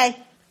now. Okay.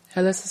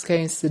 Hello, Sister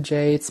and Sister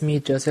J. It's me,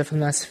 Joseph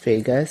from Las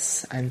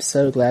Vegas. I'm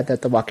so glad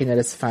that The Walking Dead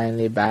is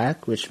finally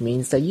back, which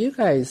means that you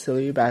guys will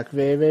be back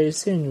very, very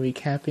soon,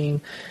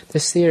 recapping the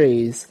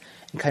series.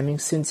 And coming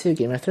soon too,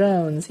 Game of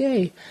Thrones.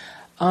 Yay!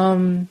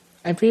 I'm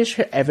pretty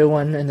sure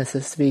everyone in the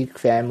Sister Speak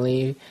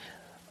family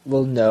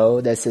will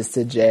know that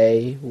Sister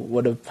J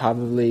would have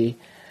probably,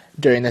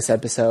 during this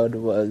episode,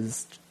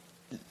 was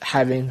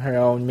having her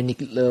own mini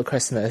little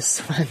Christmas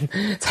when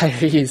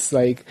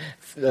Tyrese,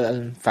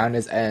 found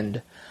his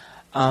end.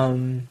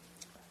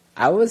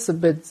 I was a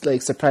bit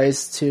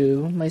surprised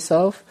to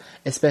myself,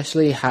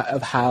 especially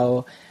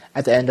how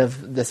at the end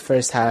of this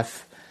first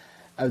half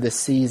of the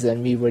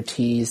season we were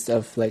teased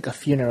of a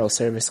funeral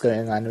service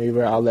going on. We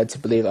were all led to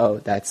believe, oh,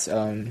 that's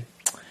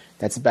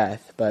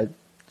Beth, but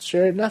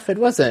sure enough, it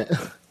wasn't.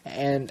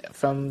 And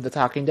from The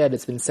Talking Dead,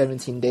 it's been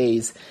 17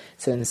 days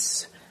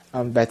since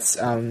Beth's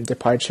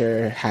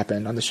departure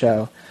happened on the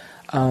show.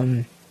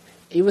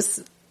 It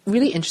was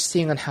really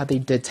interesting on how they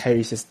did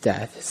Tyrese's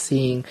death,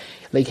 seeing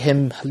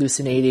him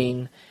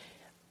hallucinating.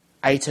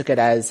 I took it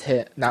as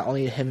not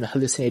only him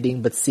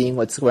hallucinating, but seeing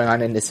what's going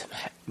on in his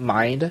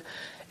mind,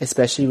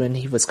 especially when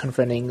he was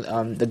confronting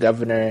the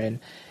governor, and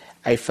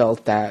I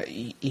felt that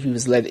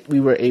we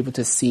were able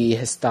to see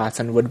his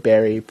thoughts on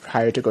Woodbury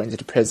prior to going to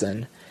the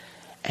prison.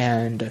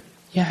 And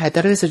yeah, I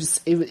thought it was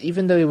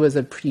even though it was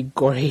a pretty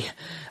gory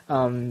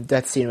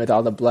death scene with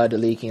all the blood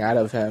leaking out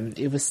of him,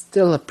 it was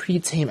still a pretty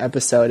tame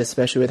episode,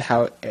 especially with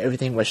how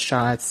everything was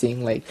shot,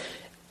 seeing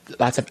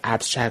lots of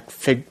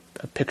abstract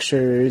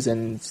pictures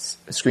and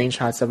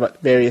screenshots of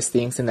various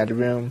things in that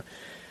room.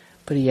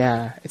 But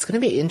yeah, it's gonna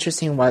be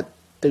interesting what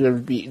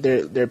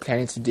they're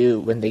planning to do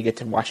when they get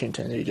to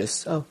Washington. They're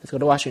just, let's go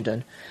to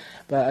Washington.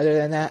 But other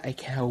than that, I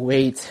can't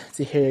wait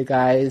to hear you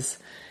guys,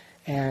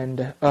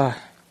 and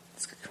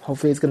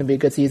hopefully it's gonna be a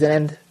good season,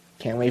 and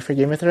can't wait for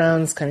Game of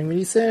Thrones coming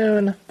really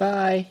soon.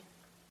 Bye.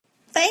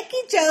 Thank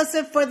you,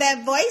 Joseph, for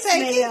that voicemail.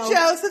 Thank you,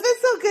 Joseph.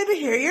 It's so good to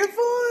hear your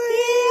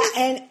voice.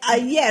 Yeah,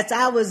 and yes,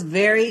 I was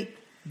very,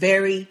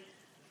 very,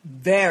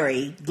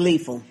 very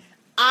gleeful.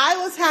 I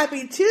was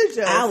happy too,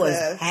 Joseph. I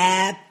was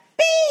happy.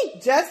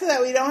 Just so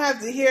that we don't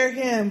have to hear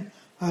him,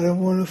 I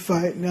don't want to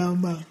fight no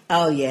more.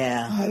 Oh,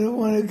 yeah. I don't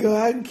want to go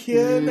out and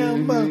kill no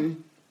more. And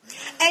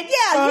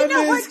yeah, you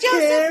know what,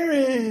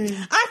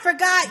 Joseph? I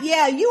forgot.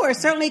 Yeah, you are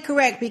certainly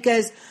correct,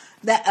 because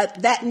that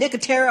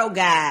Nicotero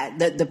guy,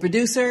 the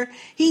producer,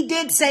 he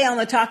did say on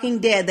The Talking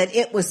Dead that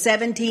it was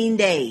 17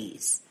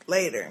 days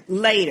later.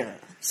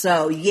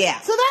 So yeah.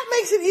 So that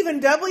makes it even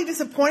doubly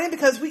disappointing,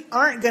 because we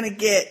aren't going to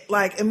get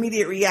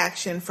immediate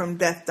reaction from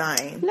Death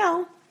dying.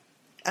 No,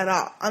 at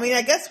all. I mean,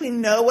 I guess we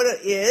know what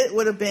it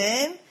would have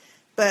been,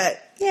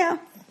 but yeah,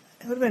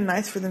 it would have been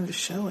nice for them to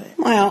show it.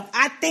 Well,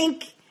 I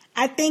think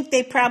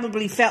they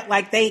probably felt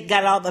like they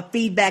got all the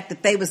feedback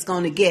that they was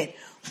going to get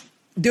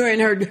during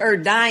her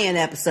dying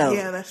episode.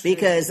 Yeah, that's true.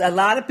 Because a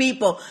lot of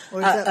people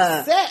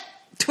upset.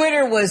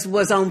 Twitter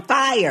was on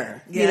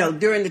fire,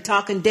 during The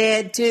Talking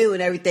Dead too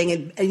and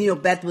everything,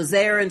 and Beth was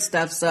there and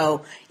stuff.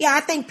 So yeah,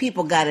 I think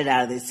people got it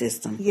out of their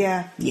system.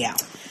 Yeah.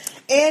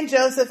 And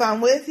Joseph,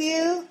 I'm with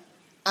you.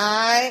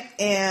 I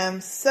am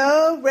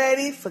so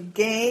ready for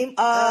Game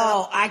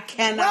of I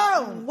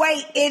cannot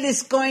wait. It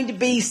is going to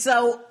be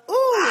so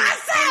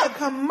awesome. The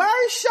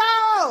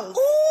commercials.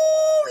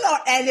 Ooh,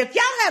 Lord. And if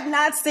y'all have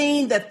not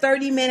seen the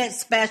 30-minute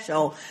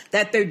special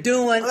that they're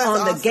doing on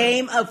awesome. The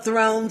Game of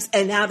Thrones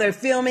and how they're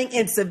filming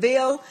in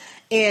Seville,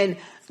 in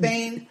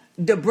Spain,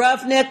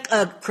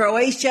 Dubrovnik,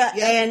 Croatia,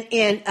 and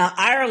in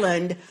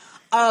Ireland,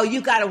 oh,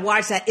 you got to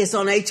watch that. It's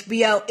on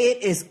HBO.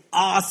 It is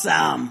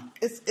awesome.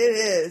 It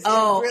is.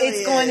 Oh, really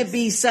it's going to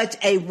be such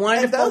a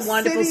wonderful, and those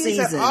wonderful cities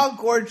season. Are all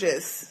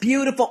gorgeous.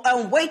 Beautiful.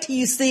 Oh, wait till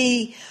you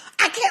see.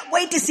 I can't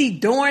wait to see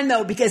Dorne,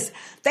 though, because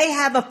they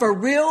have a for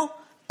real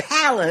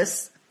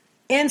palace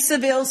in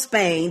Seville,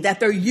 Spain, that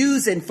they're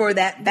using for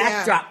that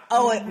backdrop. Yeah.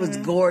 Oh, it was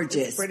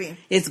gorgeous. It's pretty.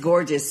 It's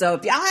gorgeous. So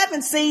if y'all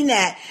haven't seen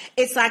that,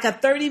 it's like a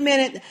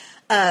 30-minute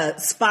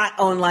spot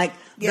on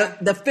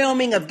the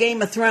filming of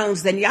Game of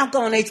Thrones. Then y'all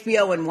go on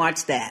HBO and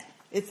watch that.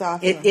 It's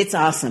awesome. It's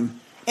awesome.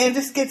 And it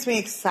just gets me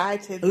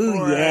excited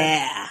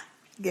for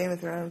Game of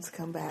Thrones to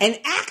come back. And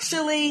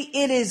actually,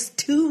 it is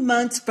 2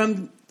 months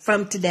from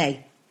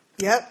today.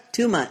 Yep.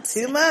 2 months.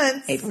 2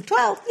 months. April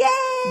 12th.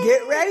 Yay!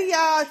 Get ready,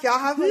 y'all. If y'all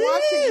haven't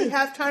watched it, you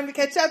have time to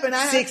catch up. And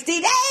 60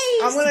 days.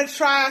 I'm going to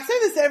try. I say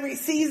this every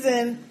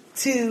season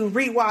to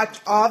rewatch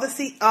all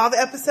the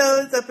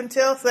episodes up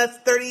until, so that's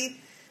 30.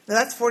 No,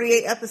 that's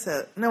 48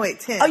 episodes. No,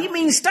 wait, 10. Oh, you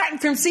mean starting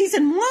from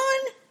season 1?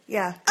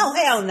 Yeah. Oh,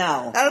 hell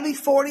no. That'll be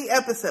 40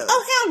 episodes.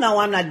 Oh, hell no,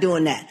 I'm not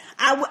doing that.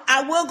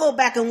 I will go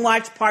back and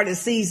watch part of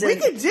season. We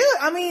could do it.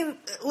 I mean,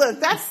 look,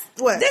 that's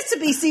what? This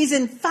would be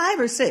season 5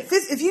 or 6.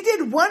 If you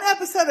did one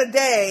episode a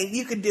day,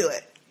 you could do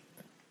it.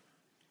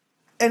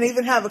 And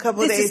even have a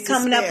couple of days to This is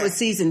coming up with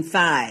season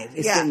 5.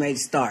 It's getting ready to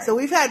start. So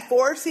we've had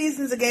 4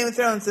 seasons of Game of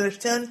Thrones. So there's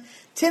 10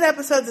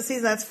 episodes a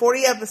season. That's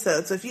 40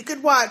 episodes. So if you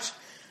could watch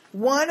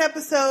one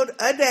episode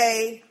a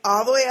day,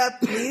 all the way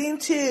up, leading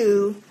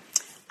to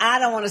I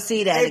don't want to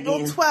see that April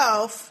again.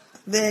 12th,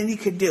 then you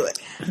could do it.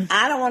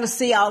 I don't want to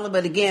see all of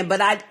it again,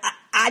 but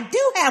I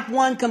do have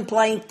one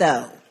complaint,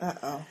 though.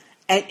 Uh-oh.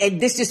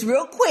 And this is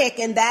real quick,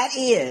 and that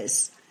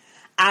is,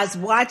 I was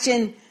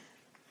watching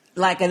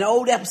like an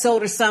old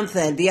episode or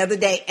something the other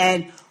day,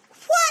 and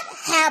what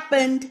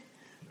happened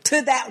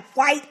to that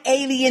white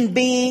alien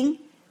being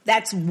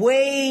that's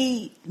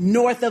way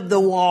north of the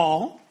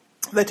wall?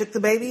 They took the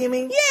baby, you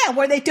mean? Yeah,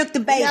 where they took the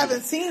baby. We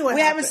haven't seen what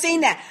We happened. haven't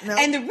seen that. No.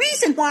 And the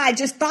reason why I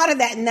just thought of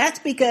that, and that's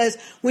because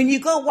when you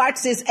go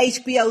watch this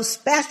HBO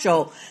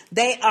special,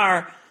 they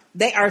are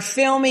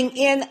filming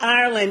in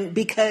Ireland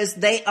because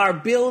they are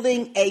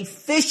building a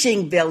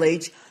fishing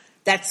village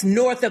that's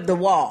north of the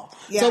wall.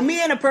 Yeah. So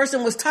me and a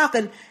person was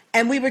talking,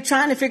 and we were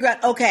trying to figure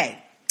out,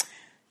 okay,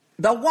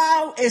 the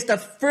wall is the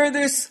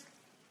furthest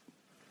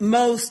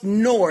most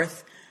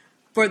north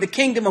for the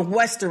kingdom of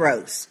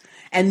Westeros.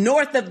 And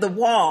north of the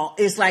wall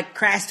is like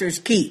Craster's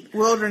Keep.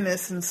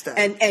 Wilderness and stuff.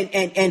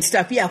 And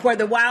stuff, yeah, where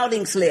the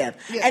wildlings live.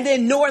 Yeah. And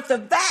then north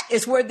of that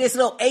is where this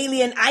little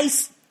alien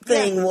ice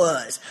thing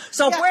was.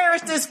 So where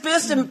is this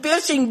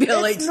fishing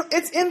village?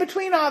 It's in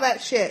between all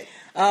that shit.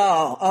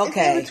 Oh,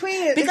 okay. It's in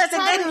between it. Because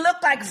it didn't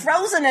look like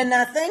frozen or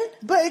nothing.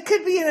 But it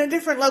could be in a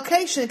different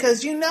location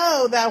because you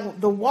know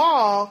that the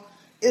wall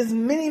is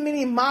many,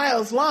 many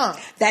miles long.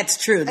 That's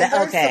true. And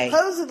there's Okay.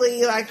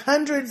 supposedly like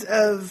hundreds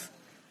of,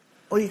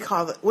 what do you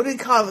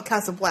call the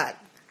Castle Black?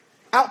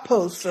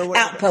 Outposts or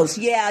whatever. Outposts.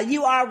 Yeah,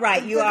 you are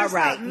right. You are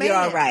right. You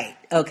are right.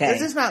 Okay. They're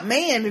just not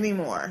manned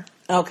anymore.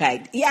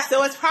 Okay. Yeah.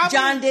 So it's probably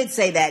John did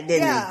say that,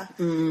 didn't yeah.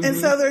 he? Mhm. And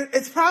so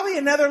it's probably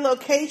another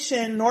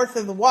location north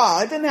of the wall.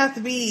 It doesn't have to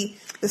be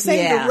the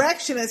same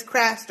direction as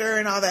Craster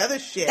and all the other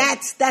shit.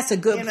 That's a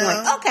good point.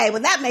 know? Okay,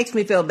 well that makes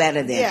me feel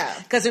better then. Yeah.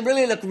 Because it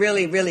really looked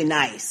really, really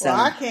nice. Well,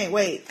 I can't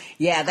wait.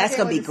 Yeah, that's I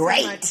going to can't be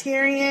wait great. to see my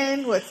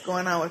Tyrion, what's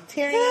going on with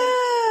Tyrion.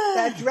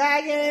 That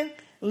dragon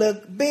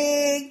looked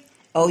big.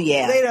 Oh,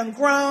 yeah. They done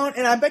grown,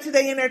 and I bet you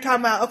they in there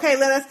talking about, okay,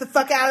 let us the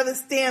fuck out of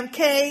this damn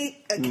cave,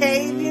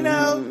 you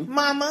know,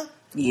 mama.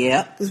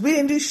 Yep. Because we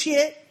didn't do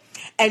shit.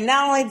 And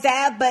not only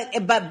that,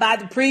 but by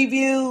the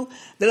preview,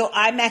 the little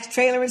IMAX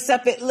trailer and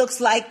stuff, it looks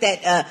like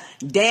that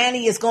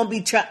Dany is going to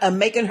be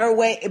making her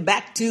way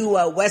back to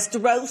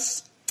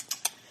Westeros.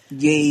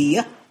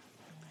 Yeah.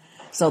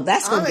 So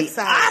that's going to be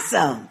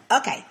awesome.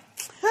 Okay.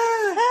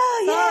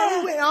 Oh, yeah.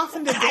 We went off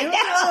into I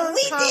know,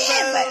 we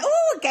did,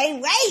 but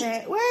can't wait.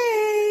 Can't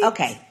wait.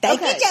 Okay.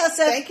 Thank you, Joseph.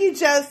 Thank you,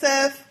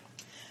 Joseph.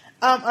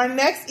 Our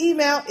next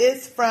email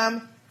is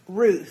from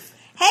Ruth.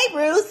 Hey,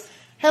 Ruth.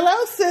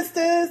 Hello,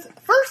 sisters.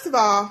 First of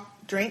all,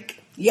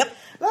 drink. Yep.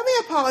 Let me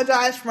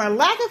apologize for my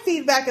lack of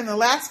feedback in the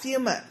last few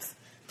months.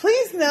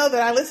 Please know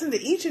that I listen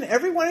to each and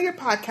every one of your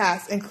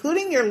podcasts,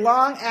 including your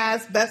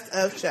long-ass best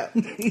of show.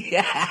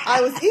 Yeah.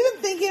 I was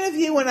even thinking of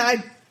you when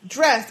I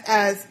dressed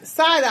as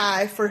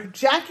Side-Eye for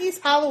Jackie's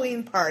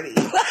Halloween party.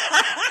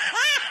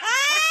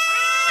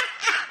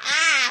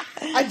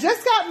 I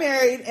just got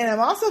married, and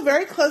I'm also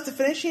very close to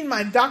finishing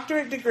my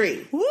doctorate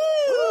degree. Woo!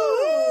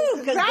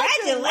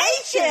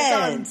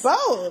 Congratulations! On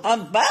both.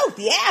 On both,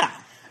 yeah.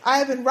 I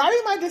have been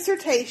writing my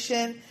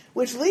dissertation,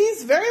 which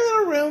leaves very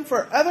little room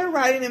for other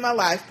writing in my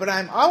life, but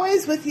I'm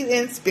always with you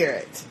in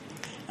spirit.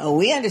 Oh,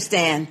 we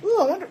understand. Ooh,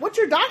 I wonder, what's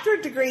your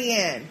doctorate degree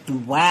in?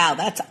 Wow,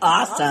 that's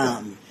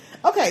awesome.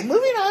 Okay,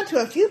 moving on to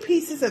a few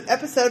pieces of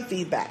episode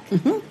feedback.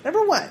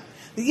 Number one,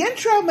 the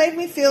intro made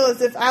me feel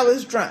as if I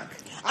was drunk.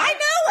 I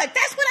know it.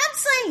 That's what I'm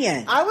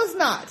saying. I was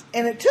not.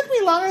 And it took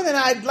me longer than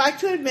I'd like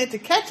to admit to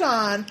catch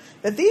on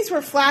that these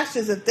were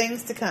flashes of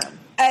things to come.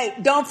 Hey,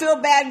 don't feel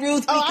bad,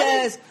 Ruth,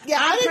 because I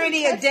I'm didn't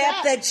pretty catch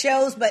adept at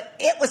shows, but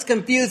it was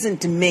confusing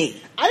to me.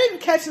 I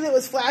didn't catch that it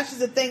was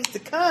flashes of things to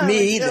come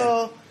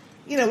until,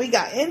 we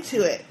got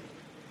into it.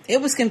 It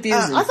was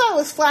confusing. I thought it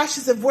was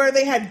flashes of where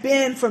they had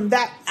been from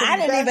that. I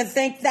didn't even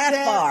think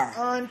that far.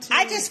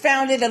 I just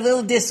found it a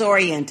little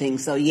disorienting,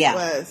 so yeah. It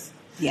was.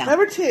 Yeah.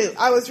 Number two,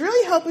 I was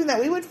really hoping that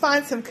we would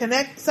find some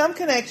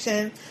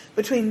connection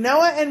between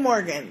Noah and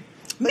Morgan.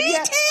 Me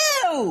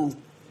too!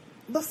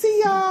 But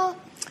see, y'all.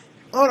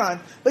 Hold on.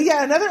 But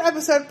yeah, another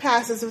episode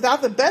passes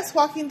without the best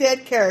Walking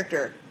Dead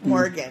character,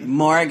 Morgan.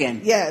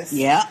 Morgan. Yes.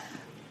 Yeah.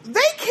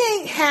 They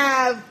can't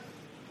have,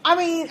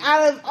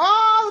 out of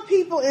all the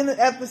people in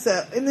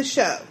the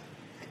show,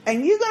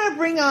 and you're going to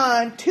bring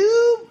on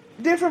two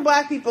different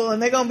black people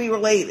and they're going to be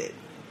related.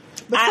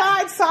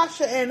 Besides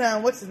Sasha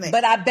and, what's his name?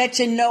 But I bet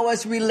you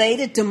Noah's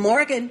related to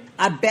Morgan.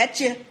 I bet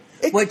you.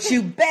 What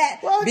you bet.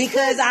 Well,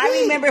 because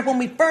I remember when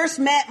we first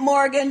met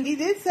Morgan. He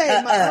did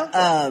say my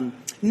uncle.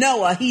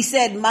 Noah, he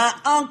said my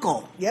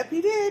uncle. Yep,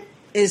 he did.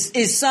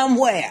 Is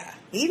somewhere.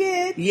 He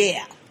did.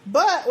 Yeah.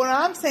 But what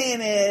I'm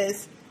saying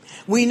is.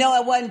 We know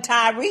it wasn't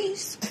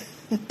Tyrese.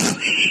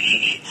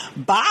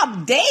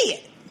 Bob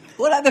dead.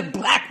 What other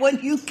black one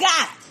you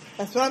got?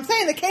 That's what I'm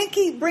saying. They can't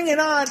keep bringing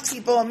on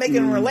people and making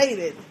them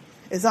related.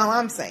 Is all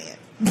I'm saying.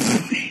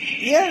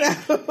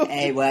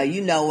 Hey, well,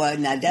 you know what?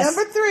 Now that's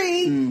number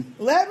three.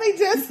 Let me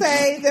just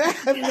say that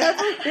I've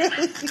never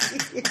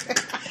really.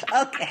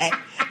 Okay.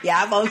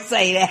 Yeah, I won't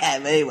say that,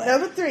 but anyway.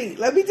 Number 3,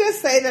 let me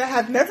just say that I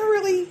have never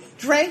really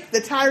drank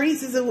the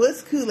Tyrese is a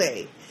Woods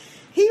Kool-Aid.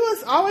 He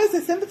was always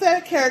a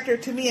sympathetic character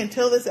to me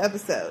until this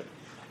episode.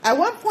 At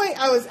one point,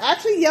 I was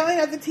actually yelling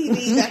at the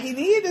TV that he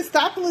needed to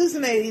stop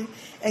hallucinating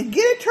and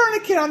get a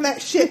tourniquet on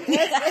that shit.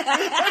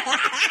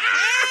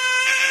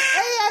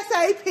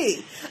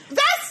 ASAP.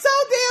 That's so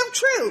damn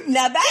true.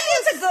 Now, that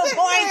is a good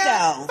point,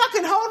 though.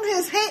 Fucking holding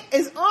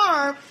his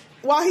arm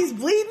while he's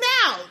bleeding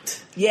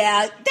out.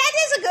 Yeah, that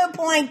is a good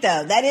point,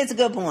 though. That is a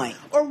good point.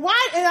 Or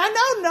why, and I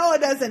know Noah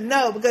doesn't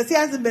know because he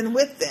hasn't been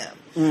with them.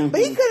 Mm-hmm.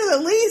 But he could have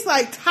at least,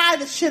 tied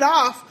the shit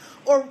off.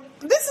 Or,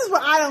 this is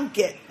what I don't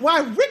get.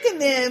 Why Rick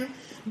and them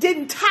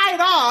didn't tie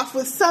it off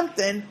with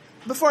something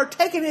before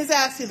taking his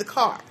ass to the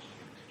car.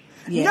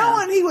 Yeah.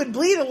 Knowing he would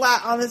bleed a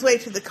lot on his way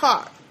to the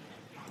car.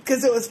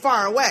 Because it was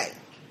far away.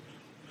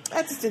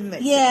 That just didn't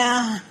make sense.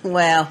 Yeah,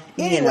 well,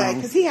 anyway,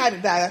 because he had to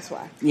die, that's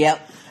why.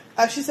 Yep.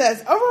 She says,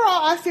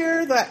 overall, I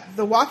fear that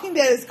The Walking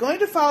Dead is going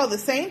to follow the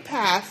same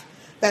path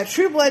that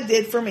True Blood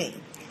did for me.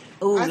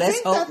 Ooh,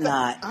 let's hope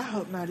not. I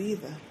hope not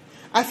either.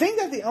 I think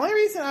that the only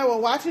reason I will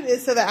watch it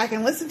is so that I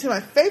can listen to my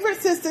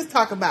favorite sisters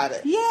talk about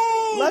it.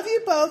 Yay! Love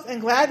you both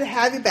and glad to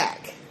have you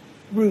back.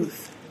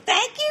 Ruth.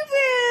 Thank you,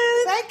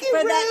 Ruth. Thank you, for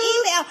Ruth.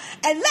 that email.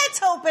 And let's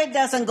hope it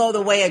doesn't go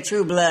the way of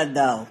True Blood,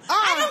 though.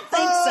 I don't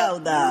think so,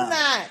 though.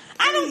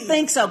 I don't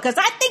think so, because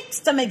I think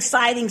some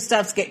exciting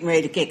stuff's getting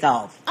ready to kick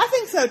off. I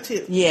think so,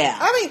 too. Yeah.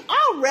 I mean,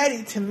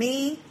 already, to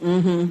me,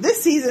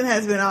 this season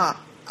has been off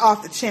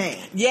the chain.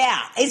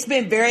 Yeah, it's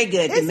been very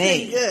good to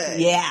me. It's been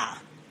good. Yeah.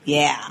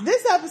 Yeah.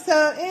 This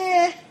episode,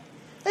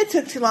 they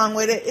took too long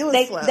with it. It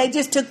was slow. They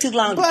just took too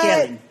long to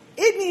kill him.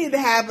 It needed to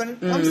happen.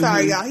 I'm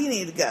sorry, y'all. He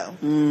needed to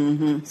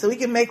go. So we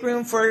can make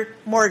room for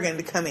Morgan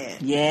to come in.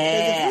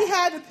 Yeah. If we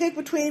had to pick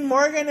between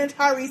Morgan and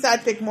Tyrese,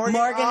 I'd pick Morgan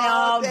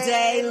all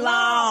day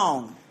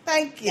long.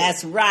 Thank you.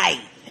 That's right.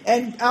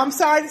 And I'm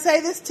sorry to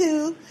say this,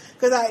 too,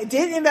 because I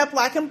did end up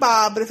liking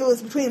Bob, but if it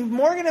was between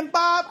Morgan and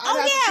Bob,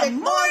 I'd have to pick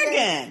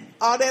Morgan.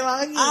 All day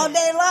long again. All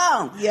day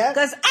long. Yeah.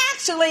 Because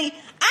actually,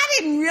 I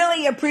didn't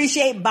really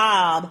appreciate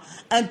Bob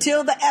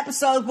until the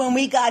episode when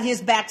we got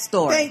his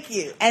backstory. Thank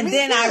you. And Me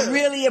then too. I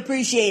really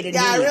appreciated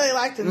him. Yeah, I really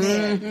liked him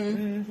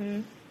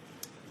there.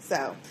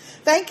 So,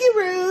 thank you,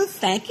 Ruth.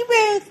 Thank you,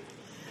 Ruth.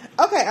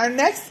 Okay, our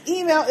next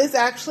email is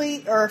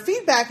actually, or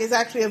feedback is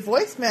actually a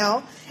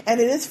voicemail, and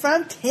it is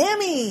from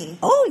Tammy.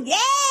 Oh,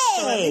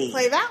 yay! So let me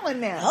play that one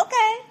now.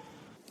 Okay.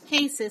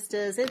 Hey,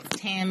 sisters, it's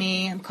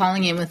Tammy. I'm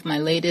calling in with my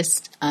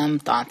latest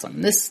thoughts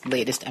on this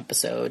latest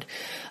episode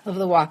of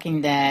The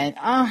Walking Dead.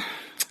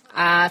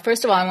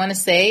 First of all, I want to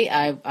say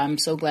I'm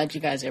so glad you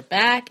guys are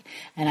back,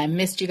 and I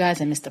missed you guys.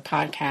 I missed the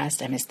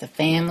podcast. I missed the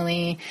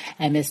family.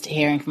 I missed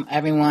hearing from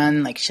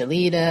everyone like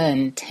Shalita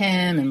and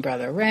Tim and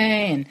Brother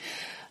Ray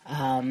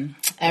and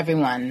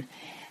everyone,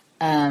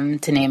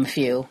 to name a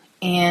few.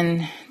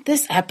 And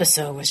this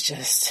episode was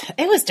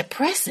it was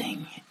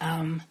depressing.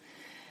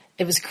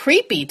 It was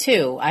creepy,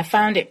 too. I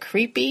found it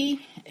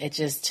creepy.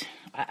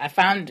 I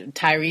found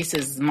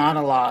Tyrese's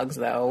monologues,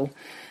 though,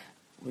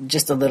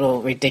 just a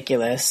little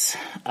ridiculous.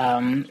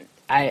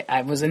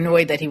 I was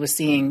annoyed that he was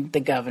seeing the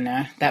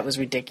governor. That was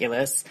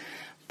ridiculous.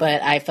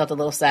 But I felt a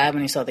little sad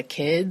when he saw the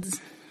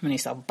kids, when he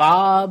saw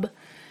Bob.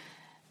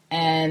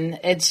 And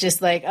it's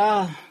just like,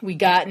 oh, we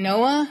got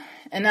Noah,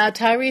 and now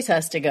Tyrese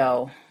has to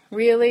go.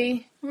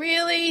 Really?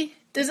 Really?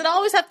 Does it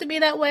always have to be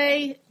that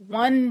way?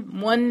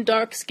 One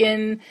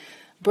dark-skinned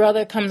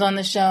brother comes on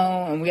the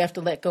show, and we have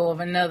to let go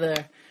of another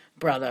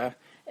brother.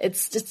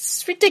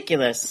 It's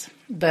ridiculous.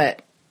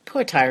 But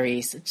poor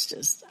Tyrese, it's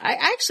just, I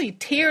actually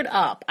teared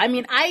up. I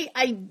mean,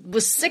 I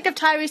was sick of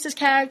Tyrese's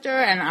character,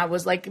 and I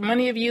was like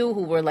many of you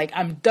who were like,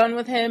 I'm done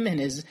with him and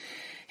his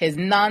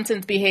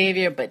nonsense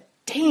behavior, but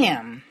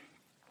damn.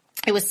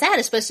 It was sad,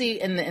 especially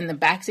in the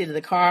backseat of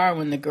the car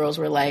when the girls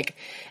were like,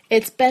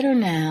 it's better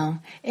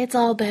now. It's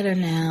all better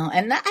now.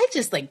 And I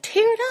just like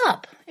teared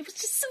up. It was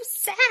just so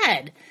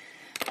sad.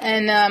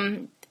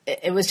 And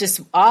it was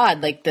just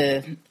odd.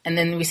 And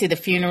then we see the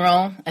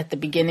funeral at the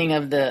beginning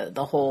of the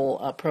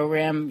whole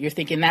program. You're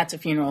thinking that's a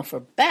funeral for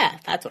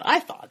Beth. That's what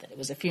I thought, that it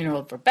was a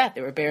funeral for Beth.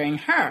 They were burying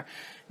her.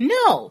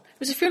 No, it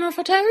was a funeral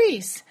for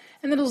Tyrese.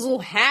 And then his little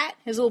hat,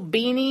 his little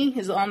beanie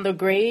is on the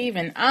grave.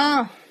 And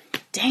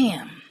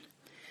damn.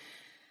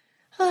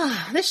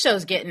 This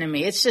show's getting to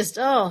me. It's just,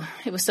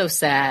 it was so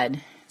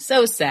sad.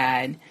 So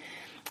sad.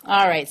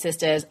 All right,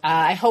 sisters.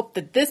 I hope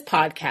that this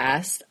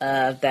podcast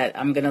that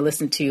I'm going to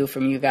listen to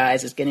from you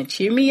guys is going to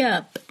cheer me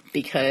up,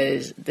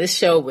 because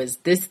this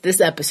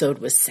episode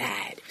was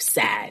sad. It was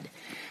sad.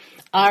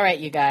 All right,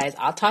 you guys.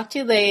 I'll talk to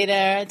you later.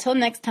 Until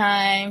next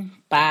time.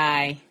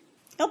 Bye.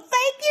 Well,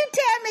 thank you,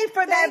 Tammy,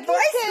 for that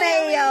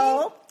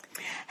voicemail.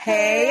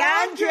 Hey,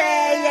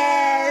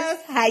 Andreas.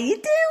 How you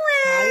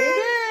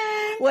doing?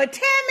 Well,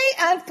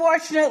 Tammy,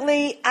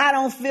 unfortunately, I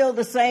don't feel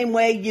the same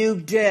way you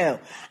do.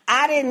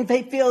 I didn't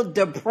feel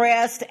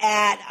depressed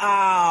at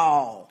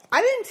all.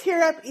 I didn't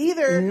tear up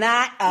either.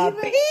 Not a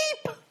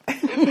peep.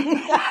 Even when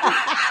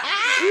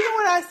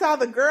I saw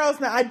the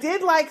girls, now I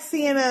did like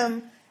seeing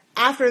them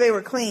after they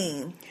were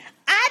clean.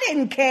 I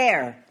didn't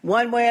care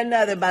one way or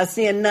another about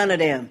seeing none of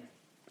them.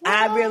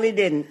 Well, I really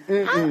didn't.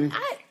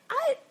 I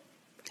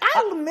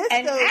missed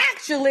and those.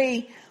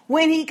 Actually,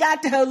 when he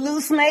got to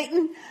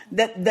hallucinating,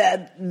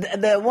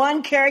 the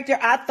one character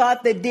I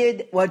thought that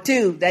did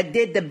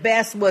the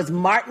best was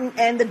Martin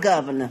and the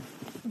governor.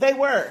 They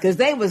were. Because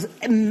they was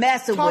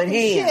messing Talking with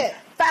him. Shit.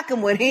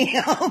 Fucking with him.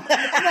 No,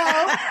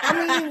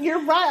 I mean,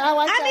 you're right. I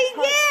like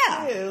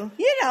that too.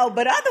 You know,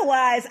 but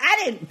otherwise,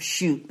 I didn't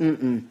shoot.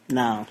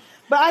 No.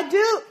 But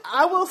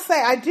I will say,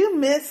 I do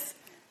miss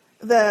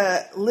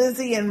the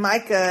Lizzie and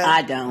Micah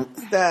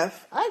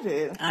stuff. I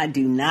do. I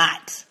do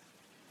not.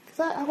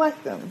 Because I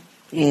like them.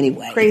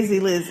 Anyway. Crazy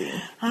Lizzie.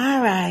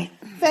 All right.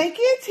 Thank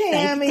you,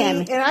 Tammy.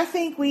 Thank you, And I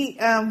think we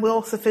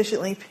will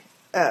sufficiently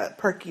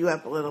perk you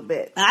up a little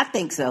bit. I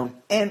think so.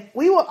 And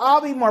we will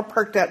all be more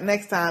perked up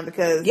next time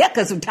because... Yeah,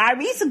 because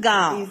Tyrese is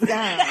gone. He's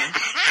gone.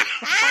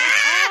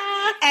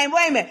 And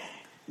wait a minute.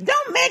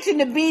 Don't mention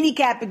the beanie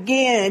cap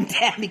again,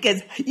 Tammy,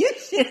 because you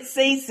should have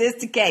seen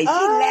Sister K. She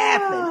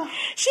laughing.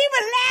 She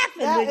was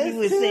laughing when you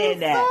were saying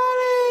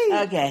that.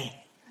 Funny.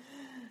 Okay.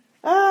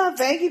 Oh,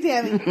 thank you,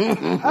 Tammy.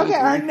 Okay,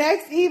 our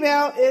next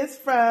email is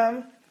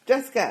from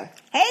Jessica.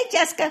 Hey,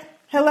 Jessica.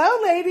 Hello,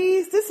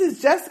 ladies. This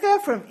is Jessica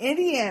from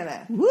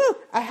Indiana. Woo.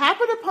 I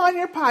happened upon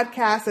your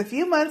podcast a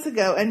few months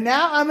ago, and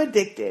now I'm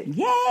addicted.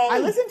 Yay! I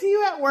listen to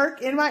you at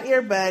work in my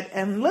earbud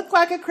and look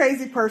like a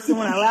crazy person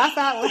when I laugh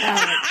out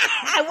loud.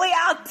 We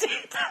all do.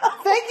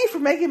 Thank you for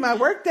making my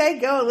workday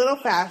go a little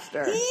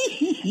faster.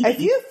 A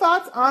few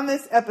thoughts on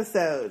this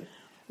episode.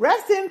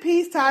 Rest in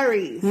peace,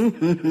 Tyrese.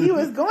 He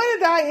was going to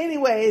die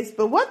anyways,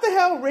 but what the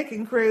hell, Rick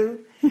and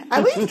crew?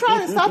 At least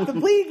try to stop the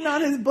bleeding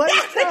on his bloody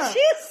tongue. That's what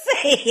you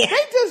said.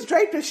 They just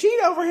draped a sheet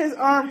over his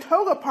arm,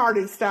 toga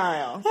party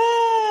style.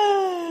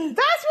 That's what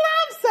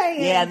I'm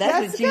saying. Yeah,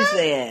 that's Jessica. what you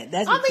said.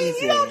 That's what you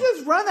said. You don't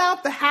just run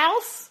out the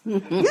house.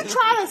 You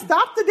try to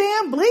stop the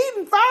damn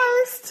bleeding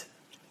first.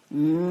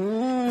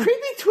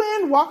 Creepy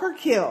twin Walker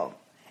kill.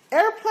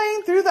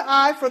 Airplane through the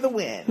eye for the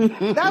win.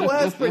 That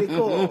was pretty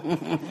cool.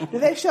 Did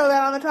they show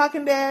that on The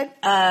Talking Dead?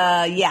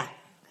 Yeah.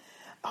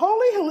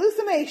 Holy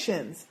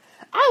hallucinations.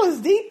 I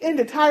was deep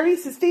into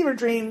Tyrese's fever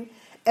dream,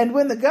 and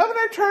when the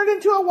governor turned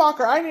into a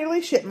walker, I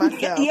nearly shit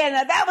myself. Yeah,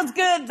 now that was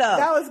good, though.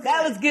 That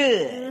was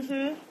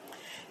good.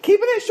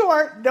 Keeping it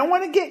short, don't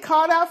want to get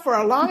caught out for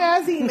a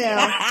long-ass email.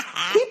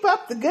 Keep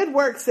up the good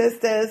work,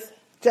 sisters.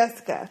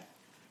 Jessica.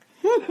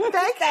 Thank you,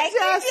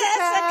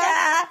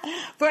 Jessica,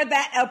 for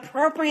that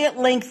appropriate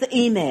length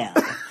email.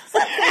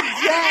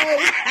 Jay.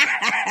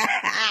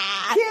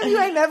 Kim, you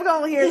ain't never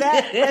gonna hear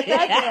that. Let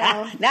that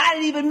down. Now I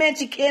didn't even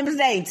mention Kim's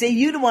name. See,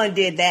 you the one who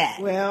did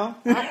that. Well,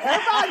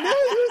 everybody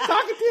knew who was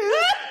talking to.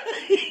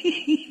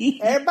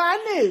 Everybody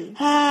knew.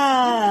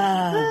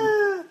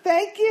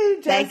 Thank you,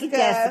 Jessica. Thank you,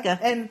 Jessica.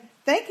 And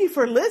thank you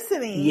for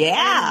listening.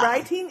 Yeah. And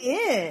writing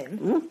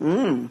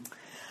in.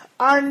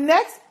 Our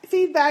next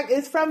feedback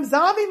is from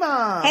Zombie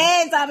Mom.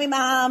 Hey, Zombie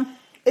Mom.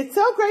 It's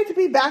so great to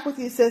be back with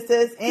you,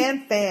 sisters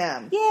and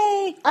fam.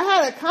 Yay. I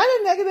had a kind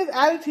of negative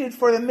attitude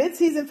for the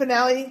mid-season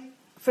finale.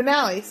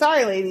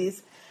 Sorry,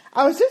 ladies.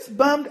 I was just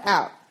bummed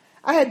out.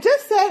 I had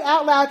just said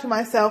out loud to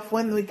myself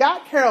when we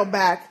got Carol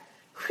back,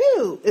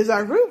 whew, is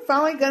our group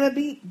finally going to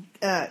be,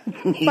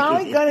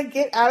 finally going to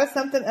get out of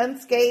something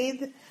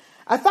unscathed?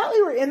 I thought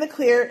we were in the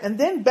clear, and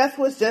then Beth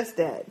was just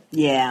dead.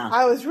 Yeah.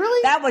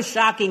 That was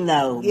shocking,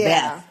 though,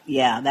 yeah. Beth.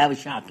 Yeah, that was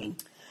shocking.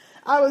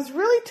 I was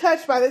really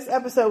touched by this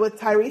episode with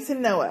Tyrese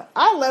and Noah.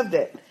 I loved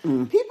it.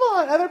 People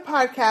on other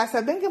podcasts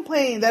have been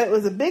complaining that it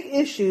was a big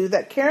issue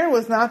that Karen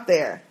was not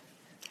there.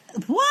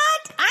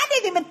 What? I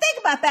didn't even think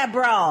about that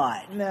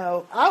broad.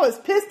 No. I was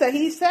pissed that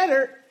he said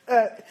her...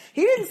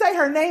 he didn't say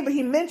her name, but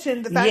he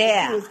mentioned the fact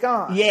that she was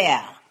gone.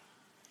 Yeah.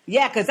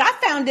 Yeah, because I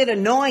found it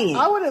annoying.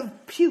 I would have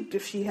puked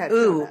if she had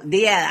Ooh,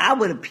 yeah, I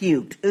would have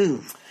puked.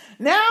 Ooh.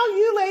 Now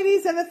you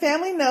ladies and the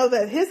family know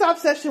that his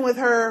obsession with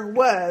her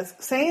was,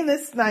 saying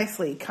this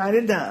nicely, kind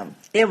of dumb.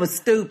 It was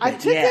stupid, I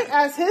took it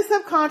as his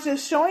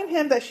subconscious showing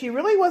him that she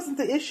really wasn't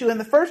the issue in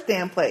the first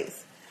damn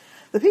place.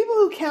 The people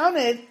who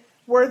counted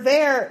were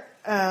there,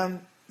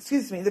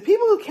 the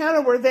people who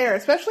counted were there,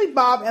 especially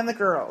Bob and the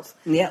girls.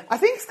 Yeah. I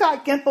think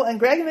Scott Gimple and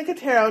Greg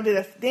Nicotero did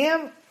a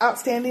damn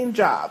outstanding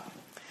job.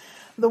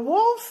 The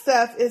wolf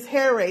stuff is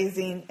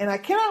hair-raising, and I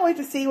cannot wait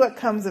to see what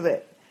comes of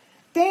it.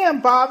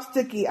 Damn, Bob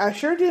Stuckey, I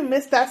sure do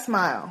miss that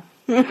smile.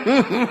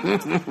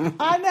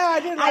 I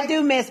know, I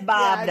do miss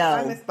Bob, though.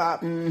 I miss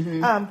Bob.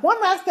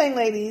 One last thing,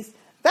 ladies.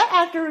 That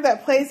actor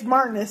that plays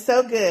Martin is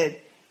so good.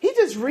 He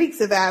just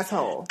reeks of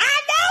asshole.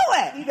 I know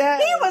it. He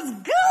does. He was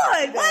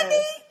good, wasn't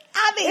he?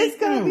 I mean, it's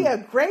going to be a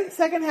great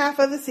second half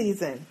of the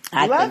season.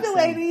 I love think you, so.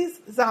 ladies.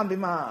 Zombie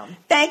Mom.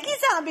 Thank you,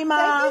 Zombie Mom.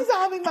 Thank you,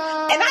 Zombie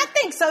Mom. And I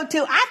think so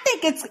too. I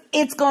think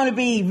it's going to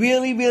be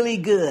really, really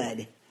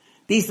good.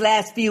 These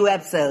last few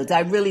episodes,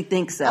 I really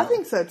think so. I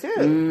think so too.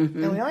 And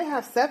we only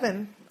have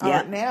 7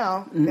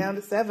 now, down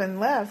to 7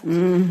 left.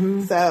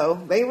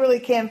 So they really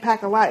can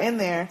pack a lot in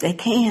there. They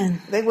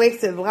can. They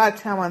wasted a lot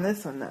of time on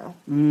this one, though.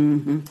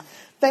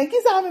 Thank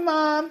you, Zombie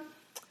Mom.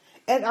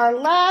 And our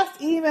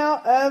last email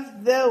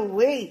of the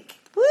week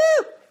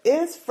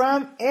is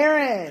from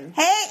Erin.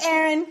 Hey,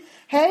 Erin.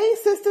 Hey,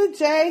 Sister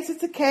J,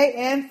 Sister K,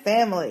 and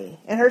family.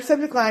 And her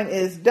subject line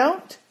is,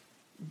 don't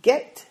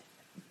get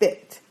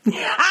bit.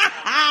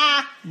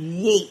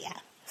 Yeah.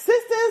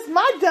 Sisters,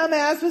 my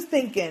dumbass was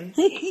thinking,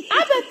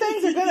 I bet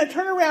things are going to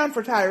turn around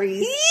for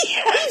Tyrese.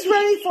 He's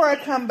ready for a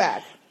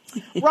comeback.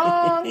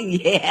 Wrong.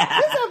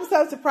 Yeah. This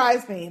episode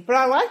surprised me, but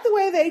I like the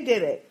way they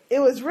did it. It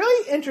was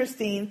really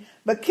interesting,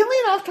 but killing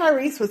off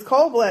Tyrese was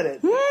cold-blooded.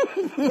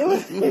 It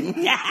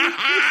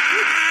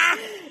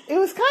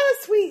was kind of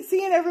sweet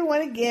seeing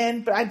everyone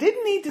again, but I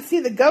didn't need to see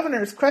the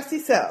governor's crusty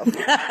self.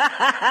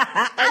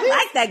 I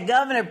like that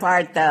governor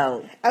part,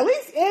 though. At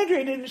least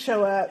Andrea didn't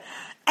show up.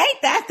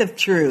 Ain't that the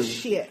truth?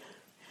 Shit.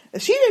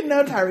 She didn't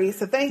know Tyrese,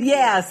 so thank you.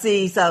 Yeah,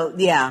 see, so,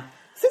 yeah.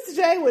 Sister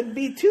J would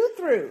be too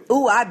through.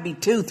 Ooh, I'd be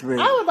too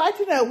through. I would like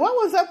to know what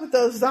was up with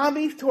those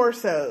zombie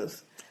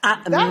torsos.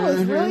 That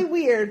was really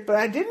weird, but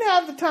I didn't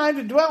have the time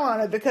to dwell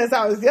on it because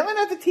I was yelling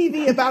at the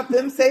TV about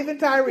them saving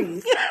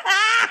Tyrese.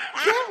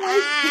 Can't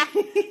wait.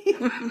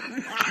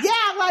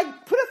 Yeah,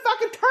 like put a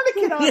fucking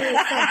tourniquet on it or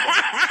something.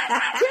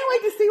 Can't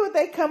wait to see what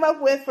they come up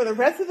with for the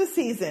rest of the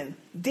season.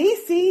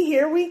 DC,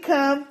 here we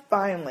come,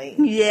 finally.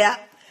 Yeah.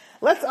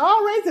 Let's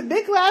all raise a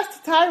big glass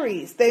to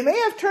Tyrese. They may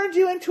have turned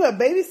you into a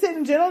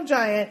babysitting gentle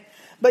giant,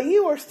 but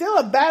you are still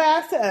a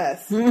badass to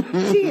us.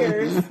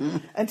 Cheers.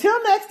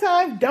 Until next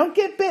time, don't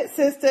get bit,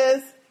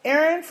 sisters.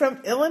 Erin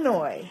from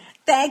Illinois.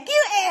 Thank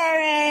you,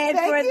 Erin,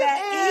 for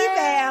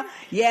that email.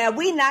 Yeah,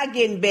 we not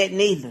getting bit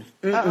neither.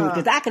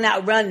 Because I can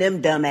outrun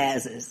them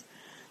dumbasses.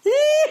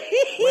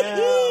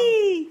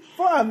 Well,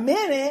 for a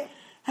minute.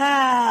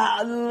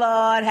 Ah,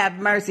 Lord have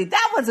mercy.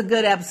 That was a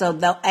good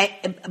episode, though.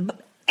 And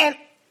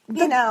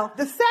you know,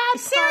 the sad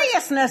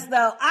seriousness,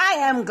 though, I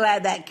am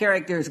glad that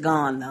character is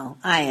gone, though.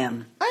 I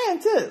am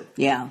too.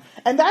 Yeah.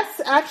 And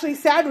that's actually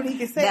sad when he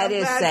can say that I'm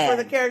is glad for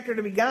the character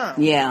to be gone.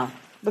 Yeah.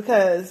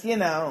 Because, you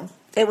know.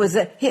 It was,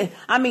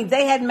 I mean,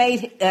 they had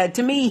made,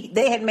 to me,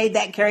 they had made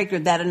that character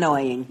that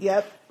annoying.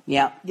 Yep.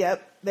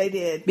 They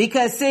did.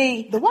 Because,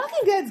 see. The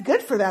Walking Dead's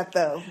good for that,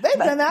 though. They've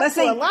done that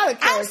for a lot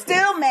of characters. I'm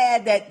still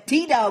mad that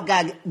T-Dog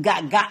got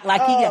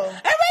like he got.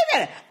 Hey, wait a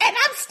minute. And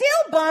I'm still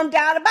bummed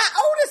out about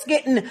Otis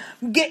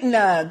getting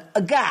a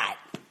got.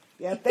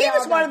 Yep, he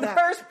was one of the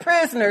first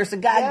prisoners that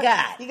got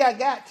got. He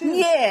got too.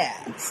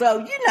 Yeah. So,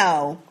 you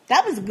know,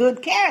 that was a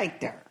good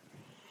character.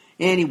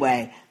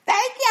 Anyway,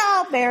 thank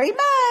y'all very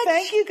much.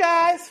 Thank you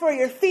guys for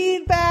your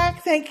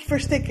feedback. Thank you for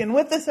sticking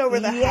with us over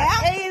the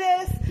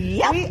hiatus.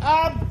 Yep. We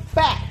are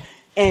back.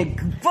 In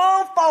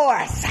full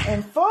force.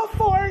 And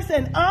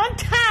on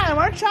time.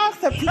 Aren't y'all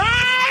surprised?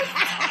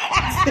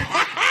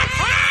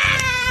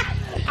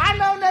 I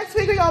know next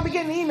week we're going to be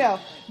getting an email.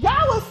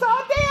 Y'all was so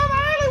damn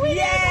early. We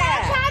didn't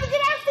trying to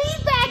get our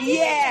feedback in.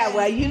 Yeah,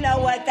 well, you know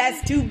what?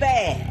 That's too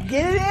bad.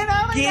 Get it in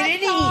early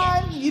next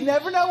time. You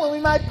never know when we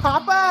might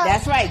pop up.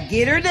 That's right.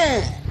 Get her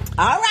done.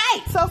 All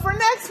right. So for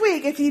next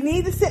week, if you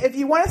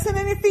want to send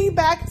any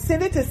feedback,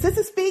 send it to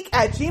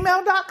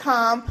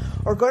sistahspeak@gmail.com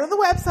or go to the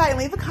website and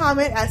leave a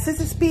comment at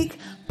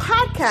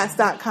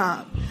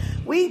sistahspeakpodcast.com.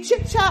 We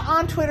chit-chat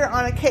on Twitter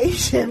on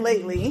occasion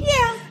lately.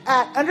 Yeah.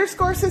 At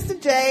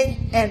 _Sistah J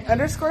and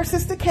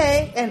 _Sistah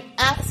K and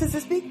at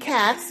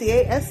sistahspeakcast,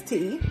 CAST.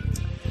 You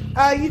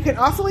can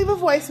also leave a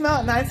voicemail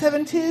at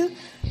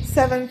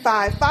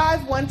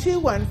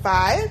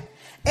 972-755-1215.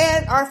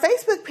 And our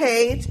Facebook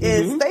page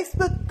is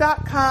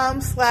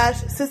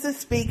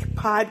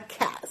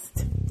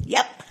facebook.com/sistahspeakpodcast.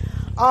 Yep.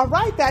 All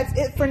right, that's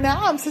it for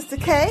now. I'm Sister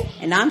K.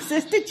 And I'm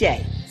Sister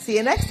J. See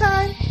you next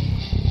time.